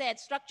 As I said,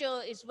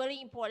 structure is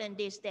very important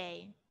this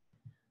day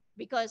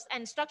because,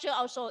 and structure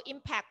also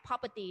impact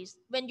properties.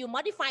 When you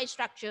modify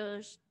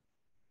structures,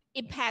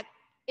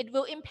 it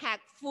will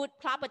impact food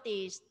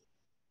properties.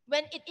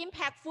 When it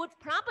impacts food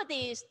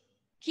properties,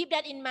 keep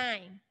that in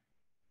mind.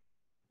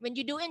 When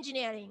you do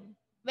engineering,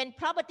 when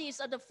properties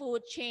of the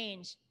food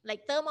change,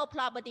 like thermal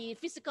property,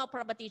 physical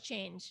property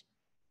change,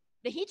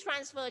 the heat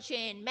transfer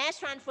change, mass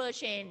transfer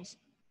change,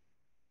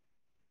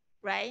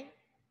 right?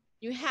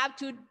 You have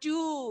to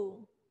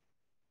do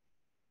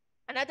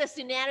another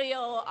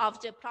scenario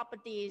of the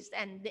properties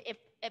and the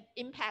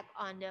impact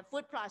on the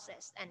food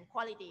process and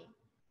quality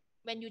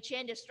when you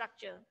change the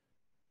structure.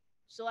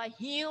 So a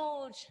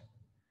huge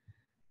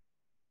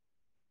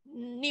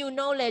new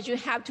knowledge you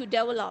have to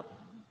develop.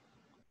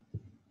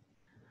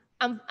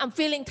 I'm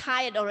feeling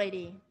tired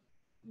already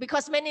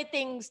because many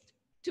things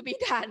to be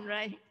done,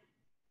 right?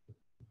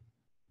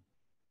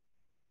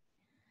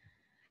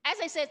 As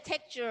I said,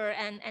 texture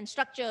and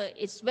structure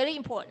is very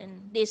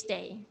important this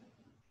day.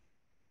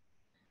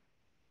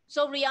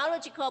 So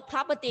rheological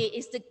property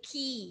is the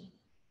key,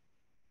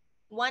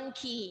 one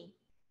key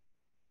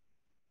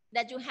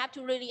that you have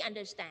to really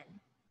understand.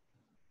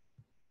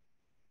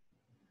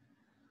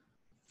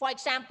 For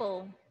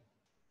example,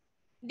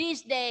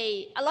 these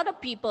days, a lot of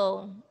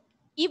people,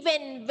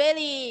 even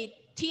very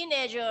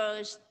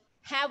teenagers,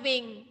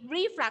 having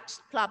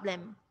reflux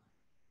problem.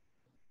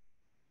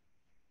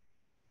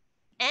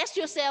 Ask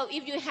yourself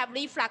if you have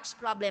reflux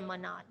problem or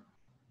not.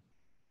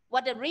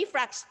 What a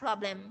reflux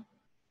problem?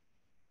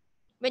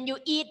 When you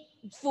eat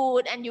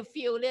food and you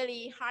feel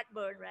really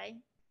heartburn, right?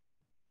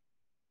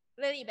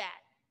 Really bad.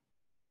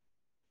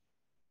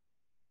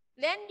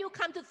 Then you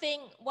come to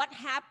think what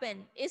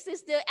happened. Is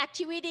this the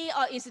activity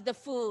or is it the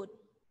food?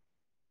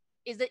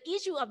 Is the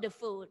issue of the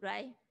food,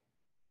 right?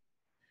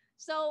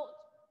 So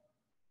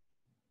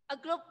a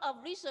group of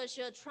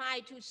researchers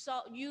tried to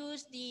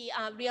use the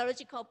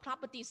rheological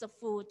properties of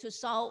food to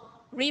solve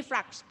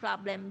reflux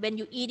problem when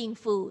you're eating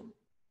food.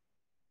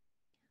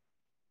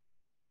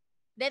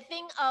 They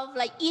think of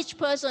like each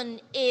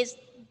person is,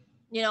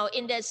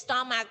 in the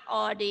stomach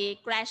or the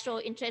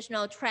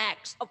gastrointestinal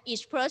tracts of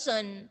each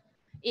person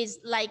is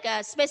like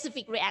a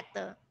specific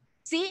reactor.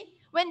 See,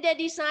 when they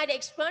decide to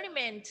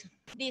experiment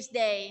this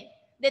day,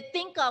 they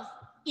think of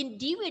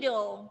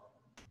individual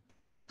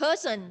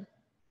person,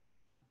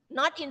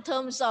 not in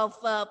terms of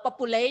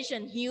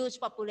population, huge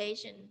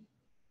population.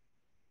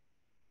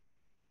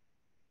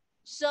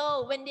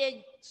 So when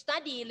they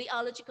study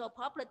rheological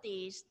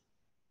properties,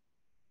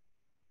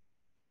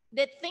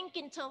 they think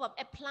in terms of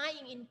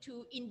applying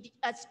into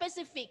a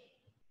specific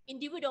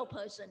individual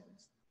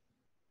persons,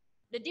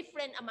 the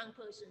different among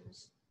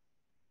persons,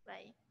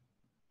 right?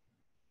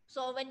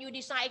 So when you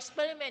design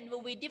experiment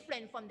will be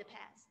different from the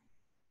past.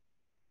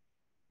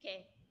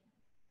 Okay.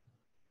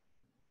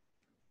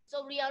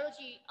 So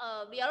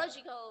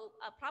rheological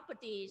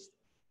properties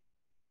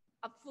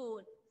of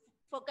food,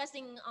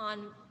 focusing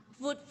on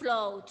food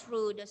flow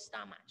through the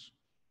stomach.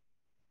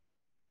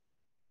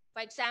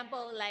 For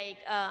example, like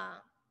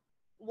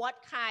what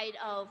kind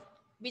of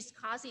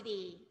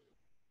viscosity,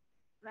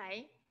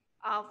 right,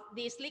 of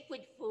this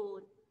liquid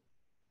food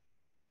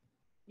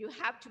you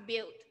have to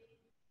build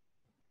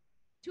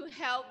to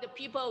help the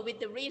people with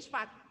the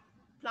reflux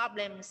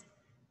problems.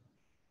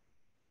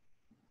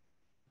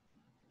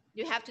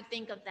 You have to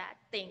think of that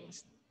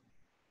things.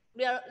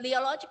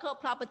 Rheological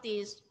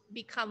properties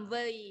become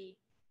very,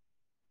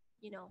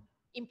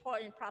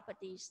 important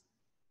properties.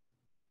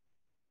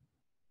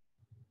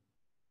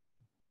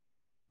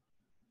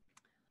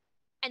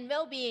 And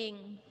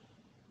well-being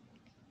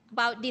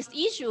about this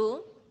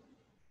issue,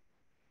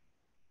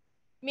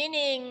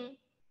 meaning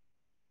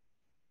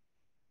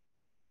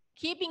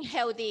keeping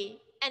healthy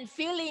and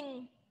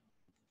feelings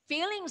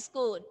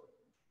good.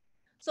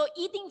 So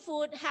eating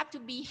food have to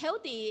be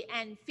healthy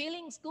and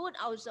feelings good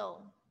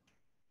also.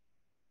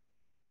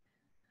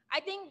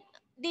 I think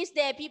these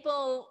days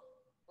people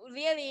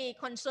really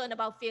concerned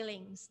about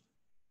feelings.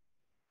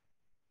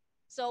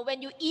 So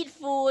when you eat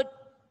food,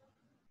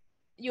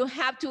 you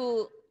have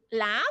to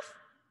laugh.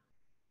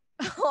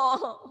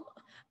 Or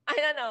I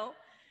don't know.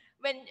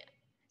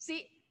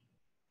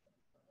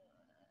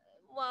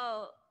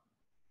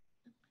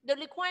 The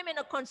requirement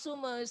of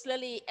consumers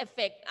really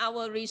affect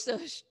our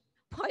research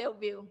point of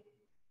view.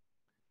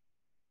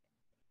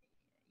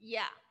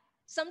 Yeah.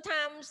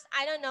 Sometimes,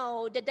 I don't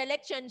know, the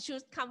direction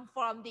should come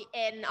from the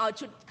end or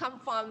should come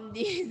from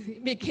the,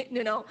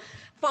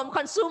 from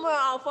consumer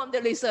or from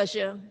the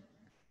researcher.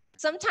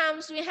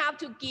 Sometimes we have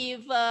to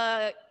give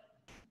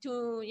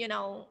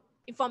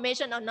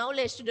information or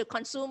knowledge to the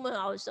consumer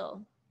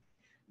also.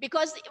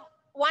 Because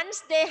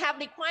once they have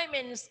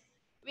requirements,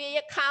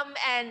 we come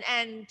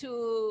and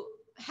to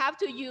have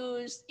to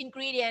use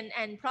ingredient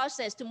and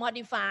process to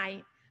modify.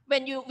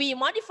 When we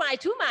modify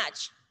too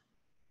much,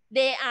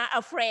 they are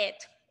afraid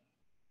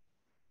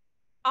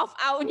of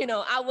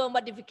our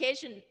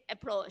modification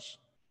approach.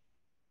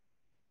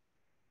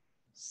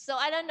 So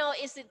I don't know,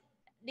 is it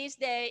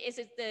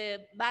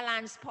the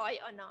balance point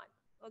or not?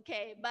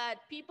 Okay, but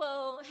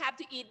people have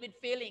to eat with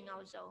feeling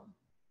also.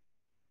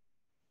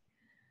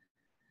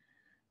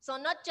 So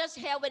not just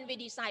health when we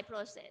design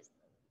process.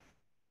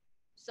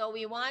 So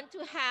we want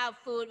to have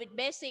food with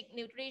basic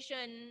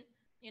nutrition,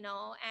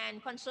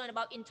 and concern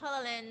about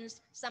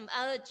intolerance, some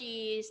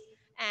allergies,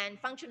 and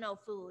functional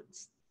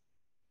foods.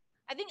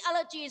 I think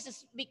allergies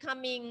is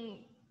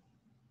becoming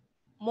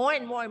more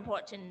and more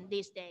important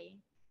these days.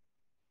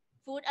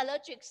 Food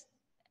allergics,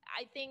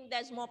 I think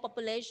there's more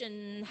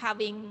population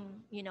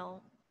having,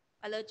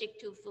 allergic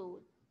to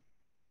food.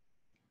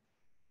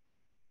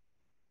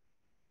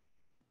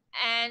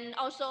 And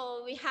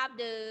also we have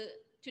to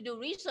do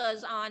research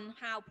on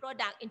how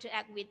product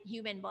interact with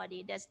human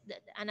body. That's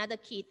another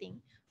key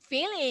thing.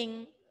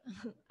 Feeling,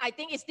 I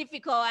think it's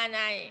difficult, and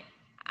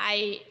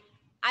I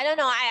don't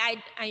know.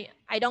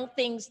 I don't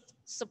think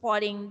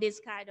supporting this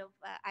kind of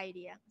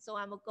idea. So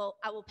I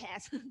will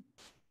pass.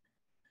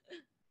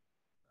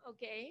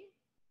 Okay.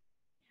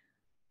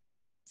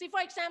 See,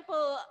 for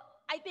example,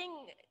 I think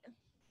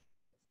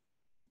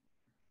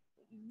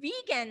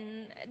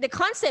vegan, the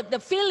concept, the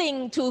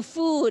feeling to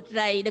food,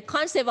 right? The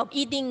concept of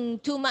eating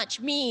too much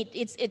meat,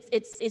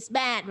 it's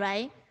bad,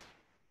 right?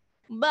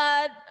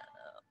 But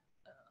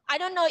I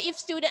don't know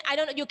if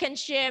you can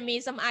share me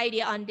some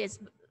idea on this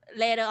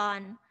later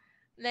on.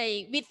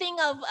 Like we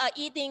think of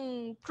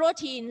eating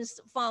proteins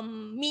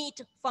from meat,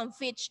 from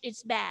fish,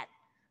 it's bad.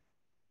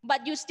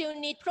 But you still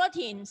need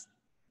proteins.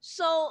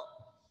 So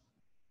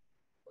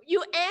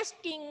you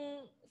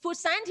asking food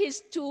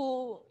scientists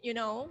to,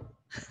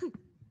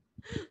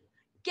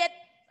 get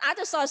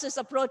other sources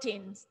of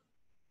proteins,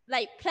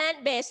 like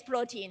plant-based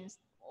proteins,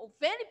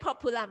 very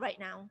popular right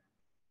now.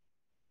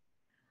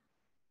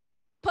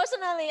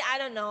 personally, I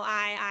don't know.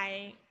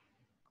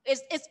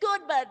 It's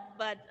good,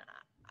 but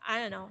I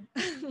don't know.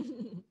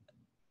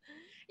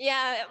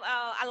 Yeah,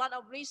 a lot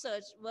of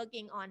research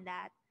working on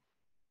that,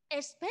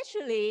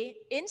 especially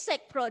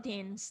insect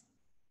proteins.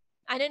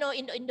 I don't know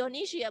in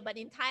Indonesia, but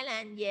in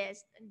Thailand,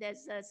 yes,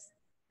 there's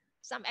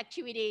some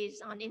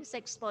activities on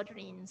insect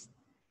proteins.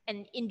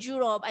 And in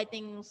Europe, I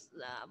think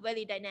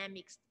very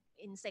dynamic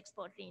insect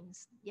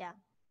proteins. Yeah.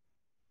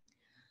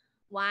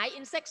 Why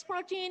insect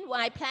protein?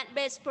 Why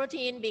plant-based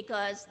protein?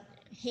 Because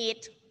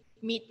heat,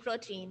 meat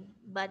protein,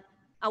 but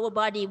our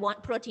body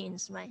want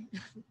proteins, right?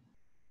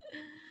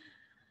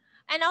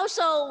 And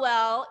also,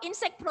 well,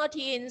 insect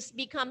proteins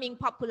becoming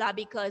popular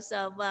because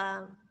of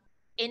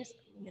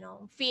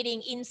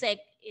feeding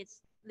insect.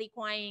 It's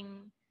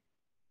requiring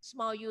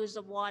small use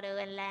of water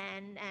and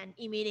land and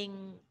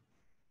emitting,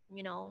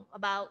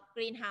 about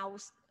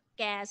greenhouse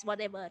gas,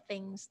 whatever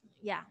things.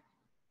 Yeah.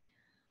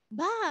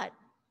 But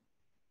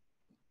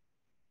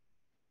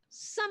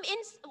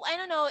I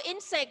don't know,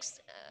 insects,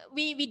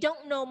 we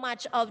don't know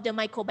much of the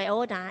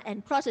microbiota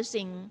and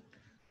processing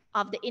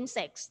of the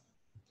insects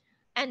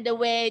and the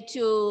way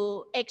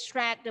to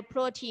extract the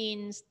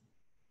proteins,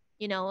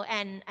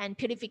 and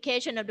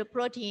purification of the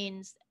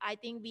proteins. I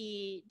think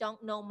we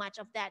don't know much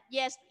of that.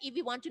 Yes, if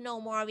we want to know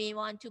more, we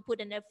want to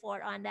put an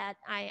effort on that.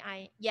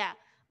 Yeah,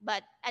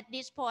 but at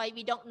this point,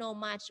 we don't know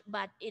much,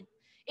 but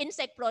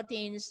insect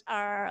proteins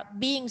are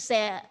being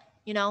said,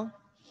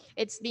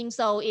 it's being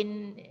sold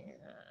in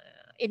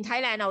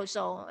Thailand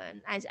also.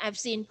 And I've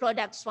seen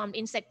products from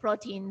insect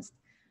proteins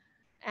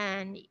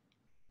and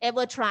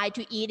ever try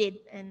to eat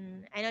it.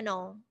 And I don't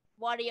know,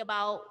 worry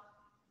about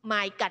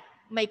my gut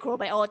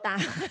microbiota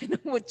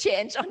would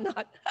change or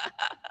not.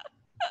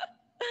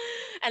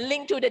 And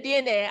link to the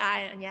DNA.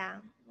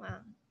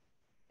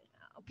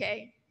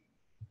 Okay.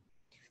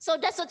 So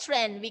that's a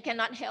trend. We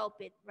cannot help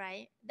it,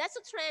 right? That's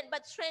a trend,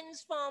 but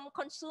trends from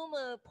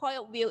consumer point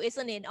of view,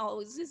 isn't it?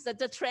 Or is this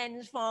the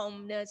trend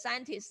from the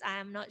scientists?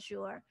 I'm not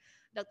sure.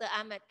 Dr.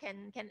 Ahmed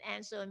can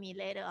answer me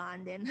later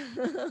on then.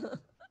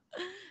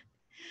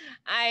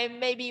 I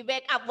maybe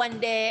wake up one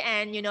day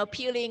and,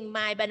 peeling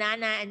my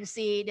banana and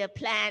see the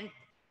plant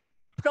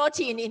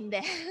protein in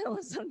there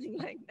or something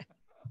like that.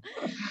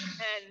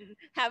 And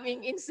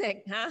having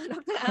insect, huh,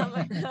 Dr.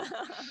 Ahmed?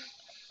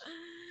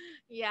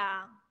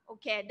 Yeah,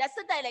 okay, that's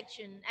the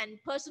direction.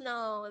 And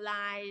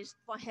personalized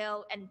for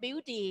health and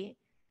beauty,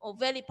 or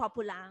very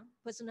popular,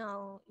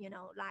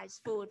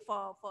 personalized food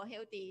for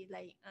healthy,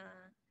 like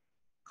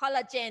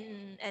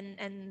collagen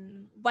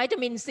and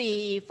vitamin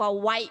C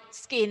for white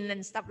skin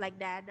and stuff like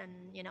that.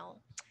 And,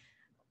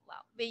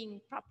 well,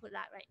 being popular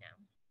right now.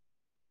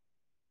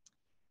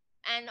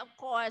 And of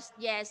course,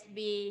 yes,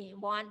 we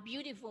want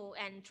beautiful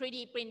and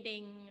 3D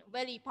printing,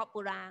 very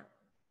popular.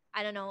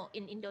 I don't know,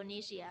 in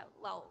Indonesia.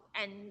 Well,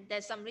 and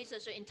there's some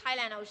researchers in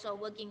Thailand also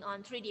working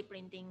on 3D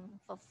printing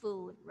for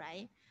food,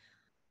 right?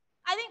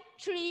 I think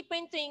 3D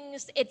printing,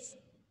 it's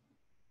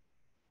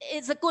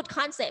a good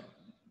concept.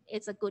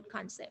 It's a good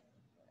concept,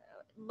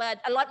 but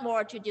a lot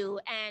more to do.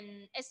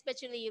 And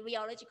especially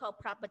rheological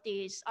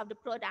properties of the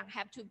product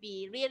have to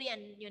be really,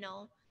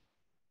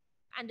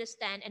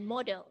 understand and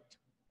modeled.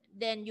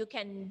 Then you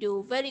can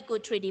do very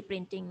good 3D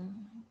printing.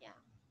 Yeah.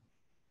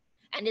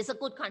 And it's a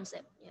good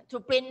concept, yeah, to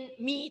print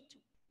meat,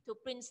 to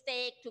print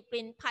steak, to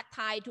print pad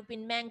thai, to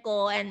print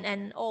mango,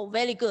 and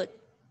very good.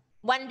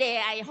 One day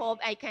I hope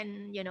I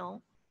can,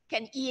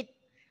 can eat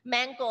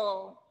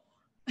mango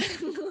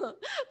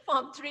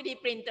from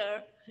 3D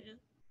printer. Okay.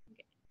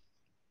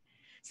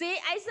 See,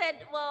 I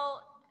said,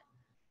 well,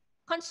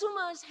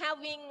 consumers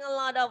having a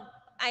lot of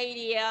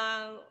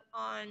idea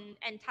on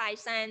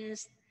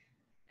anti-science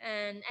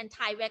and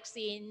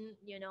anti-vaccine,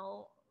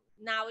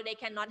 now they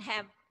cannot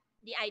have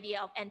the idea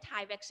of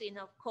anti-vaccine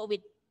of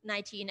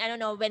COVID-19. I don't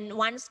know, when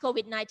once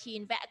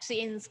COVID-19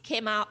 vaccines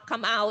come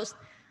out,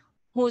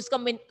 who's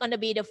going to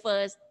be the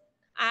first?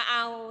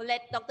 I'll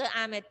let Dr.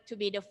 Ahmed to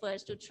be the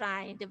first to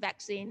try the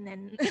vaccine,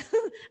 and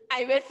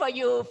I wait for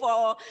you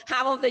for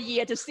half of the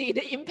year to see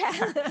the impact.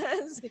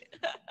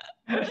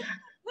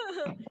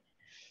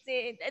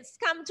 See, it's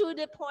come to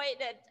the point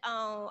that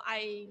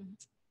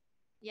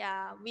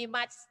we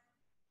must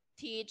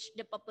teach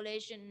the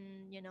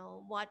population,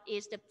 what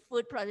is the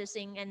food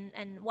processing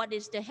and what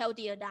is the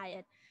healthier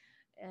diet,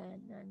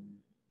 and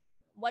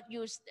what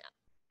use,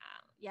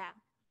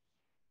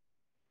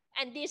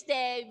 And this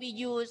day we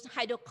use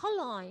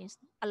hydrocolloids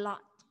a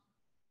lot.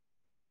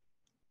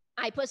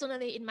 I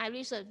personally, in my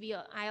research,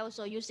 I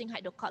also using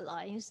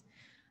hydrocolloids.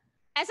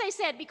 As I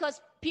said,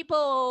 because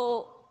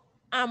people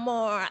are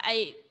more,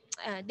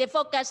 they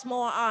focus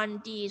more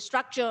on the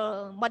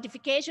structure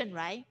modification,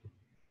 right?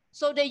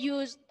 So they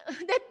use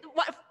that.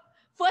 What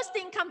first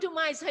thing come to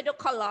mind is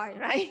hydrocolloid,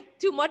 right?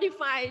 To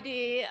modify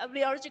the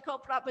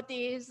rheological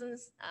properties and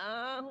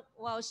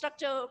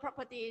structural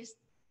properties.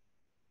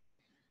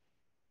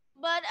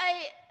 But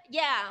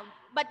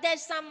but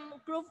there's some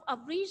group of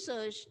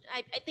research.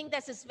 I think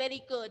that is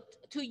very good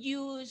to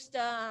use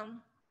the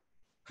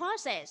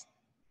process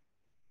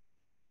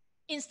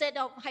instead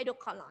of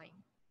hydrocolloid.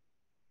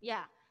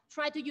 Yeah.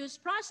 try to use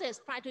process,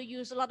 try to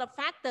use a lot of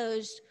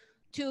factors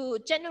to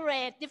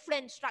generate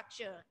different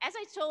structure. As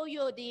I told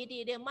you,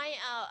 my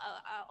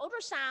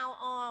ultrasound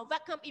or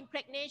vacuum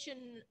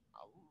impregnation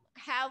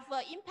have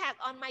impact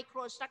on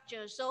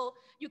microstructure. So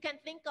you can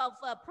think of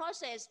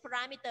process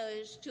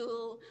parameters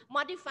to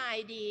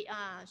modify the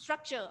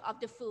structure of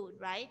the food,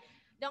 right?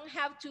 Don't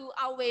have to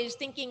always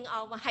thinking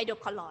of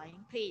hydrocolloid,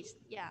 please.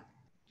 Yeah.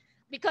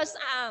 Because,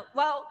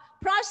 well,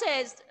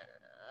 process,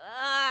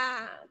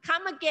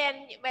 come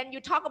again when you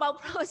talk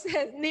about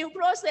process, new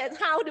process,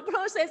 how the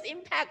process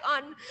impact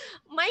on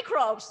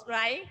microbes,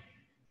 right?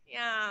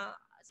 Yeah,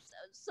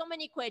 so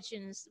many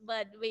questions,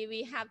 but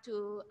we have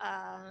to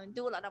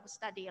do a lot of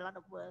study, a lot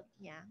of work.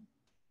 Yeah.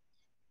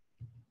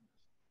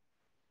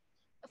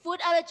 Food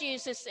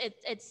allergies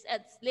it's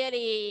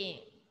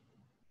really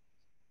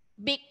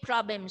big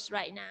problems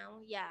right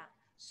now. Yeah.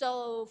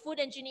 So food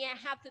engineer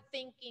have to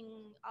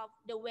thinking of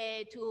the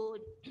way to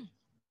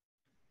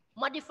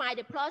modify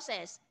the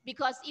process,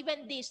 because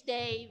even this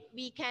day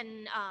we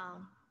can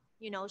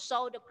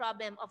solve the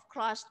problem of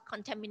cross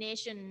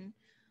contamination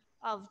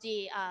of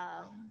the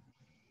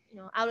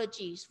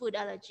allergies, food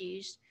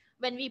allergies,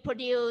 when we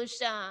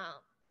produce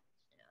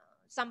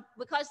some,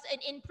 because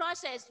in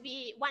process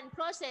one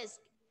process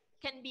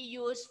can be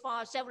used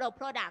for several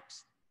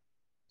products.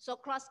 So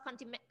cross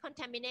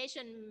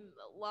contamination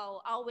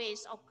will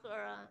always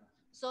occur.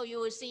 So you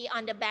will see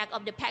on the back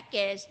of the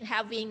package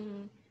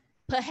having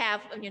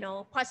perhaps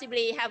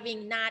possibly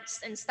having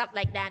nuts and stuff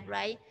like that,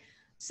 right?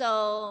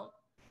 So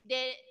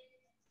they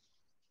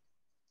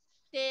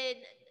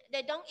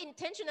don't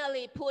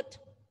intentionally put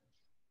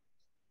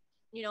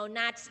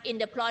nuts in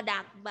the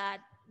product, but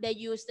they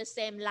use the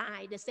same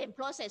line, the same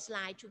process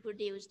line to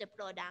produce the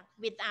product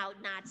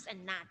without nuts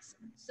and nuts.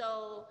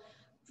 So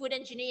food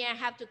engineer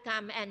have to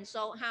come and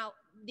so how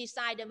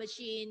design the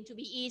machine to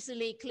be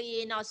easily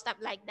clean or stuff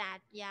like that.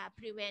 Yeah,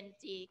 prevent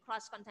the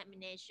cross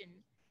contamination.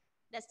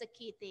 That's the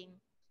key thing.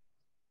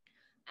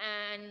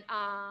 And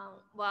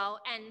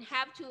and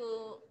have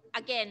to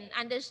again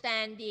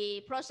understand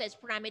the process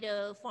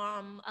parameter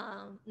from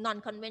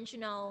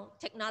non-conventional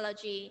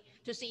technology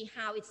to see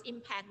how it's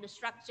impact the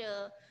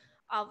structure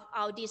of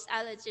all these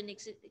allergenic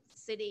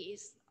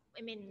cities.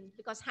 I mean,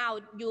 because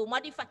how you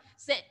modify,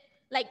 say,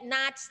 like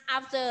nuts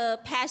after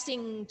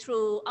passing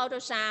through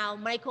ultrasound,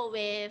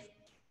 microwave,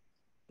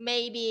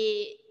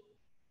 maybe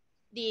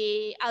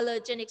the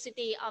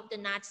allergenicity of the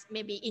nuts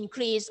may be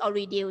increased or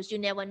reduced. You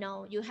never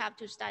know. You have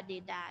to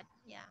study that.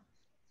 Yeah.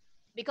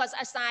 Because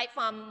aside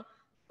from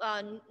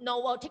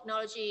novel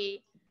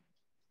technology,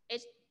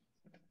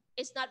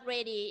 it's not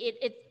ready.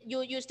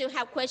 You still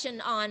have question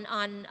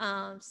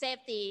on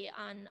safety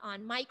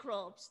on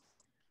microbes,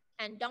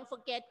 and don't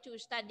forget to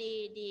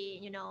study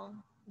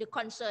the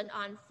concern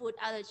on food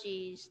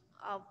allergies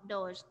of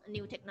those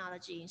new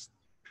technologies.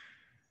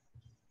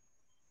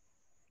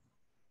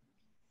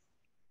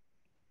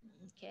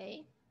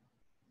 Okay.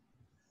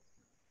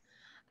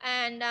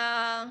 And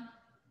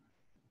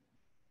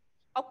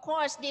of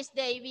course, this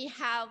day we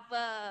have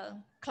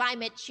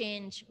climate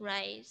change,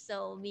 right?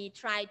 So we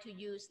try to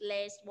use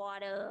less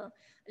water,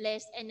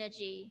 less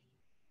energy,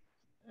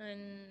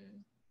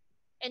 and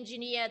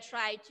engineer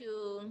try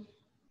to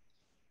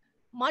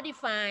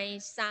modify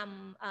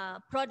some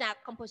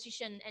product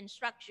composition and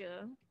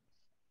structure.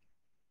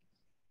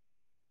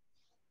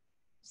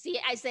 See,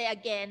 I say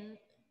again,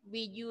 we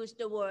use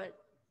the word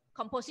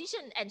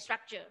composition and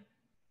structure,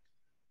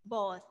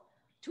 both,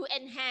 to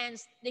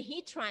enhance the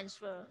heat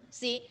transfer.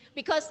 See,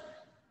 because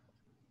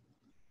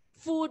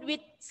food with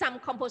some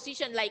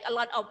composition, like a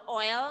lot of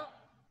oil,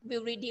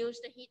 will reduce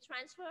the heat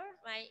transfer,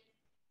 right?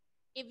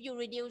 If you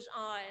reduce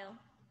oil,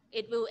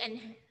 it will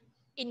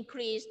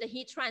increase the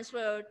heat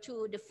transfer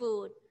to the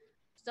food.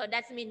 So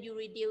that means you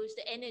reduce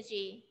the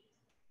energy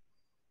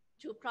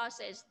to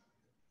process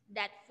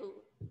that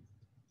food.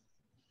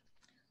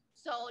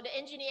 So the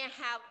engineer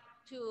have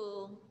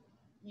to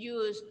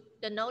use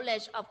the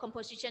knowledge of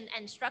composition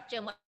and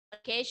structure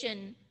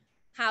modification,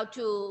 how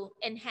to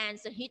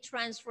enhance the heat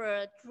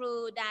transfer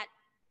through that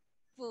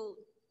food.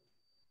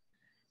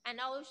 And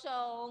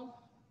also,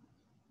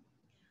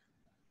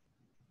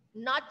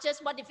 not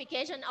just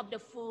modification of the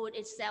food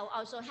itself,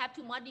 also have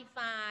to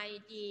modify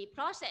the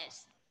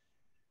process.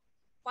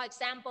 For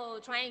example,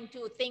 trying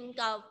to think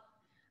of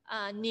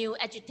a new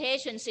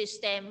agitation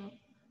system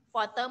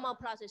for thermal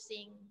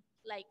processing,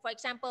 like for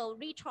example,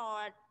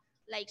 retort,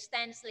 like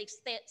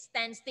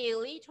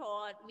standstill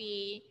retort,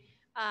 we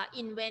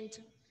invent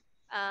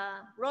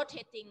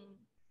rotating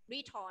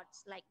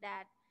retorts like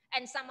that.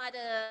 And some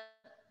other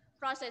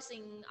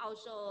processing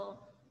also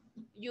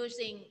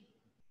using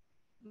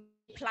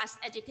plus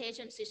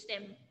agitation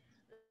system, like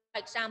for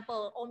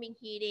example, ohming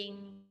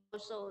heating,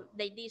 also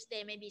these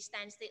days maybe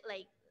standstill,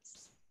 like,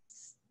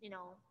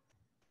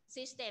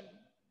 system.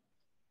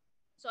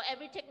 So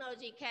every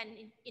technology can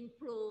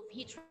improve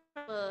heat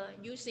transfer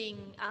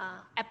using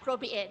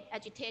appropriate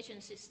agitation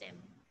system.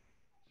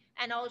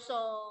 And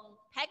also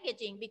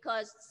packaging,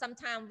 because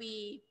sometimes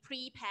we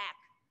pre-pack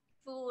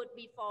food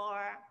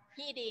before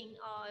heating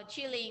or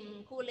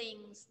chilling,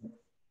 cooling.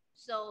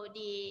 So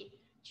the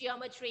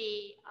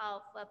geometry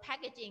of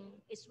packaging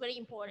is very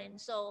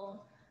important.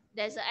 So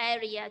there's an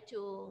area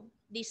to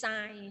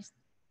design,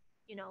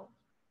 you know,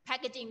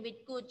 packaging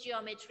with good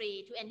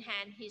geometry to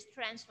enhance his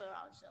transfer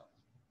also.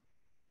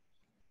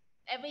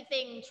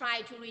 Everything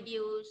try to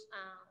reduce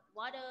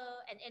water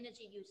and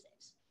energy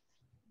usage.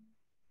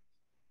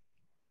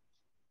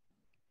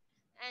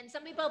 And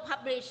some people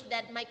publish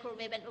that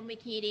microwave and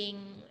omic heating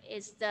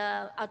is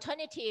the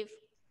alternative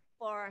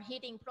for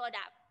heating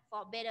product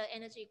for better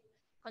energy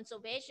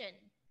conservation,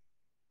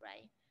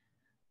 right?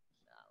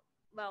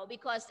 Well,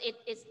 because it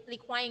is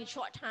requiring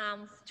short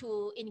time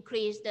to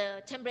increase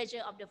the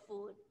temperature of the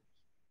food.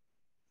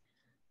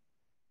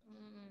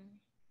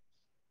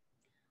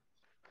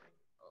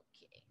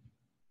 Okay.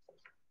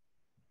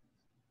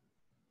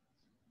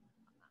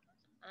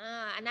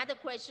 Another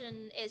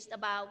question is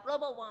about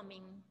global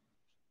warming.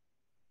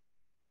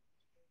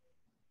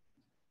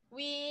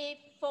 We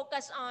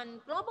focus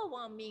on global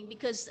warming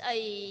because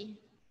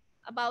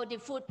about the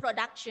food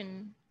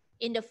production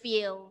in the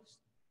fields,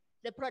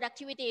 the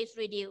productivity is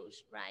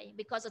reduced, right?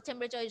 Because the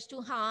temperature is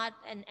too hot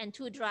and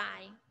too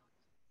dry.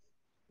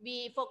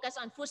 We focus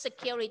on food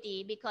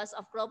security because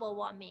of global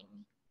warming.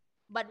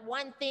 But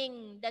one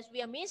thing that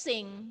we are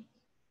missing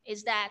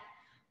is that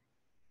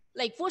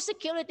like food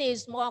security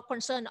is more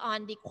concerned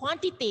on the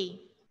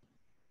quantity.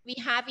 We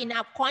have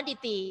enough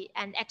quantity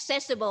and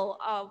accessible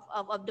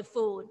of the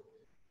food.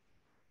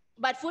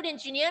 But food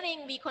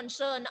engineering, we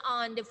concern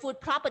on the food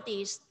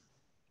properties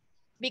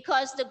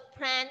because the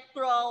plant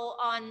grow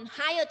on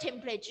higher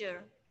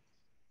temperature,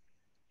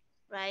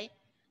 right?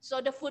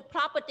 So the food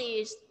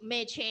properties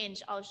may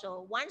change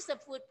also. Once the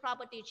food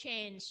property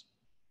change,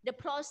 the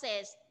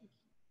process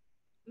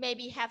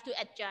maybe have to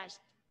adjust.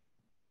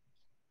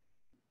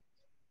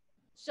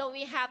 So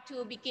we have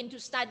to begin to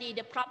study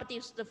the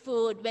properties of the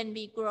food when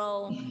we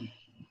grow,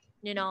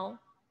 you know,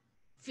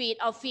 feed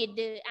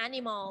the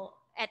animal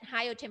at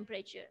higher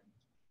temperature.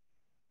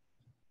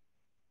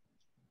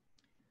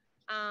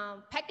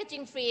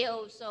 Packaging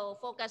field, so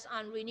focus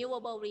on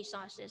renewable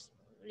resources,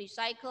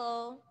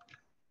 recycle,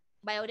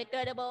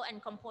 biodegradable,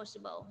 and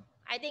compostable.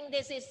 I think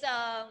this is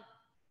a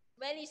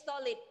very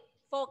solid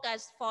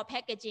focus for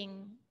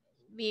packaging.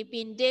 We've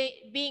been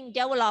being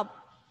developed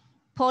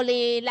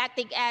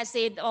polylactic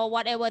acid or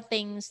whatever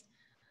things,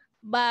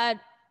 but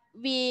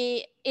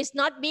it's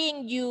not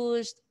being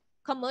used,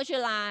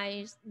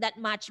 commercialized that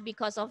much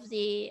because of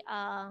the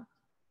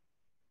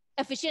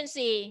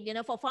efficiency, you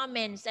know,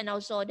 performance, and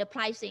also the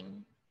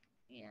pricing,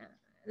 yeah,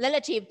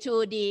 relative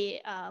to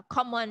the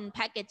common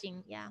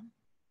packaging, yeah.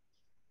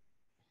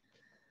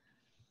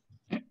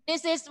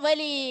 This is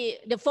really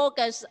the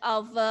focus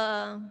of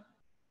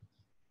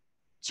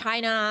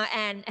China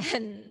and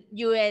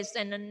US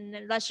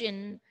and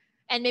Russian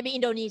and maybe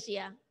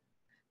Indonesia.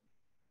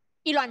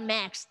 Elon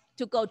Musk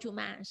to go to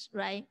Mars,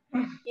 right?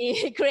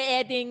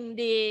 Creating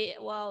the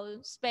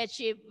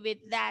spaceship with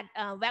that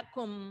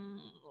vacuum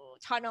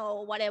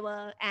tunnel,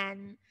 whatever,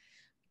 and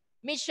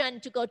mission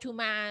to go to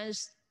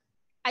Mars.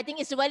 I think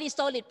it's a very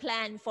solid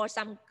plan for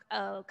some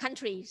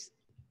countries,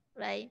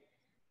 right?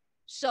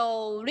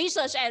 So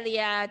research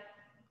area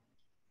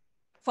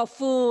for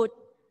food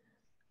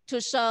to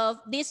serve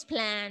this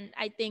plan,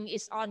 I think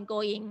is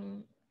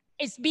ongoing.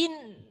 It's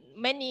been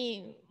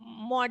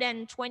more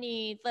than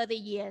 20, 30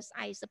 years,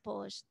 I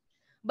suppose.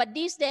 But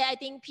these days, I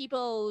think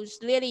people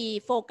really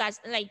focus,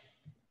 like,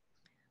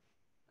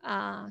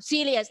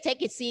 serious,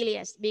 take it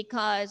serious,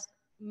 because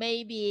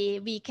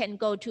maybe we can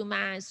go to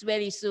Mars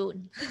very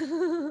soon.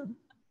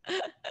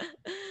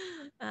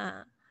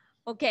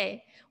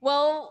 Okay,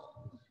 well,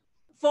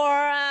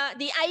 for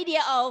the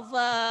idea of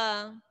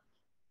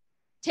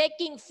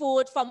taking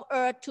food from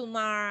Earth to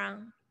Mars,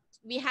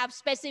 we have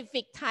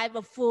specific type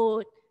of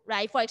food,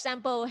 right? For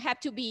example, have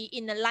to be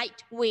in a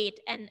lightweight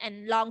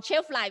and long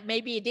shelf life.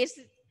 Maybe this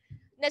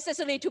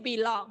necessary to be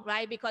long,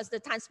 right? Because the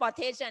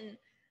transportation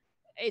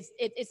is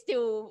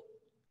still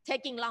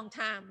taking long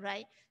time,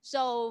 right?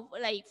 So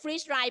like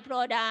freeze-dried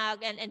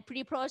product and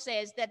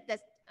pre-processed,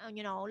 that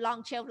you know,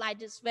 long shelf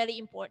life is very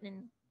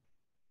important.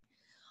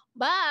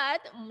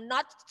 But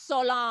not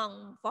so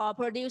long for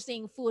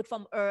producing food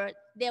from Earth.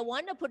 They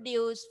want to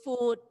produce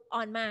food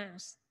on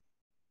Mars,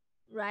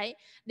 right?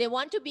 They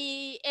want to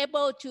be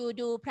able to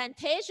do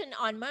plantation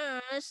on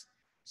Mars,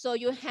 so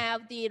you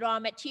have the raw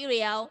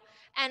material,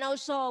 and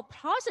also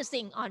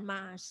processing on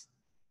Mars.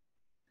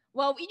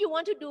 Well, if you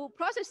want to do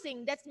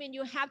processing, that means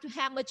you have to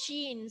have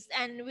machines,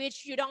 and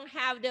which you don't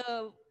have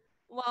the,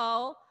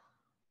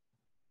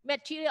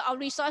 material or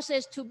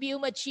resources to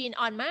build machine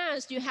on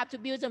Mars. You have to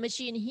build a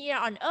machine here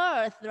on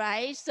Earth,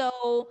 right?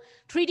 So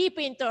 3D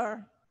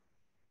printer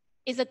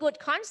is a good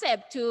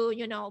concept to,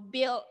 you know,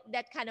 build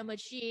that kind of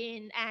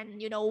machine. And,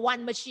 you know,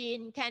 one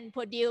machine can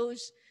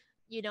produce,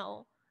 you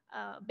know,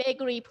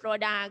 bakery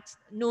products,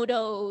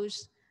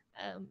 noodles,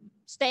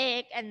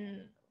 steak,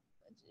 and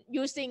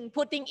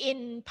putting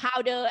in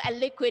powder and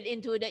liquid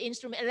into the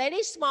instrument. A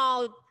very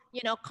small, you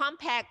know,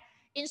 compact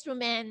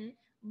instrument,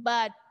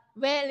 but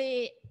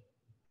very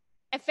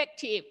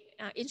effective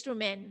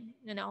instrument,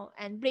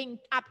 and bring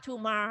up to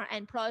Mars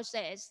and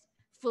process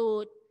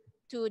food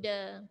to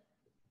the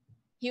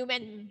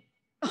human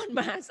on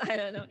Mars. I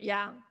don't know.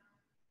 Yeah.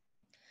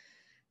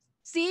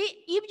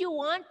 See, if you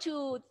want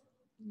to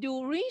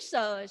do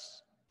research,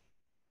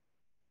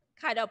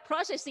 kind of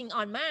processing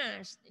on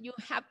Mars, you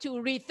have to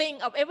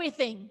rethink of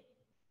everything.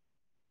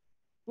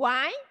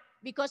 Why?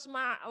 Because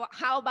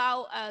how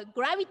about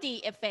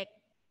gravity effect,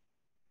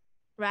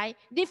 right?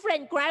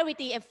 Different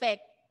gravity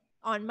effect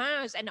on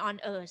Mars and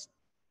on Earth.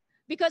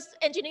 Because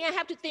engineers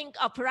have to think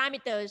of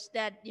parameters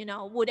that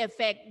would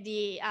affect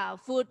the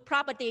food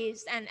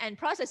properties and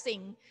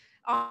processing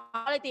on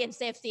quality and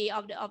safety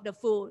of the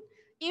food.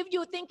 If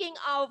you're thinking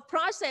of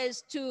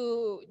process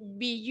to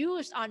be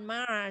used on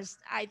Mars,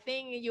 I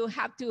think you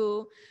have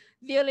to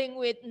dealing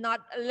with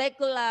not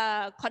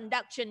regular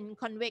conduction,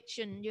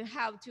 convection. You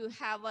have to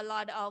have a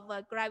lot of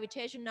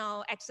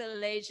gravitational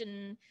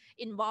acceleration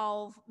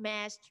involved,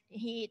 mass,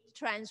 heat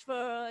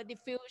transfer,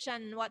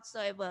 diffusion,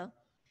 whatsoever.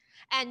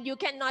 And you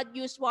cannot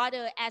use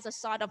water as a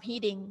sort of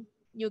heating.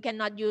 You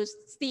cannot use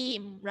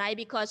steam, right?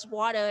 Because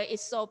water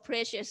is so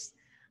precious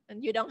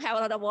and you don't have a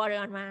lot of water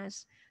on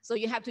Mars. So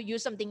you have to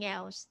use something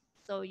else.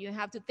 So you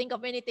have to think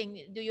of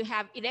anything. Do you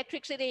have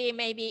electricity?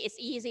 Maybe it's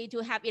easy to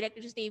have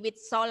electricity with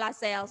solar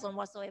cells or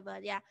whatsoever.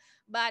 Yeah.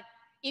 But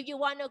if you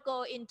want to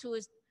go into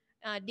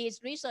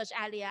this research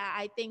area,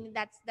 I think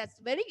that's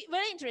very,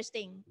 very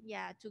interesting.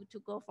 Yeah, to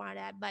go for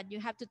that. But you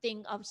have to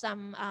think of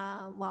some,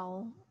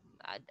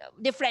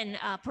 different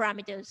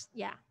parameters.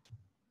 Yeah.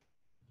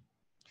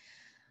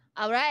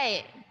 All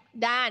right,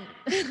 done.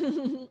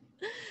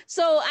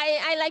 So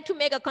I like to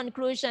make a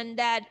conclusion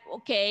that,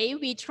 okay,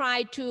 we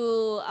try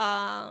to,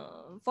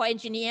 for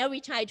engineer,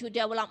 we try to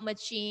develop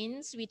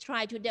machines, we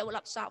try to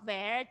develop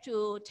software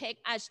to take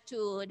us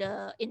to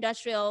the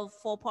industrial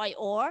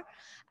 4.0,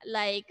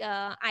 like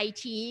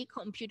IT,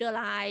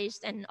 computerized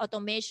and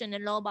automation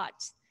and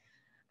robots.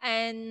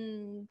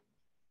 And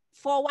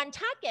for one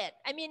target,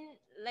 I mean,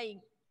 like,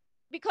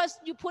 because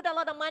you put a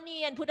lot of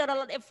money and put a lot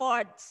of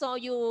effort, so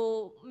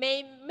you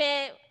may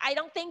I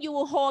don't think you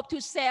will hope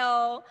to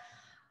sell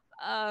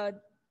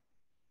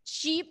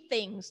cheap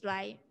things,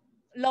 right?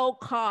 Low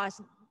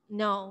cost,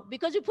 no,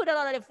 because you put a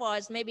lot of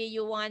effort. Maybe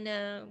you want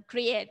to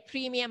create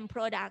premium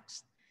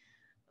products.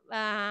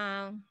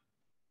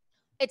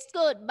 It's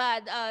good,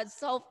 but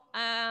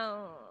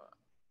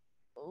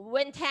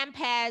when time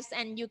passes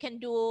and you can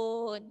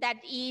do that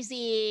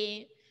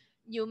easy,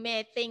 you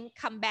may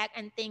come back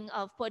and think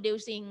of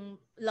producing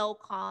low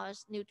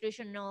cost,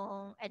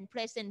 nutritional and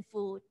pleasant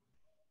food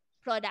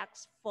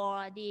products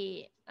for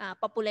the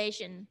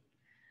population,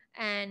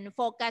 and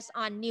focus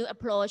on new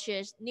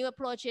approaches. New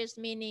approaches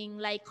meaning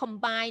like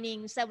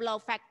combining several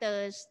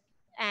factors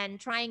and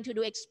trying to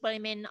do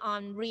experiment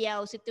on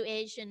real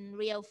situation,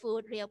 real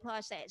food, real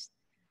process.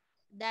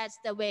 That's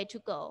the way to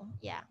go.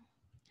 Yeah.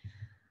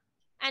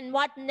 And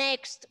what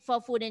next for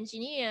food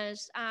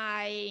engineers?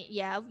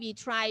 We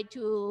try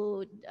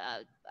to,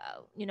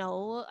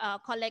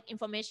 collect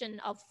information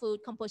of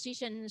food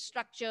composition,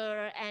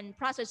 structure, and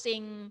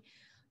processing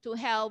to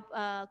help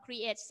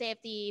create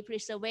safety,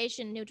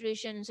 preservation,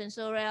 nutrition,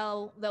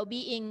 sensorial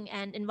well-being,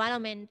 and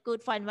environment,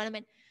 good for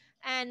environment.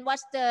 And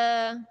what's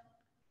the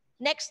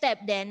next step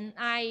then?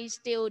 I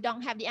still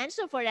don't have the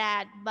answer for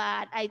that,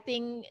 but I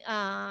think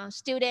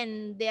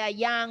students, they are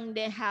young,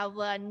 they have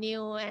a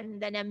new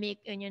and dynamic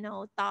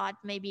thought.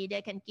 Maybe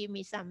they can give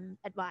me some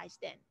advice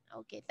then.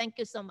 Okay, thank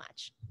you so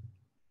much.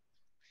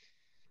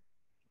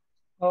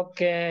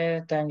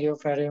 Okay, thank you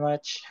very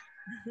much,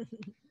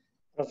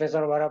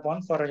 Professor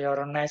Waraporn, for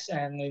your nice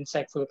and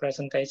insightful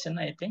presentation,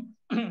 I think.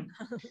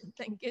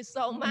 Thank you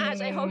so much.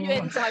 I hope you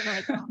enjoy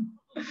my talk.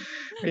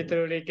 We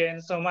truly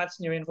gained so much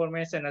new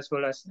information as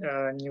well as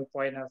new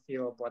point of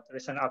view about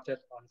recent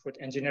update on food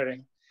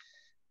engineering.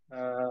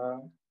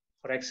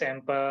 For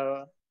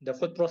example, the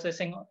food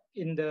processing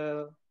in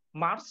the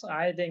Mars,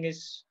 I think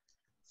is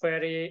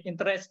very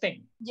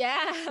interesting.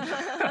 Yeah.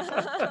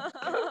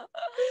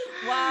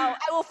 Wow,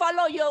 I will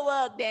follow your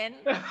work then.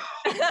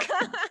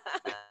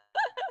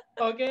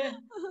 Okay,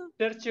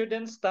 dear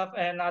students, staff,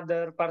 and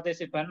other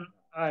participants,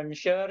 I'm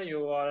sure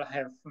you all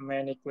have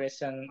many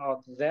questions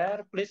out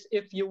there. Please,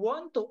 if you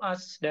want to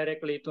ask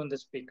directly to the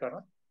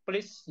speaker,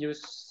 please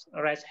use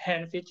raise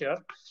hand feature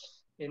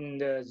in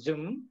the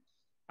Zoom,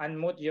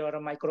 unmute your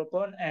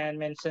microphone and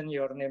mention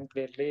your name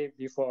clearly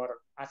before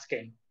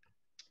asking.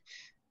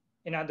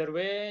 In other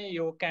way,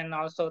 you can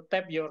also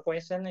type your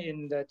question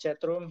in the chat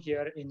room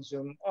here in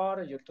Zoom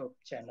or YouTube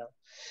channel.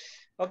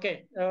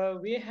 Okay,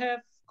 we have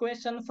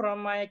question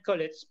from my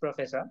colleagues,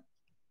 Professor.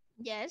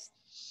 Yes.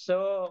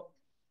 So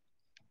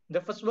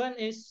the first one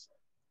is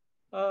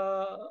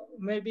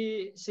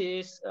maybe she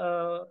is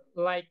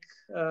like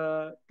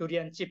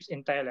durian chips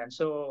in Thailand.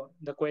 So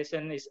the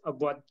question is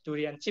about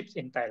durian chips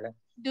in Thailand.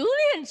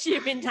 Durian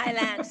chip in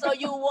Thailand. So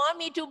you want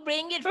me to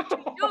bring it to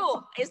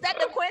you? Is that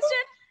the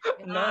question?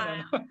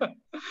 No, no, no.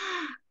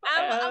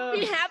 I'm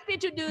be happy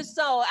to do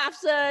so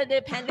after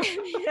the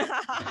pandemic.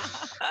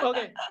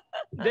 Okay,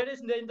 that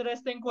is the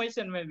interesting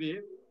question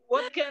maybe.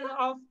 What kind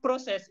of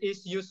process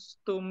is used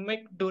to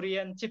make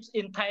durian chips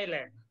in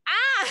Thailand?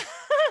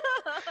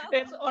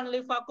 It's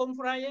only vacuum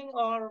frying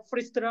or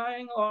freeze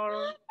drying,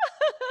 or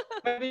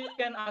maybe you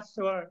can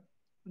answer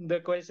the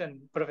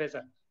question,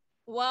 Professor.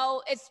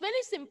 Well, it's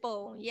very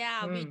simple.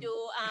 Yeah, we do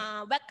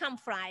vacuum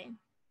fry.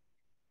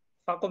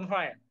 Vacuum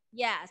fry.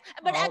 Yes,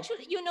 but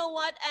actually, you know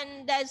what?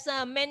 And there's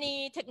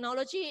many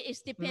technology. It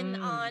depends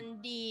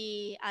on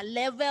the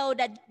level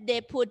that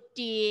they put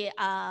the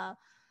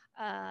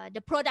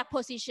product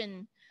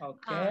position.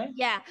 Okay.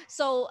 Yeah,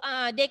 so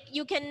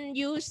you can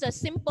use a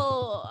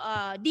simple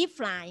deep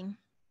frying.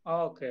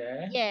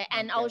 Okay. Yeah,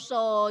 and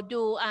also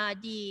do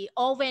the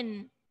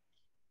oven,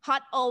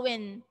 hot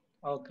oven.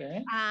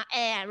 Okay.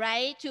 Air,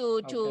 right?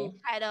 To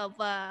kind of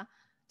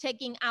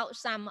taking out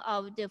some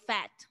of the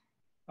fat.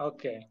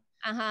 Okay.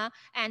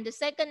 And the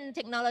second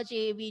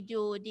technology, we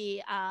do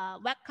the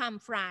vacuum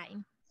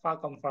frying.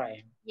 Vacuum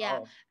frying. Yeah.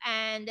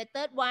 And the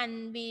third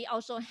one, we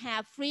also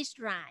have freeze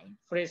dry.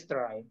 Freeze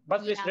dry.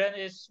 But freeze dry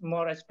is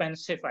more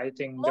expensive, I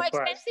think. More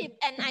expensive,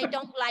 and I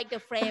don't like the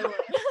flavor.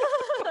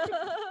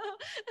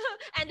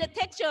 And the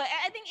texture,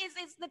 I think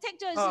it's the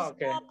texture is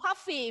more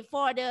puffy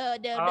for the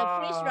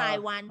freeze dry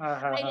one.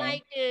 I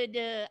like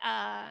the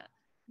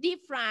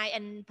deep fry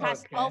and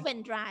plus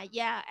oven dry.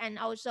 Yeah, and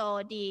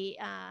also the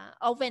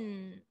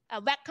oven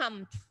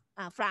vacuum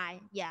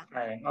fry. Yeah.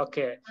 Right.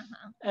 Okay.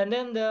 And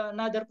then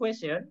another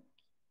question,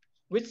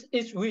 which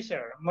is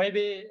wiser?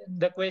 Maybe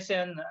the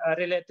question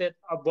related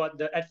about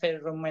the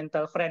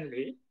environmental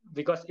friendly,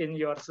 because in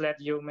your slide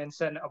you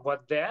mentioned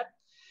about that.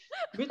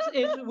 Which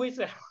is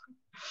wiser?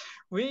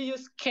 We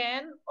use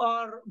can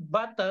or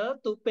bottle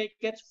to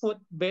package food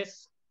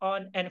based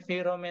on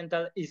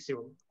environmental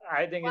issue.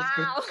 I think it's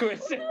good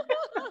question.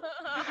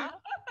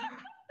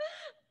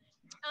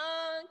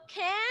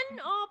 Can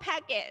or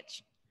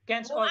package?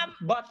 Cans or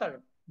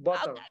bottle?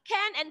 Bottle.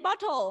 Can and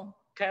bottle.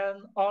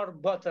 Can or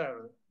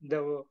bottle.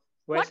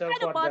 What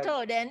kind of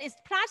bottle then? Is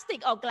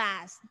plastic or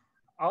glass?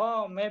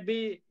 Oh,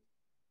 maybe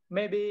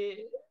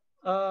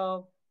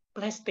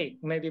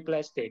plastic. Maybe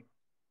plastic.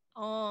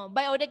 Oh,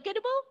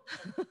 biodegradable?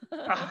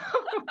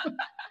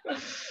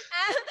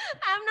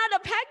 I'm not a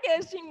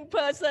packaging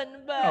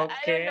person, but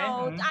I don't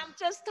know. I'm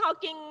just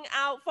talking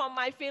out from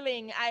my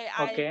feeling.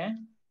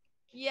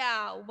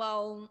 Yeah,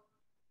 well,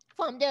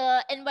 from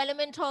the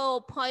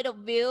environmental point of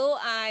view,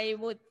 I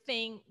would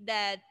think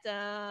that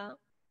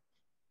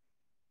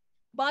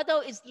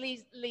bottle is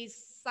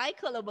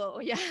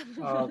recyclable. Yeah.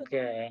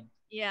 Okay.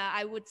 Yeah,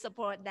 I would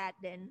support that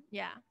then.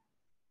 Yeah.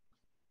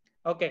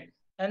 Okay.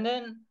 And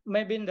then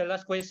maybe in the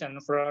last question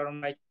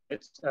from my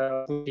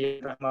colleague,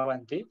 Putih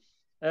Rahmawanti,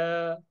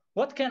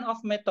 what kind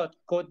of method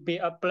could be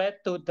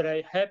applied to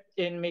dry help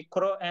in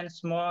micro and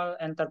small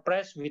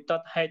enterprise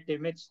without high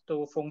damage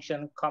to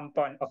function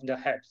compound of the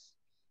herbs?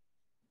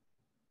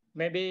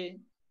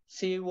 Maybe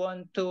she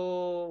want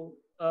to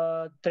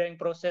drying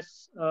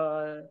process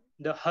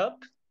the herb,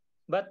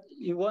 but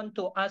you want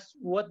to ask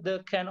what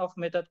the kind of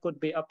method could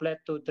be applied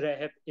to dry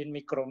herb in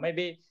micro.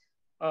 Maybe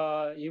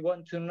you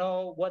want to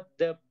know what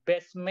the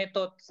best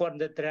method for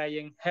the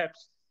drying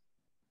herbs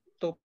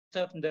to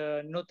preserve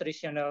the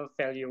nutritional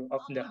value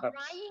of the herbs.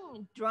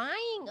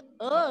 Drying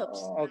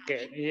herbs.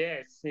 Okay.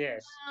 Yes.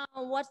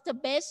 What's the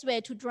best way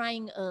to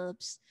drying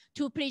herbs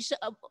to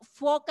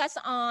focus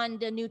on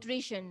the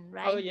nutrition,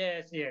 right? Oh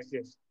yes.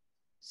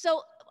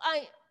 So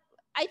I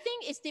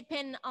think it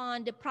depends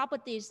on the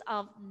properties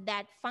of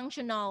that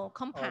functional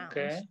compound.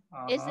 Okay.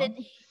 Is it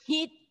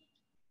heat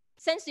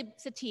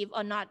sensitive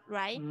or not,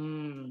 right?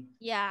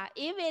 Yeah,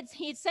 if it's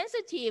heat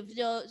sensitive,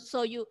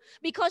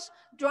 because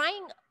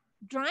drying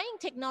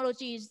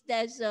technologies,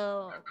 there's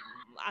a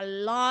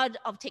lot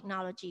of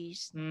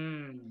technologies,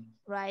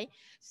 right?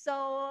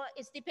 So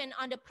it depends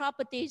on the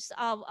properties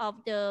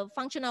of the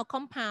functional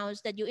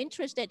compounds that you're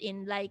interested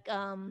in, like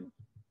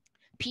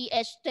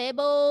pH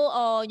stable,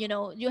 or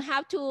you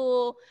have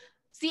to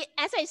see,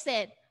 as I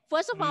said,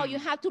 first of all, you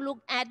have to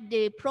look at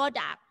the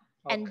product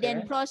and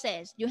then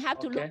process. You have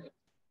to look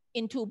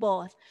into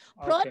both.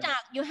 Product,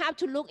 you have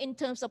to look in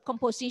terms of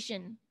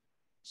composition.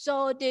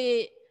 So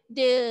the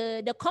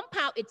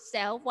compound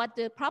itself, what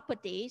the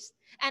properties,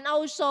 and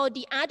also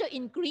the other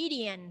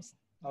ingredients.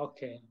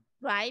 Okay.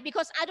 Right?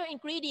 Because other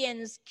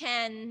ingredients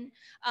can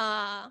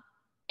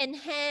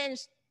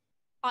enhance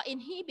or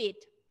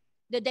inhibit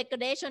the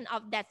degradation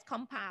of that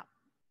compound.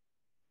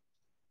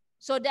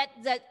 So that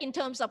in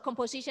terms of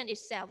composition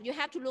itself, you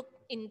have to look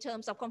in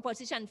terms of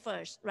composition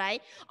first, right?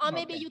 Or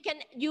maybe you can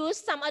use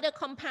some other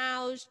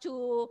compounds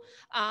to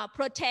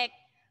protect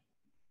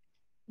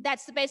that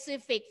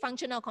specific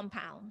functional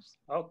compounds.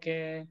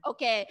 Okay.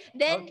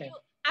 Then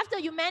after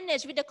you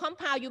manage with the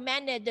compound, you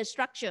manage the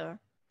structure.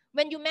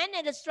 When you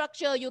manage the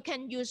structure, you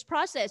can use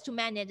process to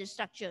manage the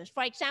structures.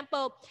 For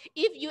example,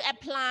 if you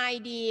apply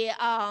the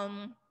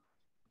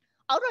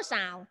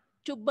ultrasound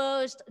to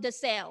burst the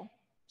cell,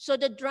 so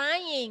the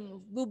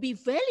drying will be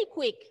very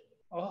quick.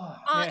 Oh,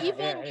 Or yeah,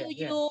 even yeah, you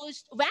yeah, yeah.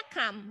 use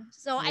vacuum.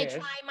 So I Yes.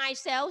 try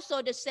myself.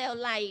 So the cell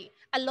like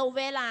aloe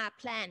vera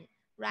plant,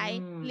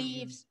 right? Mm.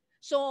 Leaves.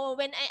 So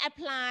when I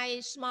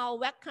apply small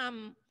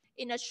vacuum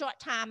in a short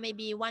time,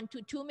 maybe 1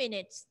 to 2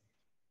 minutes,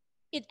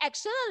 it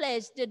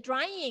accelerates the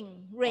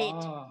drying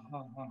rate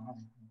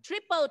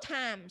triple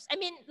times. I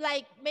mean,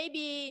 like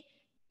maybe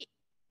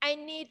I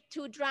need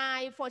to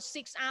dry for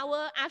 6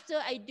 hours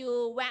after I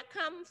do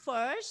vacuum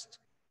first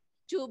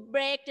to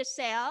break the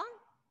cell.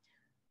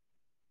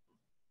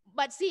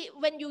 But see,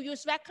 when you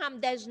use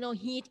vacuum, there's no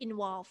heat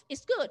involved.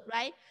 It's good,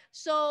 right?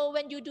 So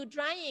when you do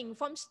drying,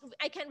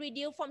 I can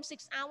reduce from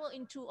 6 hours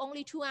into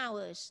only 2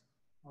 hours.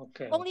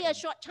 Okay. Only Okay. a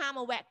short time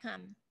of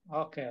vacuum.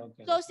 Okay.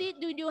 Okay. So see,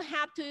 do you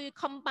have to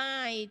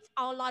combine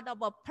a lot of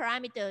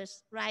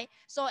parameters, right?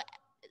 So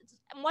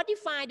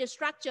modify the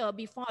structure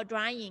before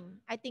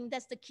drying. I think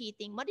that's the key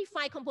thing.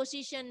 Modify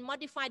composition,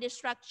 modify the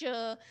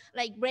structure,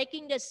 like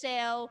breaking the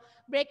cell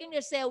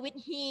with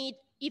heat,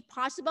 if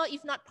possible.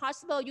 If not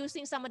possible,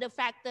 using some of the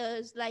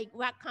factors like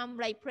vacuum,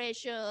 like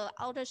pressure,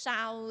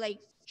 ultrasound, like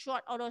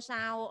short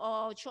ultrasound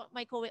or short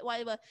microwave,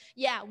 whatever.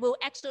 Yeah, will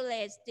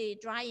accelerate the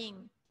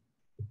drying.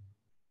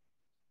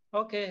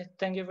 Okay,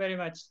 thank you very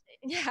much.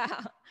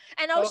 Yeah,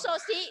 and also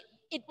see,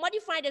 it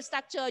modify the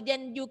structure,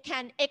 then you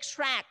can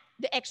extract.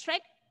 The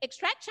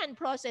extraction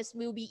process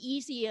will be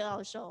easier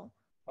also.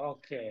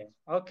 Okay,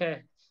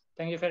 okay,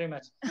 thank you very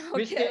much. Okay.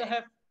 We still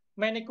have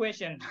many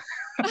questions.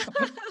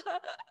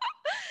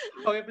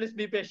 Okay, please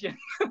be patient.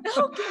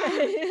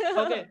 Okay.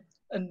 Okay,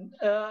 and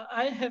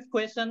I have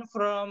question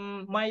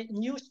from my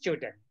new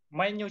student.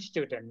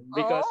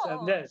 Because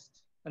there's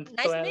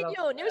Nice to meet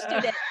you, new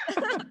student.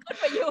 Good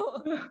for you.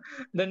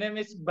 The name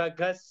is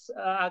Bagas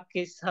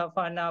Akis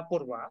Havana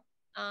Purwa.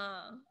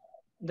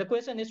 The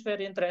question is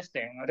very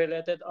interesting,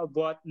 related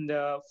about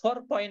the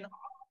 4.0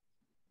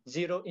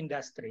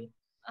 industry.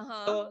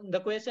 So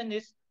the question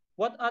is,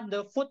 what are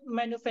the food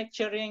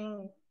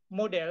manufacturing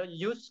model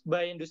used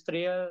by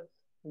industrial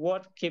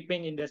world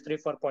keeping industry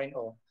 4.0?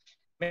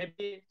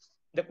 Maybe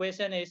the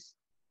question is,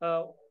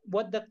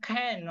 what the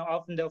kind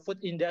of the food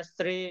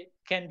industry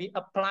can be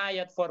applied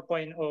at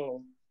 4.0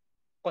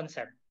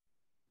 concept?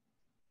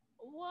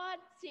 What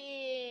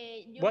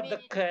the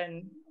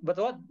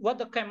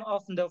kind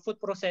of the food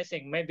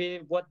processing?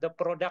 Maybe what the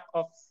product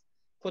of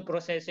food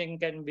processing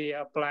can be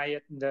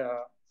applied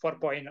the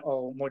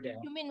 4.0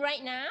 model? You mean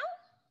right now?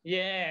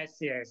 Yes.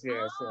 Okay.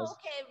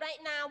 Right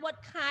now,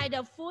 what kind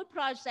of food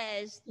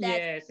process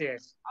that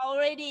Yes.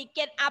 already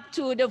get up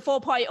to the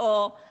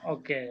 4.0?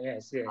 Okay.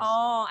 Yes.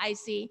 Oh, I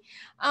see.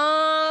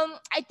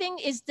 I think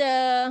it's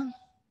the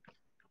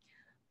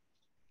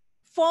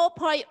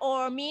 4.0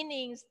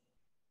 meanings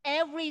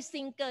every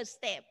single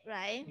step,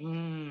 right?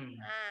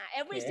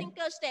 Every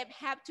single step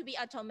have to be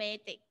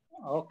automatic.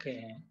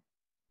 Okay.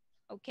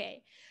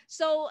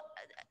 So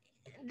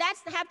that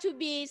have to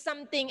be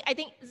something. I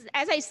think,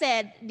 as I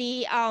said,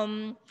 the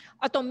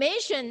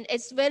automation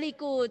is very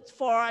good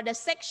for the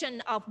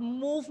section of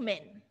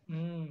movement,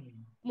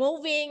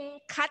 moving,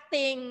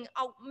 cutting,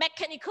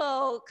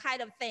 mechanical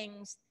kind of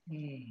things.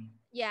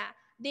 Yeah,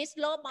 these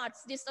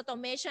robots, this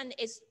automation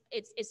is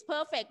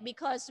perfect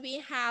because we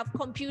have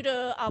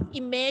computer of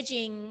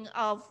imaging,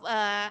 of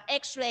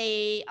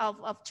X-ray,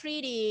 of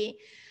 3D,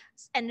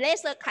 and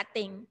laser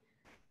cutting.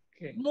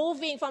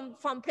 Moving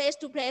from place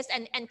to place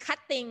and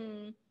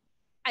cutting.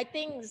 I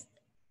think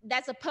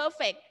that's a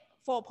perfect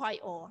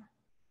 4.0.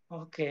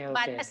 Okay.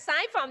 But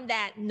aside from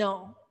that,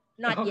 no,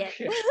 not yet.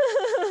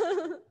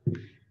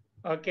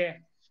 Okay.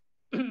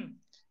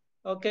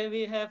 Okay,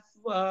 we have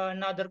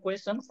another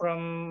question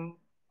from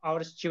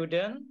our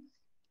student.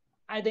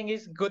 I think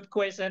it's good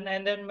question,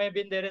 and then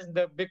maybe there is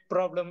the big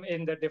problem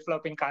in the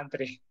developing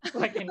country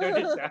like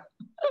Indonesia.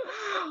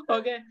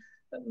 Okay,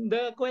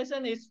 the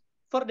question is,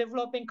 for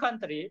developing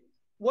country,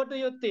 what do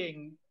you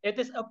think? It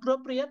is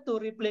appropriate to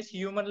replace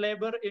human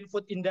labor in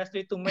food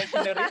industry to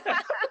machinery?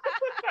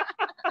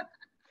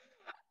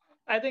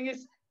 I think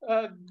it's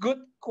a good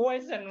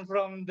question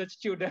from the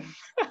student.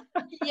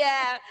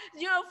 Yeah,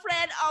 you're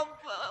afraid of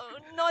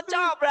no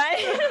job,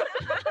 right?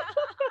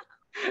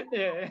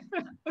 Yeah.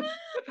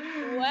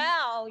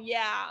 Well,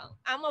 yeah,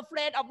 I'm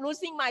afraid of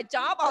losing my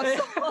job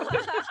also.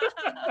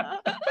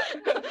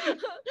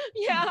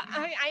 Yeah,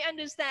 I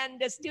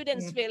understand the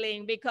students'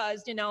 feeling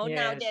because, now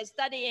they're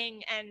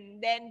studying and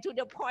then to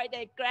the point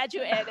they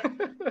graduate,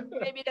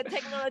 maybe the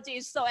technology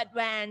is so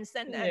advanced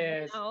and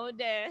they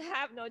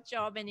have no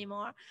job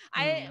anymore.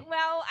 I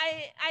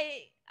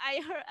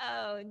heard,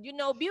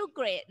 Bill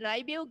Gates,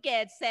 right? Bill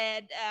Gates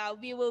said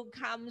we will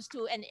come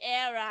to an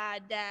era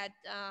that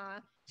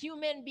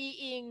human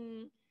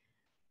being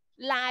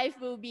life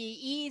will be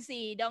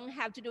easy, don't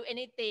have to do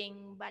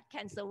anything but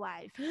can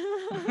survive.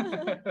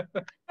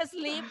 Just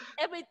leave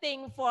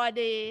everything for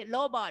the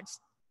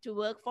robots to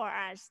work for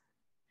us.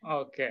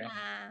 Okay.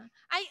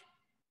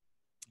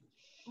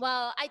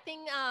 I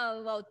think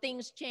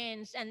things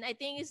change, and I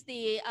think it's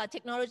the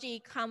technology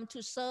come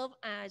to serve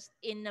us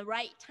in the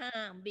right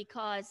time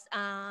because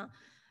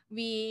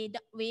we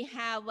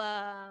have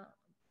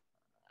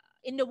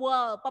in the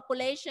world,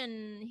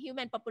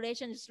 human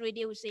population is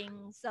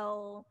reducing.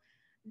 So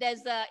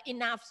there's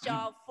enough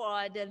job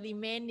for the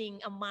remaining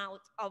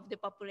amount of the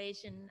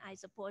population, I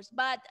suppose.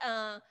 But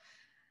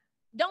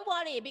don't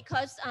worry,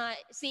 because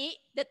see,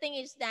 the thing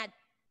is that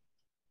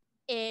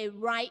a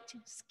right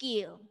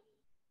skill,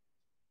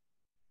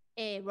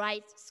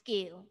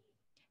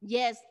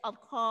 yes,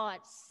 of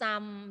course,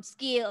 some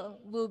skill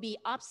will be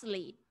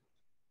obsolete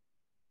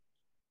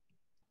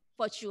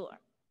for sure.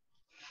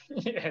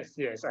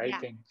 Yes, I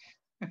think.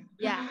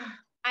 Yeah,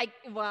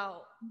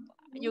 well,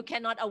 you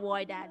cannot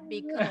avoid that,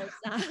 because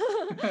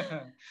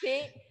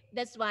see,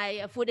 that's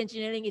why food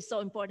engineering is so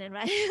important,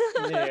 right?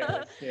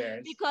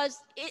 Yes. Because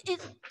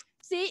it's,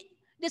 see,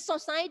 the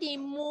society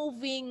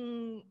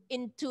moving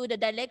into the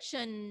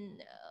direction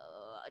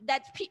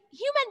that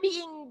human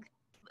being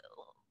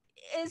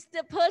is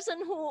the person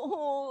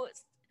who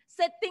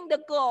setting the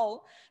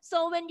goal.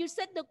 So when you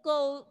set the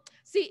goal,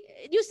 see,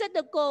 you set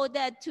the goal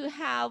that to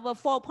have a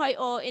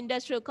 4.0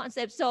 industrial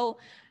concept. So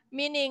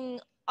meaning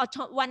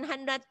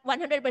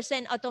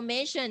 100%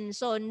 automation.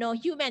 So no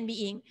human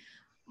being.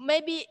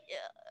 Maybe,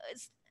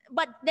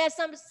 but there's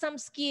some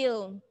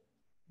skill.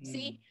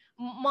 See,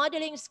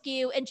 modeling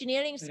skill,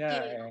 engineering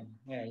skill,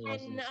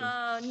 and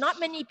not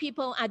many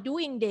people are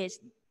doing this.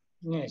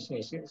 Yes.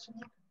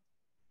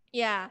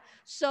 Yeah.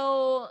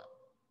 So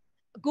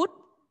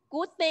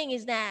good thing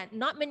is that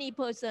not many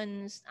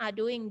persons are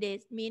doing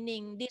this,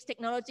 meaning this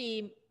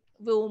technology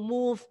will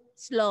move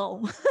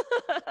slow.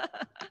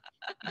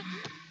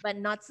 But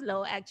not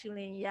slow,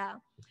 actually. Yeah.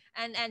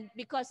 And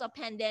because of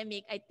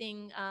pandemic, I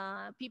think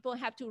people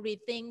have to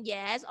rethink.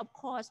 Yes, of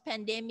course,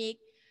 pandemic,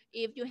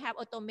 if you have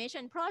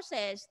automation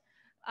process,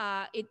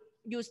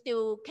 you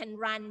still can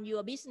run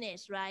your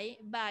business, right?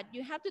 But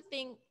you have to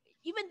think,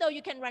 even though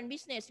you can run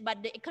business,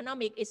 but the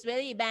economic is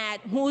very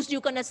bad, who's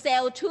you gonna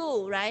sell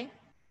to, right?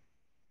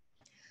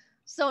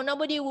 So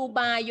nobody will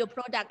buy your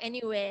product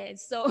anyway.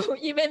 So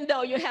even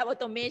though you have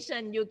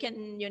automation, you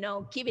can,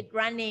 keep it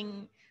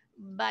running,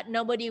 but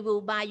nobody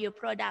will buy your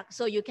product.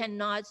 So you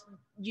cannot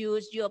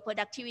use your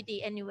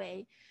productivity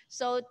anyway.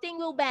 So things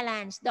will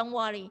balance, don't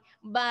worry.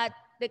 But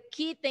the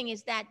key thing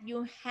is that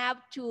you have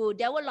to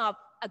develop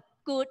a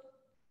good,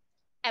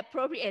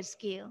 appropriate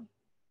skill.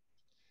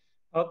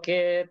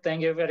 Okay,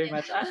 thank you very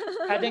much.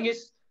 I think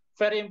it's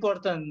very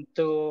important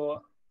to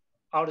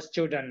our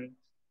student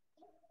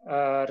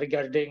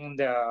regarding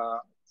the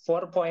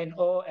 4.0,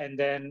 and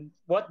then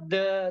what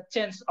the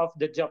chance of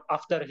the job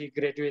after he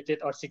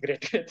graduated or she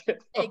graduated.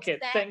 Okay,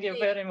 Exactly. thank you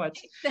very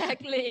much.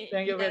 Exactly.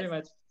 Thank you very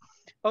much.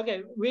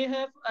 Okay, we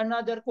have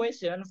another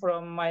question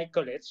from my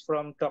colleague,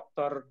 from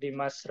Dr.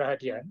 Dimas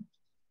Rahadian.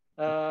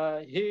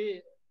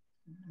 He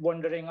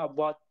wondering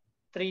about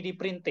 3D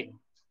printing.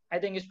 I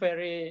think it's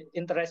very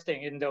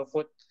interesting in the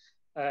food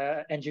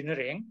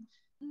engineering.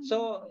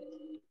 So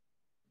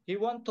he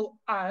want to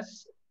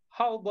ask,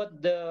 how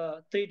about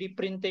the 3D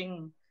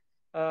printing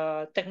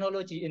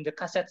technology in the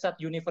Kasetsart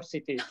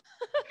University?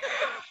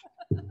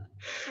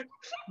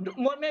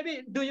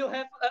 Maybe do you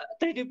have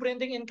 3D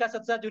printing in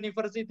Kasetsart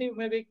University?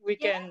 Maybe we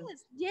can.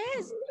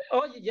 Yes.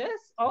 Oh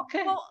yes.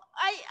 Okay. Well,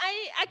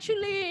 I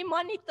actually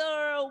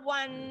monitor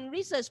one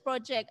research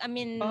project. I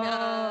mean,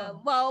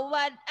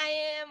 what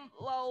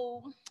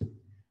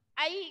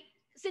I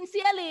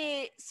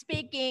sincerely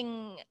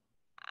speaking,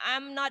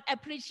 I'm not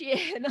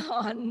appreciate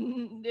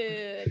on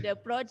the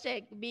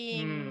project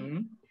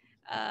being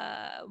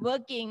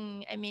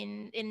working. I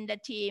mean, in the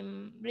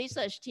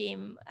research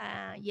team.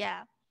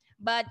 Yeah.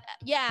 But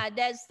yeah,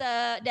 there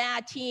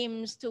are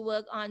teams to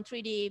work on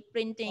 3D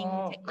printing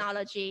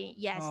technology.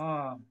 Yes,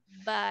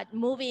 but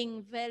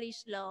moving very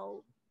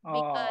slow,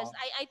 because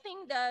I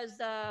think there's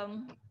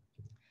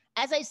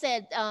as I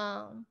said,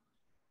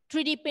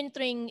 3D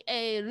printing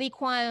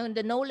require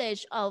the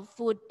knowledge of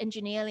food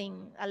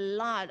engineering, a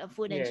lot of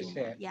food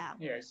engineering.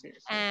 Yes.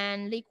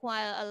 And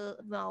require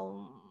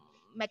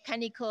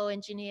mechanical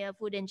engineer,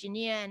 food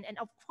engineer, and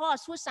of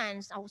course food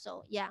science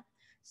also. Yeah.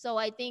 So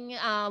I think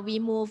we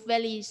move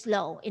very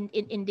slow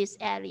in this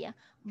area,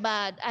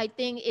 but I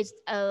think it's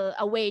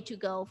a way to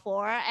go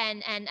for.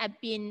 And I've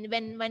been,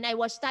 when I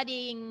was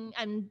studying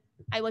and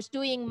I was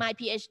doing my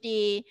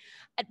PhD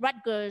at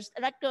Rutgers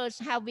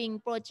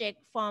having project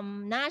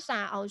from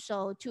NASA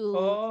also to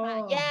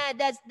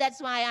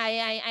that's why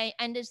I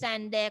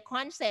understand their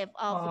concept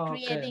of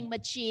creating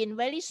machine,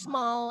 very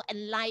small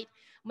and light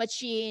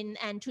machine,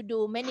 and to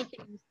do many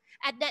things.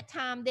 At that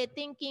time, they're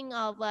thinking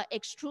of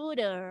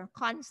extruder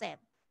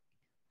concept.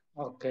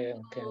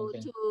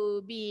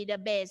 To be the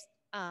best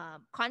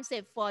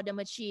concept for the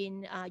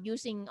machine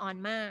using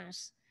on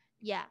Mars.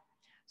 Yeah.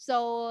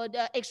 So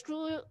the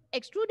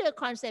extruder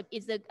concept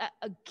is a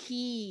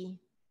key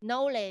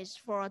knowledge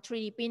for a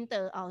 3D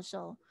printer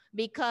also,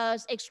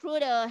 because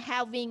extruder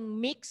having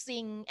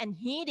mixing and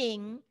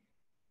heating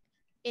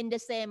in the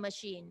same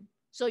machine.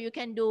 So you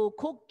can do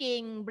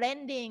cooking,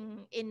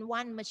 blending in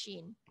one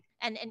machine,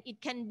 and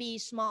it can be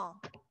small.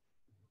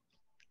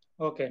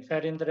 Okay,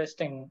 very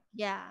interesting.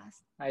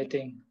 Yes. I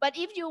think. But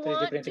if you 3D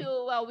want printing.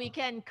 to, well, we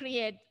can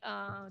create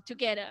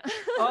together.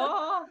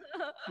 Oh,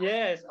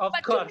 yes, of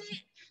But course.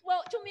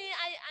 to me,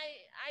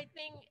 I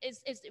think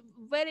it's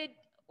very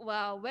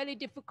very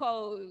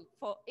difficult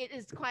for it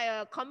is quite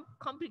a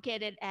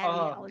complicated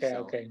area Okay,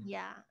 also. okay.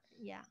 Yeah.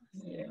 Yeah,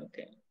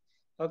 okay.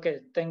 Okay,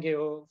 thank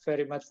you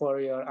very much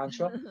for your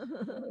answer.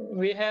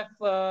 We have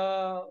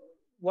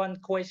one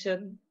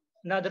question,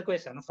 another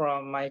question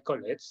from my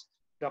colleagues,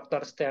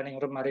 Dr. Sterling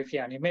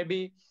Rumariviani.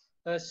 Maybe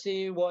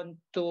she want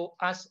to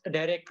ask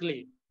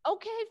directly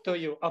Okay. to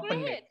you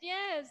openly. Great.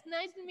 Yes.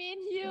 Nice to meet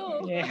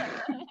you. Yeah.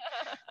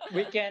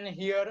 We can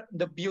hear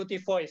the beauty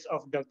voice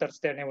of Dr.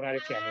 Sterling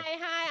Rumariviani.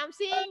 Hi. I'm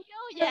seeing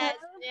you. Yes.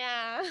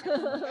 Yeah.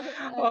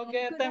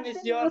 Okay, time is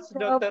yours,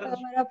 Dr.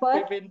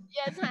 Waraporn. Pipin.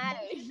 Yes.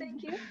 Hi.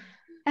 Thank you.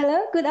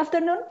 Hello, good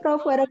afternoon,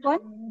 Prof. Waraporn.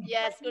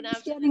 Yes. Good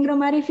afternoon. Sterling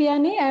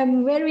Rumariviani.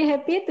 I'm very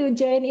happy to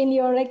join in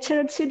your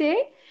lecture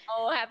today.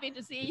 Oh, happy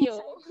to see you.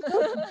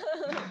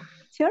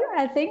 Sure,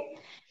 I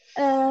think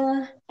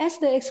as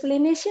the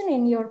explanation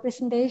in your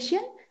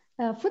presentation,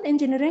 food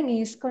engineering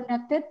is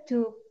conducted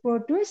to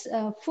produce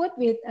food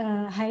with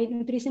high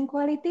nutrition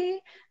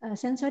quality,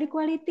 sensory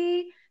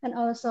quality, and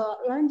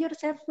also longer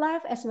shelf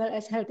life as well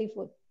as healthy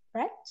food,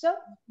 right? So,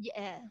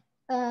 yeah.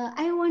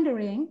 I'm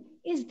wondering,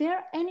 is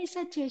there any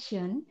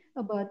suggestion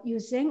about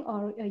using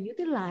or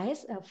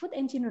utilize food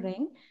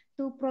engineering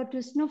to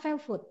produce novel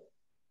food?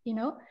 You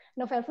know,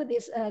 novel food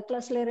is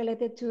closely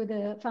related to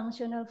the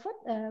functional food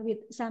with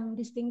some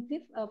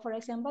distinctive. For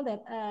example,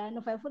 that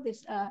novel food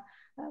is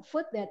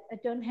food that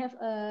don't have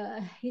a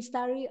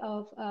history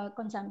of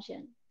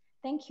consumption.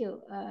 Thank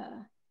you,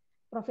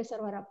 Professor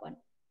Waraporn.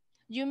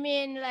 You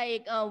mean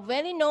like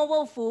very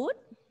novel food?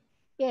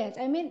 Yes,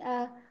 I mean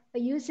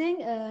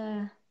using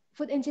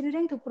food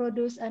engineering to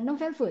produce a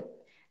novel food.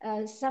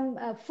 Some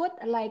food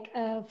like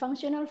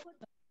functional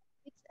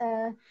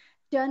food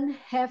don't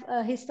have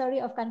a history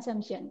of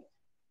consumption.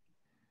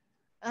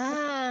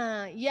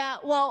 Yeah.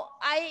 Well,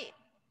 I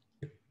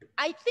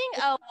think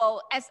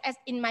well, as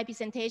in my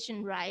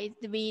presentation, right,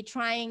 we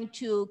trying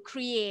to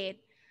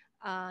create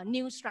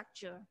new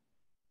structure.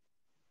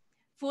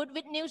 Food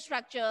with new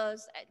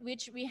structures,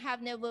 which we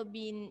have never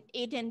been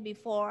eaten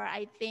before.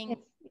 I think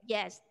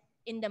yes,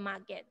 in the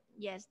market,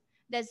 yes.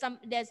 There's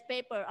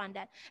paper on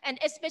that, and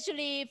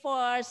especially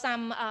for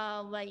some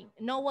like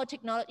novel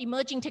technology,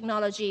 emerging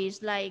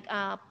technologies like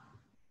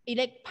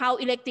power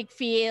electric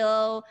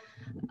field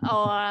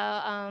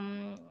or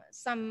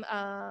some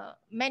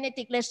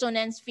magnetic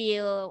resonance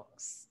field.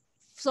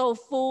 So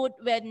food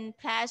when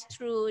passed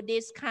through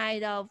this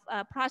kind of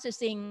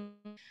processing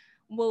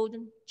will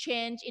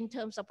change in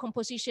terms of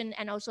composition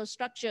and also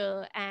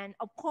structure. And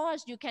of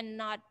course, you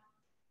cannot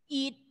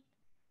eat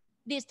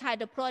this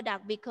type of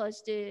product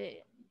because the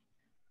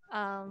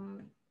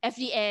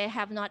FDA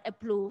have not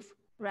approved,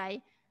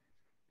 right?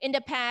 In the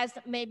past,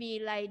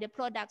 maybe like the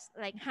products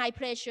like high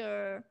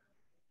pressure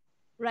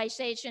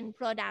rization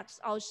products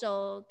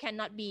also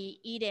cannot be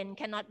eaten,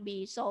 cannot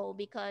be sold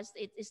because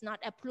it is not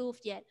approved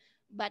yet.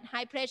 But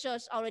high pressure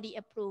is already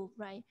approved,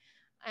 right?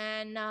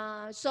 And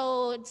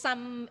so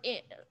some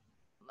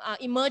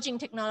emerging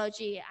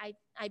technology,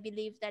 I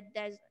believe that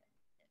there's,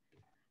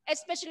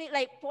 especially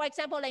like, for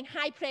example, like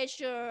high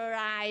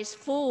pressurized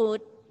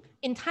food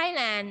in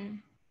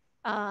Thailand,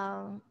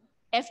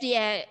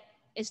 FDA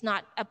is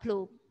not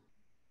approved.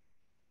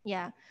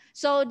 Yeah,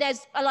 so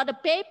there's a lot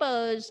of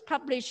papers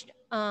published,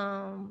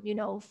 you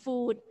know,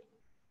 food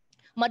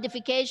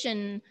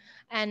modification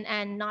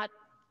and not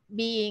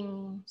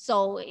being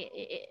sold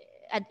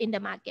in the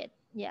market.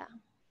 Yeah.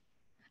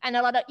 And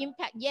a lot of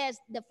impact. Yes,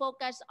 the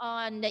focus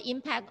on the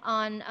impact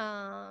on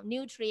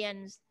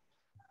nutrients,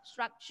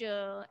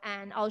 structure,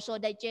 and also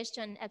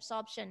digestion,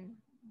 absorption.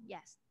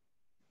 Yes.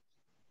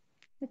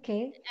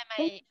 Okay.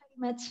 Thank you very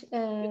much,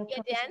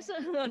 get the answer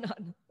or not?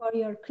 For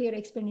your clear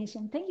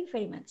explanation. Thank you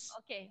very much.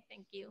 Okay,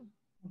 thank you.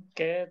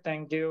 Okay,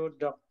 thank you,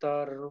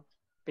 Dr.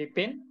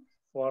 Pipin,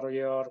 for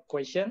your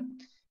question.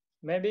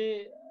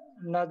 Maybe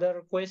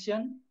another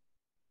question.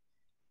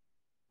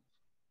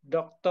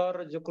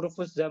 Dr.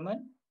 Jukrufus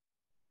Zaman,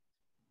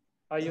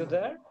 are you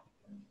there?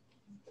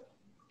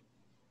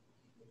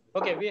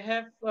 Okay, we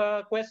have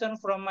a question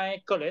from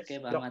my colleague,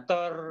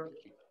 Dr.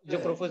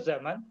 Jukrufus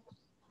Zaman.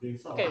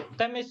 Okay,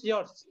 time is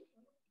yours,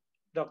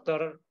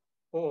 Dr.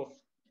 Uuf.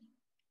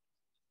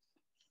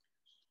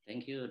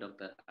 Thank you,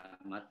 Dr.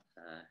 Ahmad.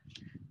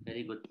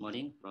 Very good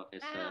morning,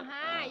 Professor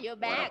Hi, you're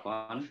back.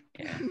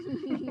 Yeah.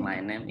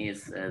 My name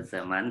is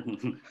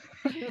Zaman.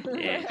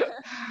 Yeah.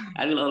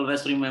 I will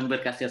always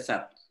remember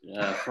Kasetsart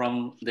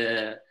from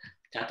the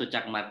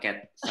Chatuchak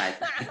market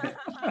site.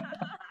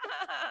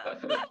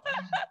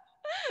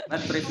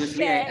 But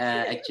previously,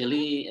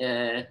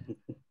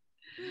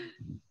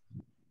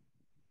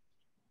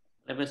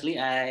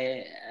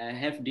 I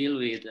have deal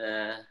with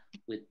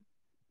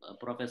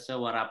Professor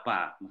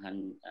Warapa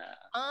Mahakan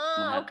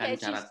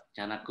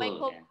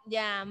Canakul.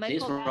 Yeah,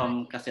 she's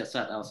from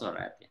Kasetsart also,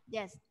 right?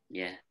 Yes.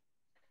 Yeah.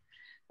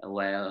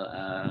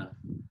 Well,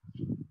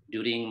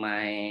 during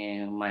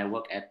my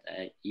work at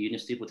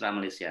University Putra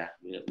Malaysia,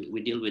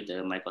 we deal with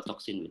the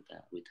mycotoxin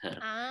with her.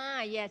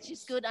 Ah, yeah,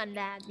 she's good on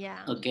that.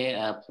 Yeah. Okay,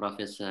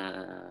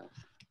 Professor.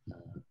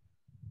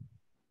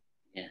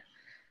 Yeah,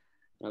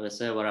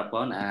 Professor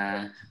Waraporn.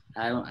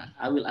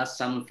 I will ask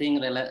something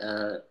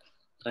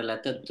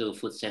related to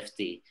food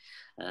safety,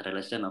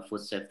 relation of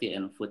food safety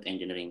and food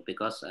engineering,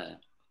 because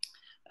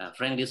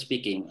frankly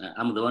speaking,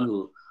 I'm the one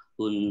who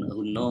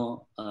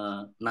know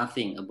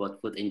nothing about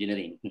food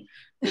engineering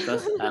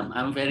because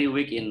I'm very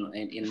weak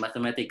in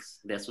mathematics.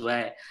 That's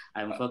why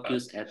I'm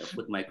focused at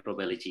food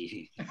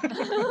microbiology.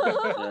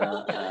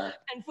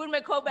 And food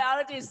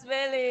microbiology is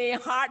really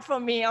hard for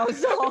me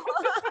also.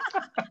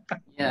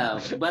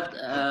 Yeah, but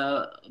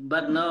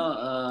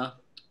no.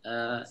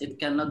 It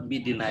cannot be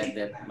denied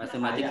that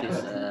mathematics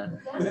is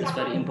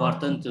very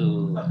important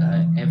to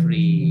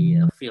every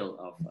field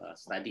of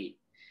study.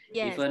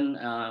 Yes. Even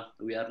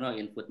we are now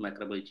in food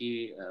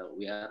microbiology,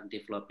 we are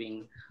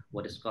developing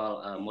what is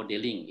called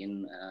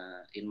modeling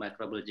in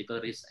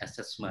microbiological risk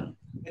assessment.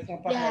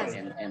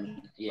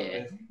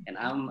 Yes. And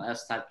I'm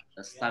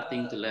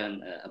starting to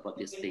learn about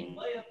this thing.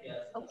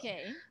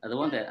 Okay. The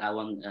one that I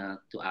want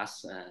to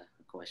ask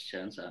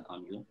questions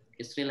on you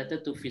is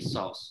related to fish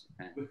sauce.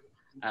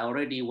 I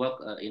already work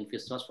in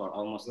fish sauce for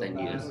almost 10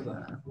 years.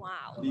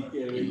 Wow.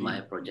 In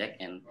my project,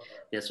 and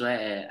that's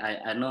why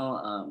I know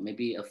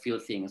maybe a few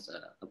things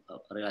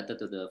related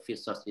to the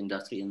fish sauce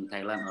industry in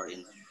Thailand or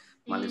in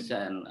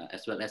Malaysia, and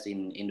as well as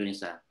in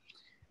Indonesia.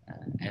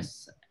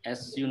 As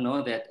you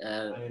know that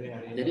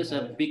there is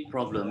a big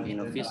problem in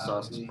a fish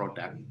sauce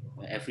product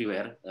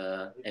everywhere,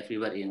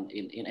 everywhere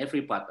in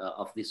every part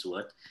of this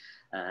world.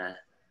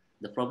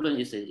 The problem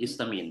is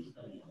histamine.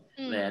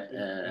 That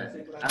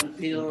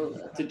until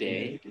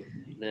today,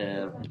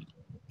 the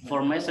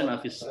formation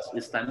of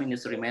histamine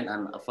is remain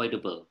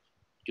unavoidable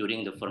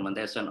during the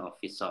fermentation of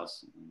fish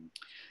sauce.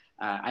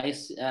 I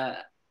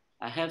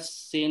have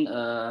seen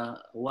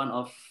one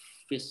of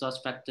fish sauce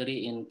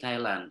factory in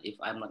Thailand, if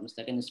I'm not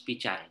mistaken, is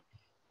Pichai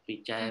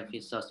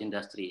fish sauce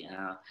industry.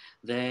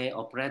 They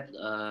operate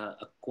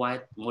a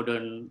quite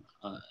modern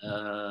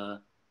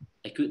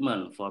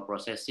equipment for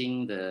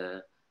processing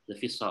the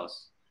fish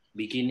sauce,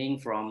 beginning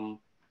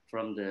from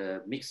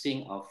the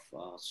mixing of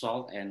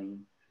salt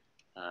and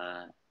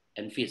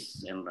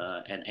fish and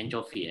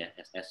anchovy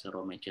as a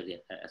raw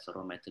material.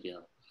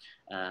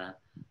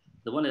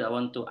 The one that I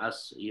want to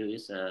ask you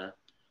is,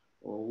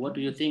 what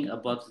do you think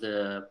about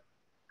the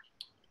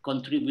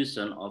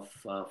contribution of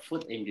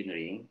food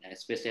engineering,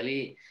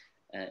 especially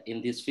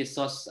in this fish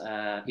sauce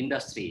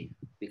industry?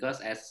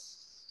 Because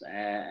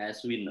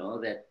as we know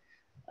that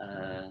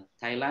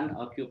Thailand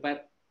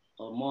occupied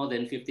more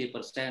than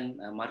 50%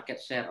 market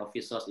share of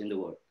fish sauce in the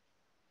world.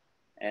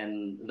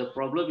 And the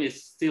problem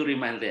is still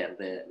remain there,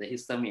 the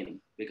histamine,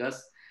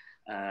 because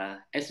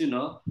as you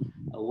know,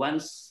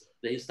 once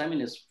the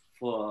histamine is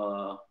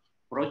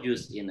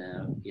produced in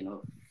a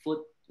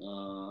food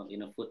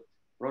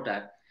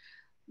product,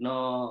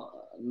 no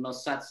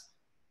such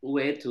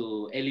way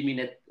to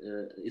eliminate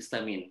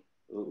histamine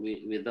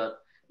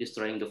without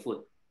destroying the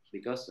food,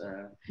 because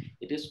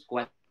it is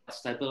quite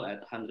stable at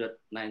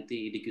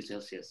 190 degrees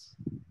Celsius,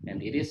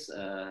 and it is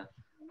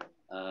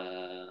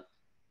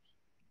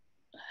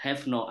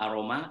have no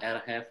aroma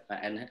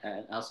and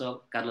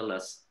also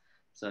colorless,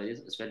 so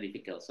it's very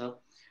difficult. So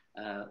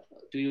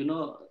do you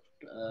know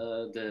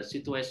the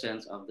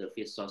situations of the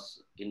fish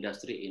sauce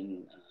industry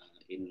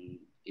in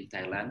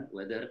Thailand,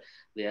 whether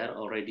they are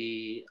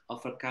already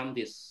overcome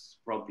this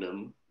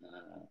problem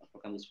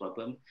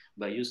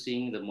by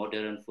using the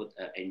modern food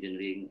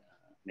engineering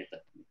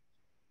method?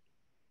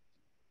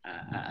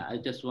 I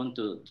just want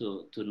to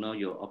know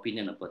your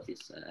opinion about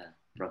this,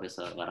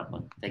 Professor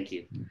Waraporn. Thank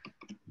you.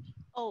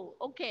 Oh,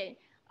 okay.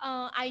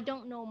 I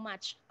don't know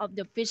much of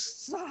the fish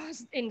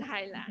sauce in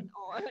Thailand.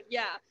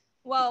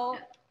 Well,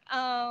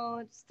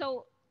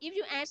 so if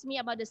you ask me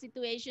about the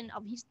situation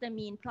of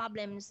histamine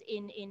problems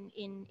in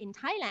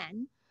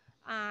Thailand,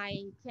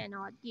 I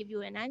cannot give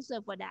you an answer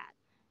for that.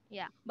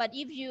 Yeah, but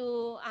if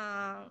you're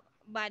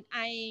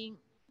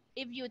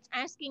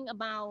asking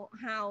about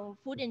how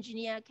food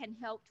engineer can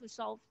help to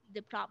solve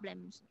the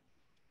problems,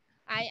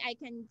 I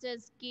can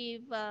just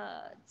give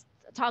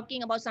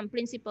talking about some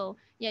principle.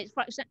 Yes,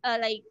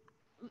 like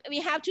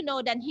we have to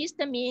know that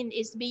histamine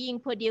is being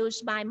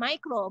produced by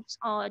microbes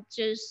or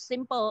just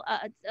simple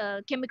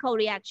chemical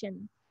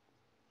reaction,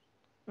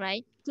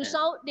 right? To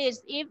solve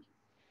this, if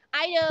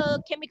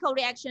either chemical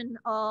reaction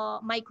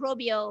or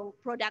microbial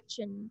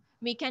production,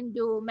 we can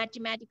do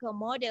mathematical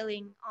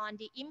modeling on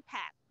the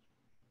impact,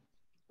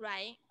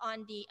 right,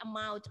 on the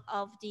amount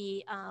of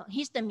the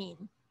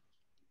histamine.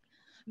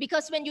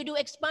 Because when you do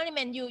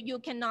experiment, you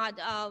cannot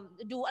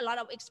do a lot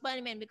of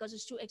experiment because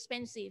it's too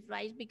expensive,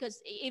 right? Because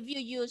if you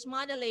use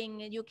modeling,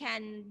 you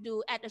can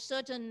do at a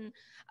certain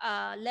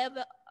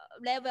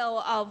level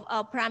of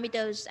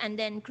parameters, and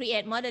then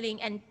create modeling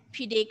and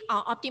predict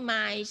or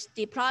optimize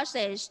the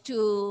process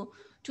to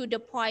the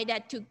point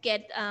that to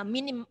get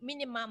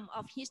minimum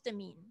of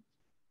histamine.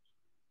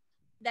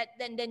 That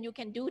then you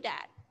can do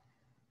that.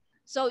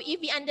 So if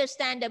we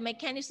understand the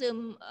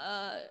mechanism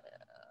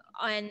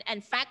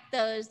and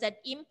factors that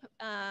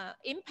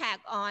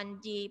impact on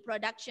the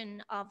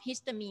production of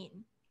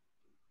histamine,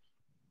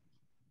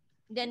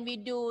 then we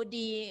do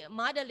the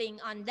modeling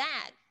on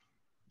that.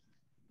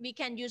 We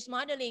can use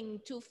modeling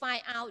to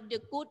find out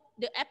the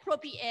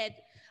appropriate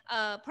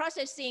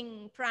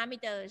processing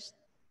parameters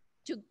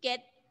to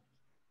get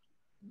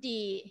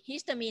the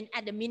histamine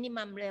at the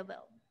minimum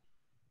level.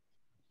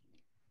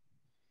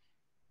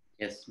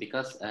 Yes,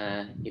 because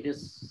it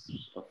is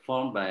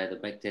formed by the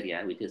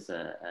bacteria, which is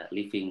a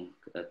living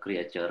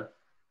creature.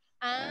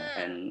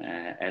 And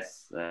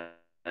as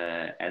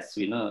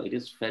we know, it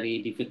is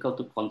very difficult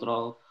to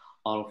control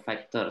all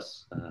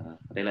factors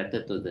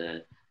related to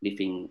the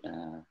living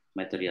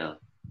material,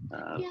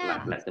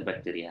 like the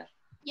bacteria.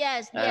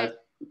 Yes, yes.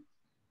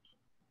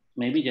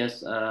 Maybe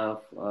just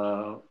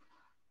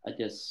I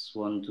just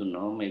want to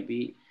know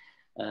maybe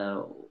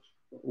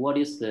what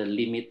is the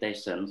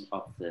limitations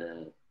of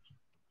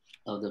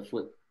the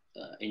food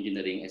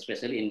engineering,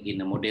 especially in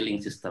the modeling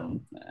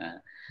system,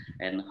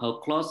 and how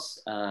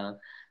close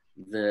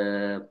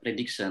the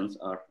predictions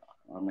or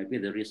maybe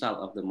the result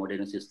of the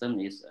modeling system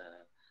is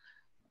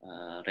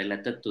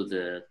related to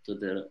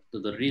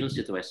the real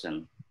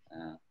situation.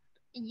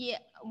 Yeah,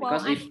 well,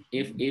 because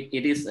if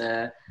it is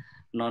a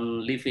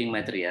non-living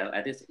material,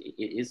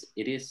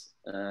 it is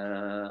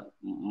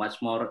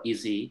much more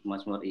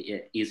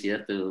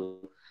easier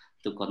to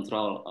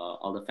control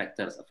all the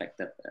factors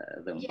affected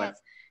them. Yes. But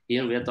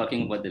here we are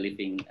talking about the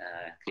living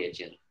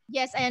creature.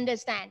 Yes, I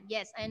understand.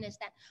 Yes, I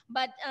understand.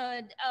 But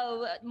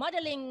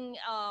modeling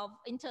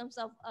in terms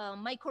of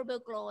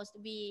microbial growth,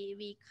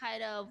 we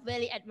kind of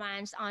very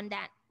advanced on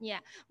that. Yeah,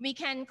 we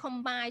can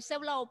combine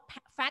several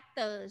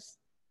factors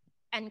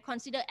and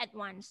consider at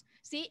once.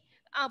 See,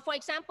 for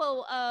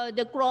example,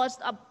 the growth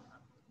of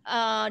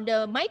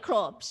the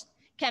microbes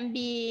can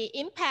be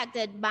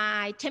impacted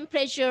by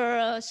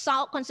temperature,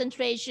 salt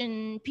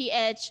concentration,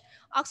 pH,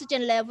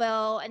 oxygen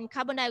level, and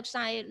carbon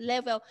dioxide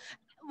level.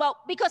 Well,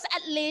 because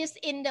at least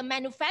in the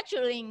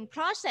manufacturing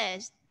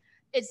process,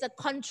 it's a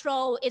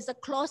control, it's a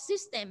closed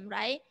system,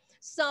 right?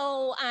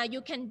 So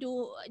you can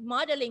do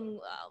modeling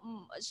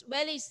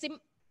very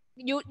simple.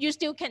 You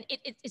still can,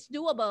 it's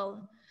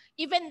doable.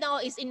 Even though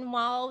it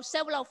involves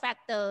several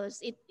factors,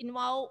 it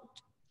involves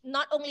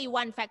not only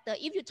one factor.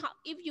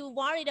 If you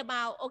worried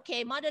about,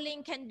 okay,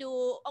 modeling can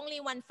do only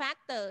one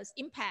factor's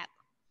impact,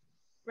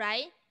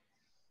 right?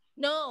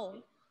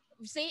 No,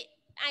 see,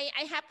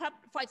 I have,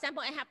 for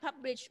example, I have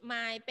published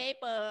my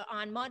paper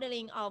on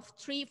modeling of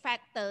 3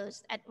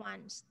 factors at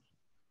once.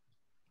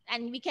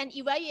 And we can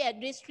evaluate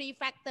these 3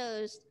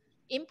 factors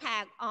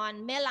impact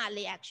on Maillard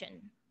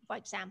reaction, for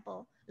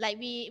example. Like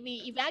we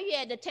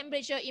evaluate the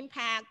temperature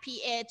impact,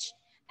 pH,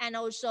 and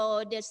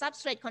also the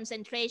substrate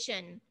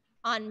concentration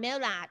on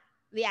Maillard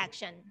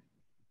reaction.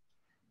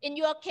 In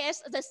your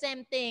case, the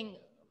same thing.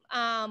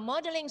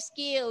 Modeling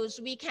skills,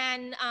 we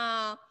can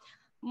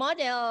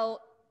model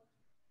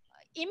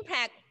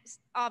impact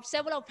of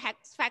several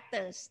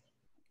factors.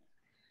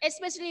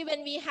 Especially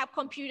when we have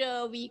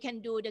computer, we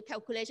can do the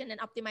calculation and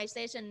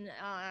optimization.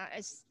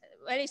 It's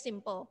very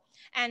simple.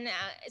 And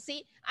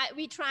see,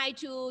 we try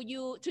to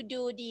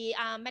do the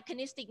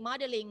mechanistic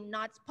modeling,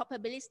 not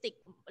probabilistic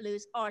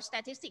or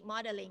statistic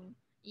modeling.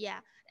 Yeah,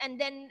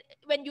 and then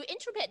when you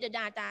interpret the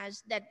data,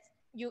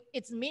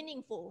 it's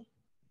meaningful.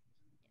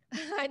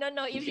 I don't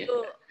know if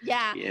you,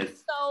 yeah.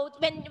 Yes. So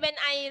when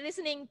I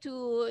listening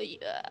to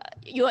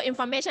your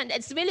information,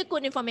 it's really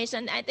good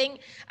information. I think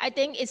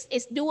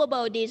it's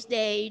doable this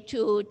day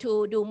to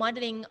do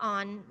modeling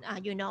on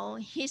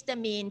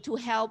histamine to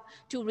help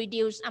to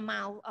reduce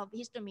amount of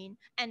histamine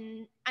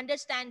and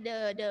understand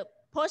the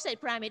process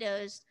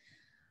parameters,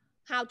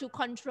 how to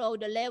control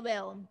the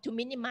level to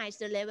minimize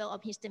the level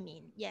of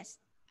histamine. Yes,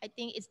 I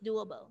think it's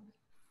doable.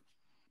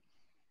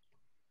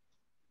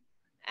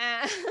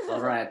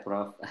 All right,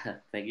 Prof.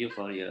 Thank you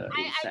for your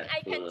insight.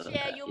 I can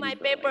share you my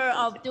paper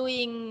of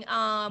doing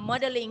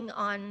modeling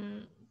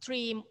on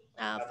 3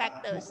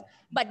 factors.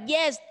 But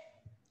yes,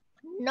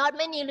 not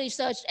many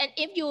research. And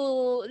if you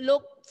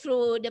look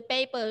through the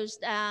papers,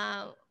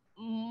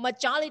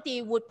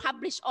 majority would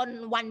publish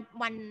on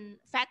one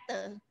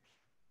factor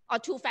or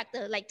 2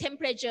 factors, like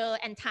temperature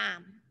and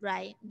time,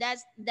 right?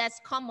 That's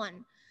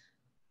common.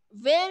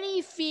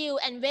 Very few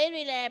and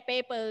very rare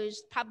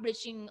papers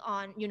publishing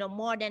on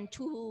more than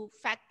 2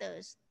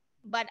 factors.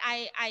 But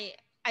I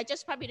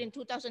just published in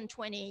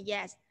 2020.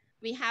 Yes,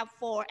 we have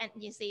 4, and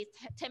you see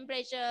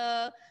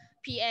temperature,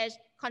 pH,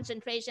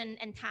 concentration,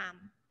 and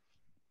time.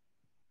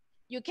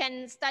 You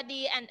can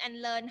study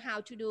and learn how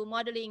to do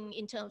modeling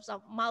in terms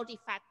of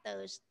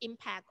multi-factors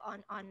impact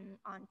on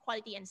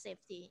quality and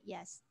safety.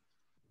 Yes.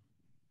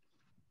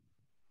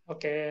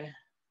 Okay.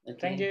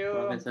 Thank you,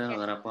 Professor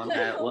Waraporn.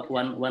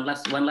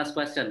 One last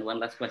question.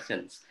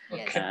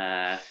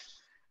 Okay.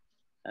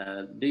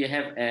 Do you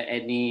have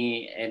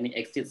any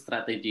exit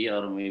strategy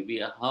or maybe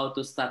how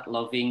to start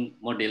loving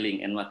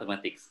modeling and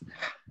mathematics?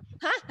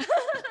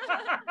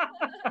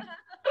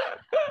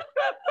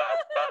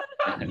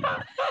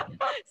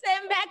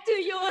 Same back to to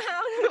you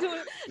how to,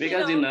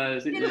 because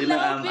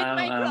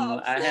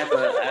I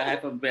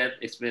have a bad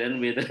experience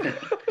with.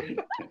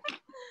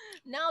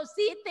 No,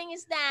 see, thing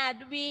is that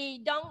we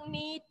don't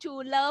need to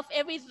love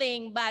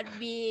everything, but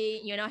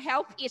we,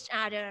 help each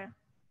other.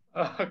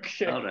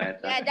 Okay. All right.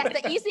 Yeah,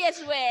 that's the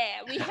easiest way.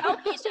 We help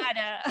each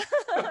other.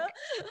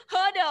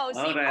 Hurdle,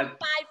 see, right.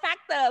 combine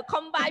factor,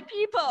 combine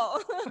people.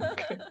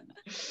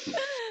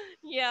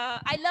 Yeah,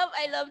 I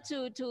love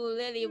to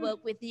really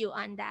work with you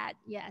on that.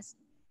 Yes.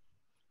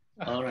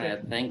 All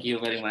right. Thank you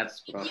very much,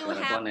 If you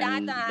Professor have Waraporn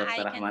and data,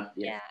 Dr. Ahmad.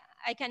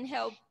 I can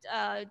help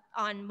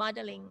on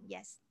modeling.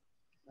 Yes.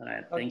 All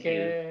right. Thank Okay.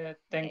 you.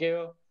 Thank you.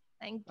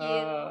 Thank you.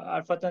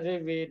 Unfortunately,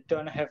 we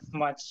don't have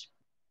much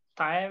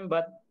time,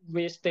 but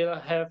we still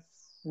have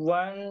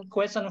one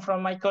question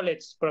from my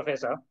colleagues,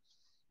 Professor.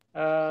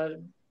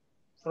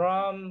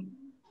 From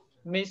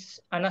Miss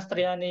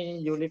Anastriani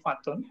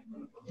Yulifatun.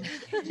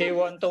 She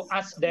want to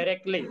ask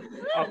directly,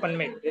 open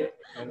mic.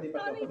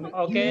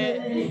 Okay.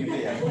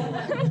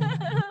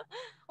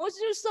 Oh,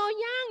 you're so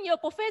young. You're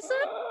a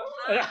professor?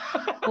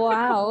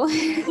 Wow.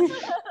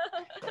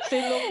 She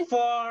look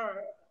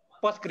for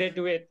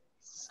postgraduate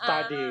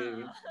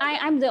study.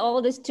 I'm the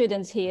oldest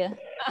student here.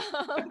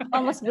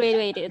 Almost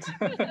graduated.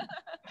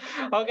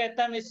 Okay,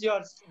 time is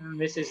yours,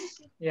 Mrs.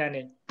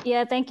 Yani.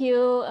 Yeah, thank you,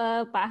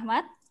 Pak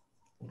Ahmad.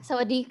 ส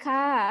วัสดีค่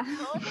ะ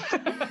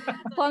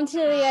ผม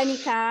ชื่อ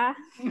Yanika.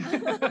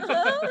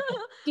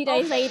 Did I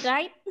say it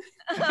right?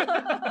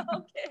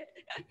 Okay.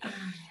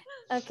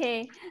 Okay.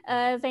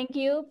 Thank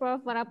you, Prof.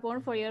 Waraporn,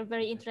 for your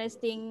very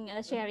interesting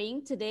sharing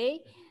today.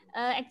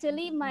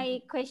 Actually, my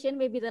question,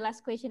 maybe the last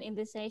question in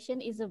this session,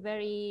 is a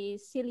very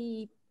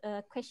silly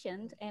question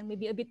and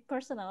maybe a bit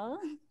personal.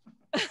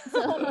 So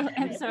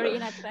I'm sorry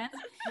in advance.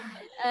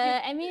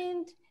 I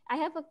mean, I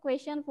have a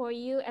question for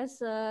you as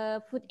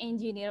a food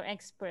engineer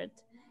expert.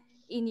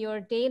 In your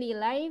daily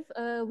life,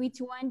 which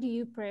one do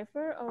you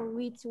prefer or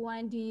which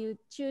one do you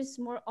choose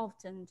more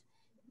often?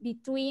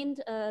 Between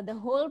the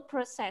whole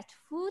processed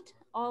food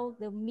or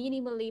the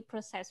minimally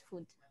processed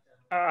food?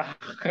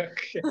 Okay.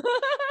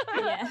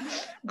 Yeah.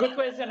 Good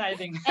question, I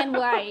think. And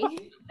why?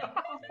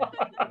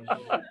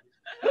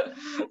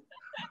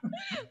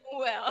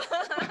 Well,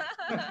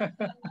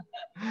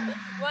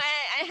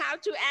 I have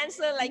to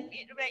answer like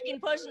in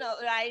personal,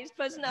 right?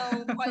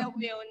 Personal point of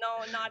view, no,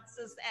 not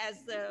just as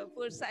the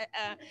food side.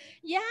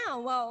 Yeah,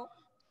 well,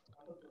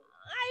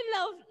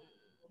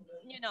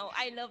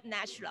 I love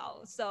natural,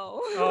 so.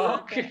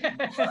 Okay.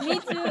 Me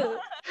too.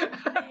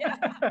 Yeah.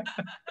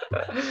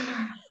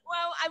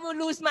 Well, I will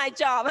lose my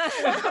job.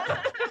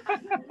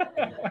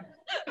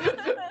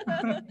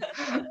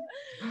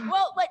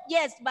 Well, but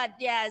yes,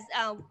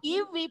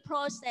 if we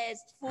process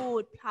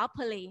food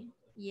properly,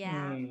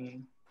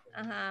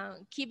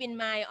 keep in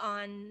mind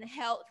on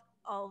health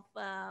of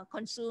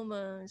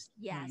consumers.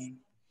 Yes,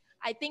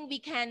 I think we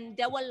can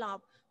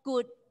develop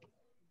good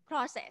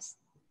process.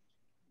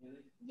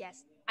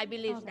 Yes, I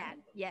believe that.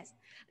 Yes.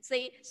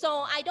 See, so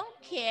I don't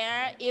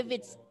care if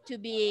it's to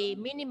be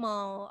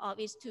minimal or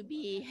it's to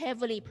be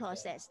heavily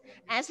processed,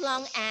 as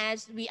long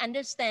as we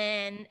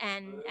understand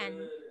and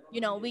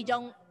we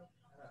don't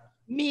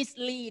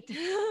mislead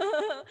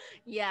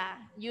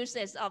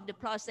uses of the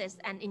process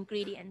and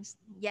ingredients.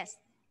 Yes.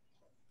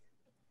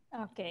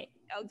 Okay.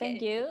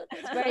 Thank you.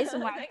 That's very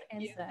smart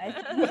answer. I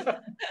think.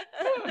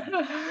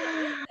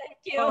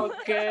 Thank you.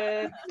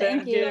 Okay,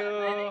 thank you.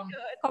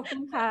 ขอบคุ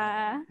ณค่ะ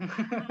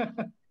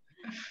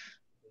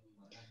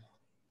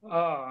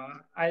Oh,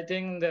 I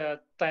think the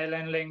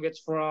Thailand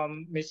language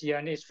from Miss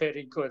Yan is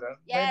very good.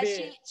 Yeah,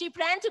 maybe... she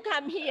planned to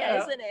come here,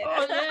 isn't it?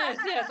 Oh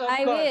yes, of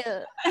I course.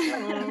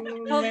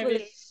 will.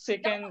 Maybe she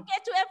can. Don't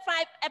forget to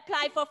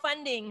apply for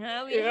funding,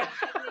 huh?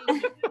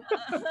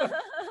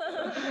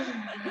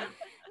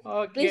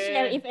 Okay. Please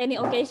share if any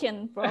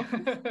occasion, Prof.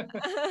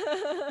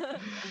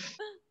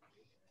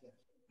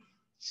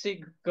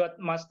 She got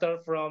master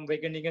from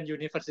Wageningen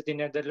University,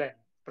 Netherlands,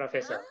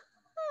 Professor.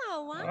 Oh,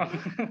 wow.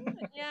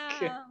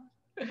 Yeah.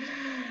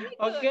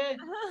 Okay.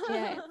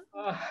 Yeah.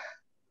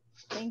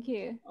 Thank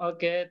you.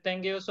 Okay,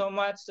 thank you so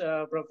much,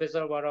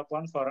 Professor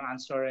Waraporn, for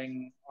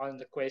answering all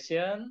the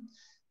questions.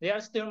 There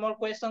are still more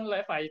questions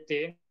left, I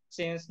think.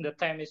 Since the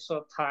time is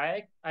so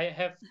tight, I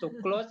have to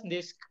close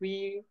this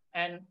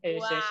Q&A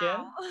session.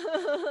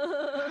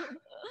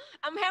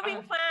 I'm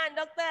having fun,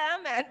 Dr.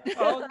 Ahmed.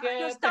 Okay,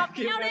 You stop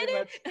thank you very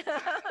much.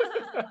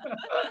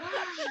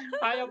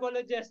 I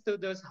apologize to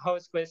those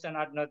host questions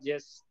are not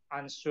yet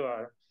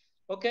answered.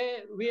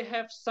 Okay, we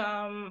have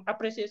some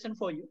appreciation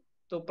for you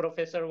to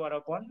Professor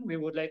Waraporn. We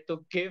would like to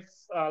give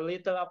a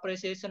little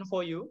appreciation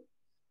for you,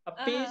 a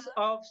piece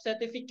of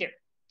certificate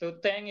to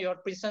thank your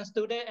presence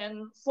today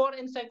and for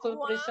insightful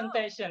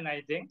presentation, I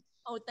think.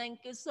 Oh,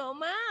 thank you so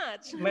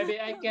much. Maybe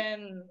I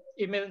can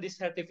email this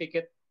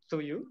certificate to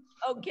you.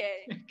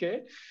 Okay.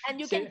 Okay.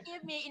 And you can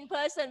give me in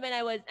person when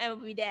I will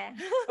be there.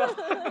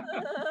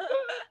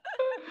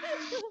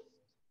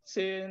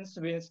 Since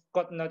we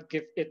could not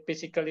give it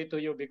physically to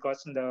you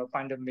because of the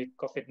pandemic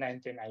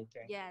COVID-19, I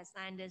think. Yes,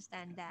 I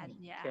understand that.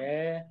 Yeah.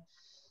 Okay.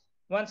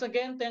 Once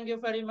again, thank you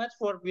very much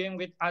for being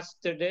with us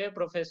today,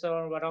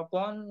 Professor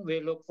Waraporn.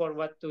 We look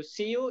forward to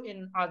see you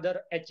in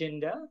other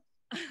agenda.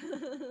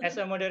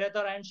 As a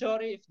moderator, I'm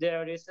sorry if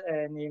there is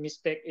any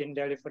mistake in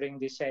delivering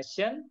this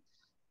session.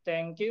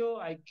 Thank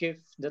you. I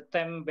give the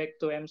time back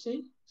to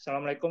MC.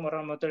 Assalamualaikum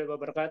warahmatullahi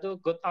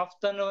wabarakatuh. Good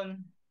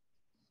afternoon.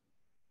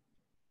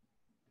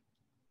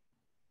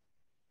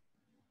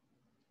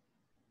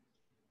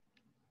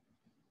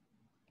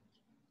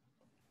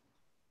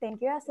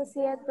 Thank you,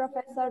 Associate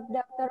Professor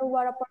Dr.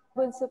 Waraporn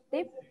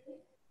Boonsupthip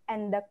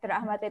and Dr.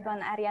 Ahmad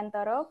Ridwan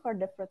Ariantoro for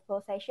the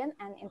fruitful session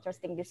and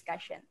interesting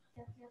discussion.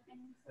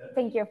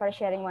 Thank you for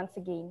sharing once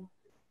again.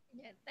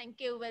 Yeah, thank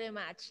you very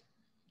much.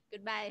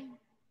 Goodbye.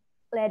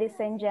 Ladies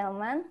and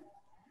gentlemen,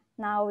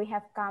 now we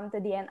have come to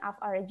the end of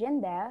our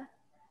agenda.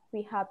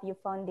 We hope you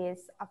found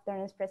this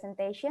afternoon's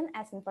presentation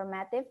as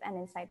informative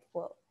and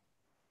insightful.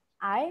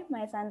 I,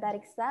 Maesanta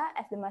Riksa,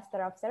 as the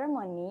Master of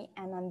Ceremony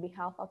and on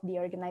behalf of the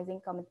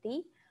organizing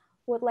committee,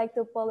 would like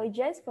to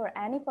apologize for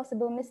any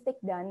possible mistake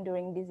done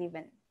during this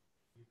event.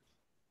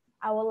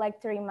 I would like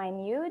to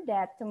remind you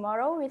that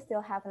tomorrow we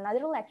still have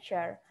another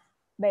lecture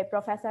by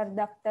Professor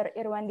Dr.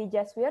 Irwandi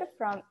Jaswir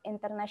from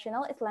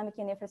International Islamic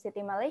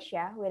University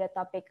Malaysia with the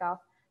topic of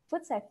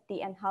food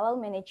safety and halal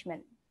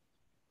management.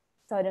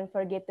 So don't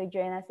forget to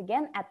join us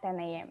again at 10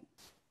 a.m.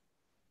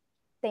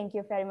 Thank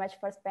you very much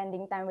for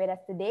spending time with us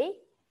today.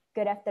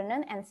 Good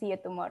afternoon and see you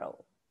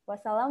tomorrow.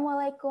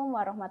 Wassalamualaikum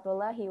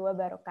warahmatullahi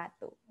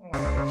wabarakatuh.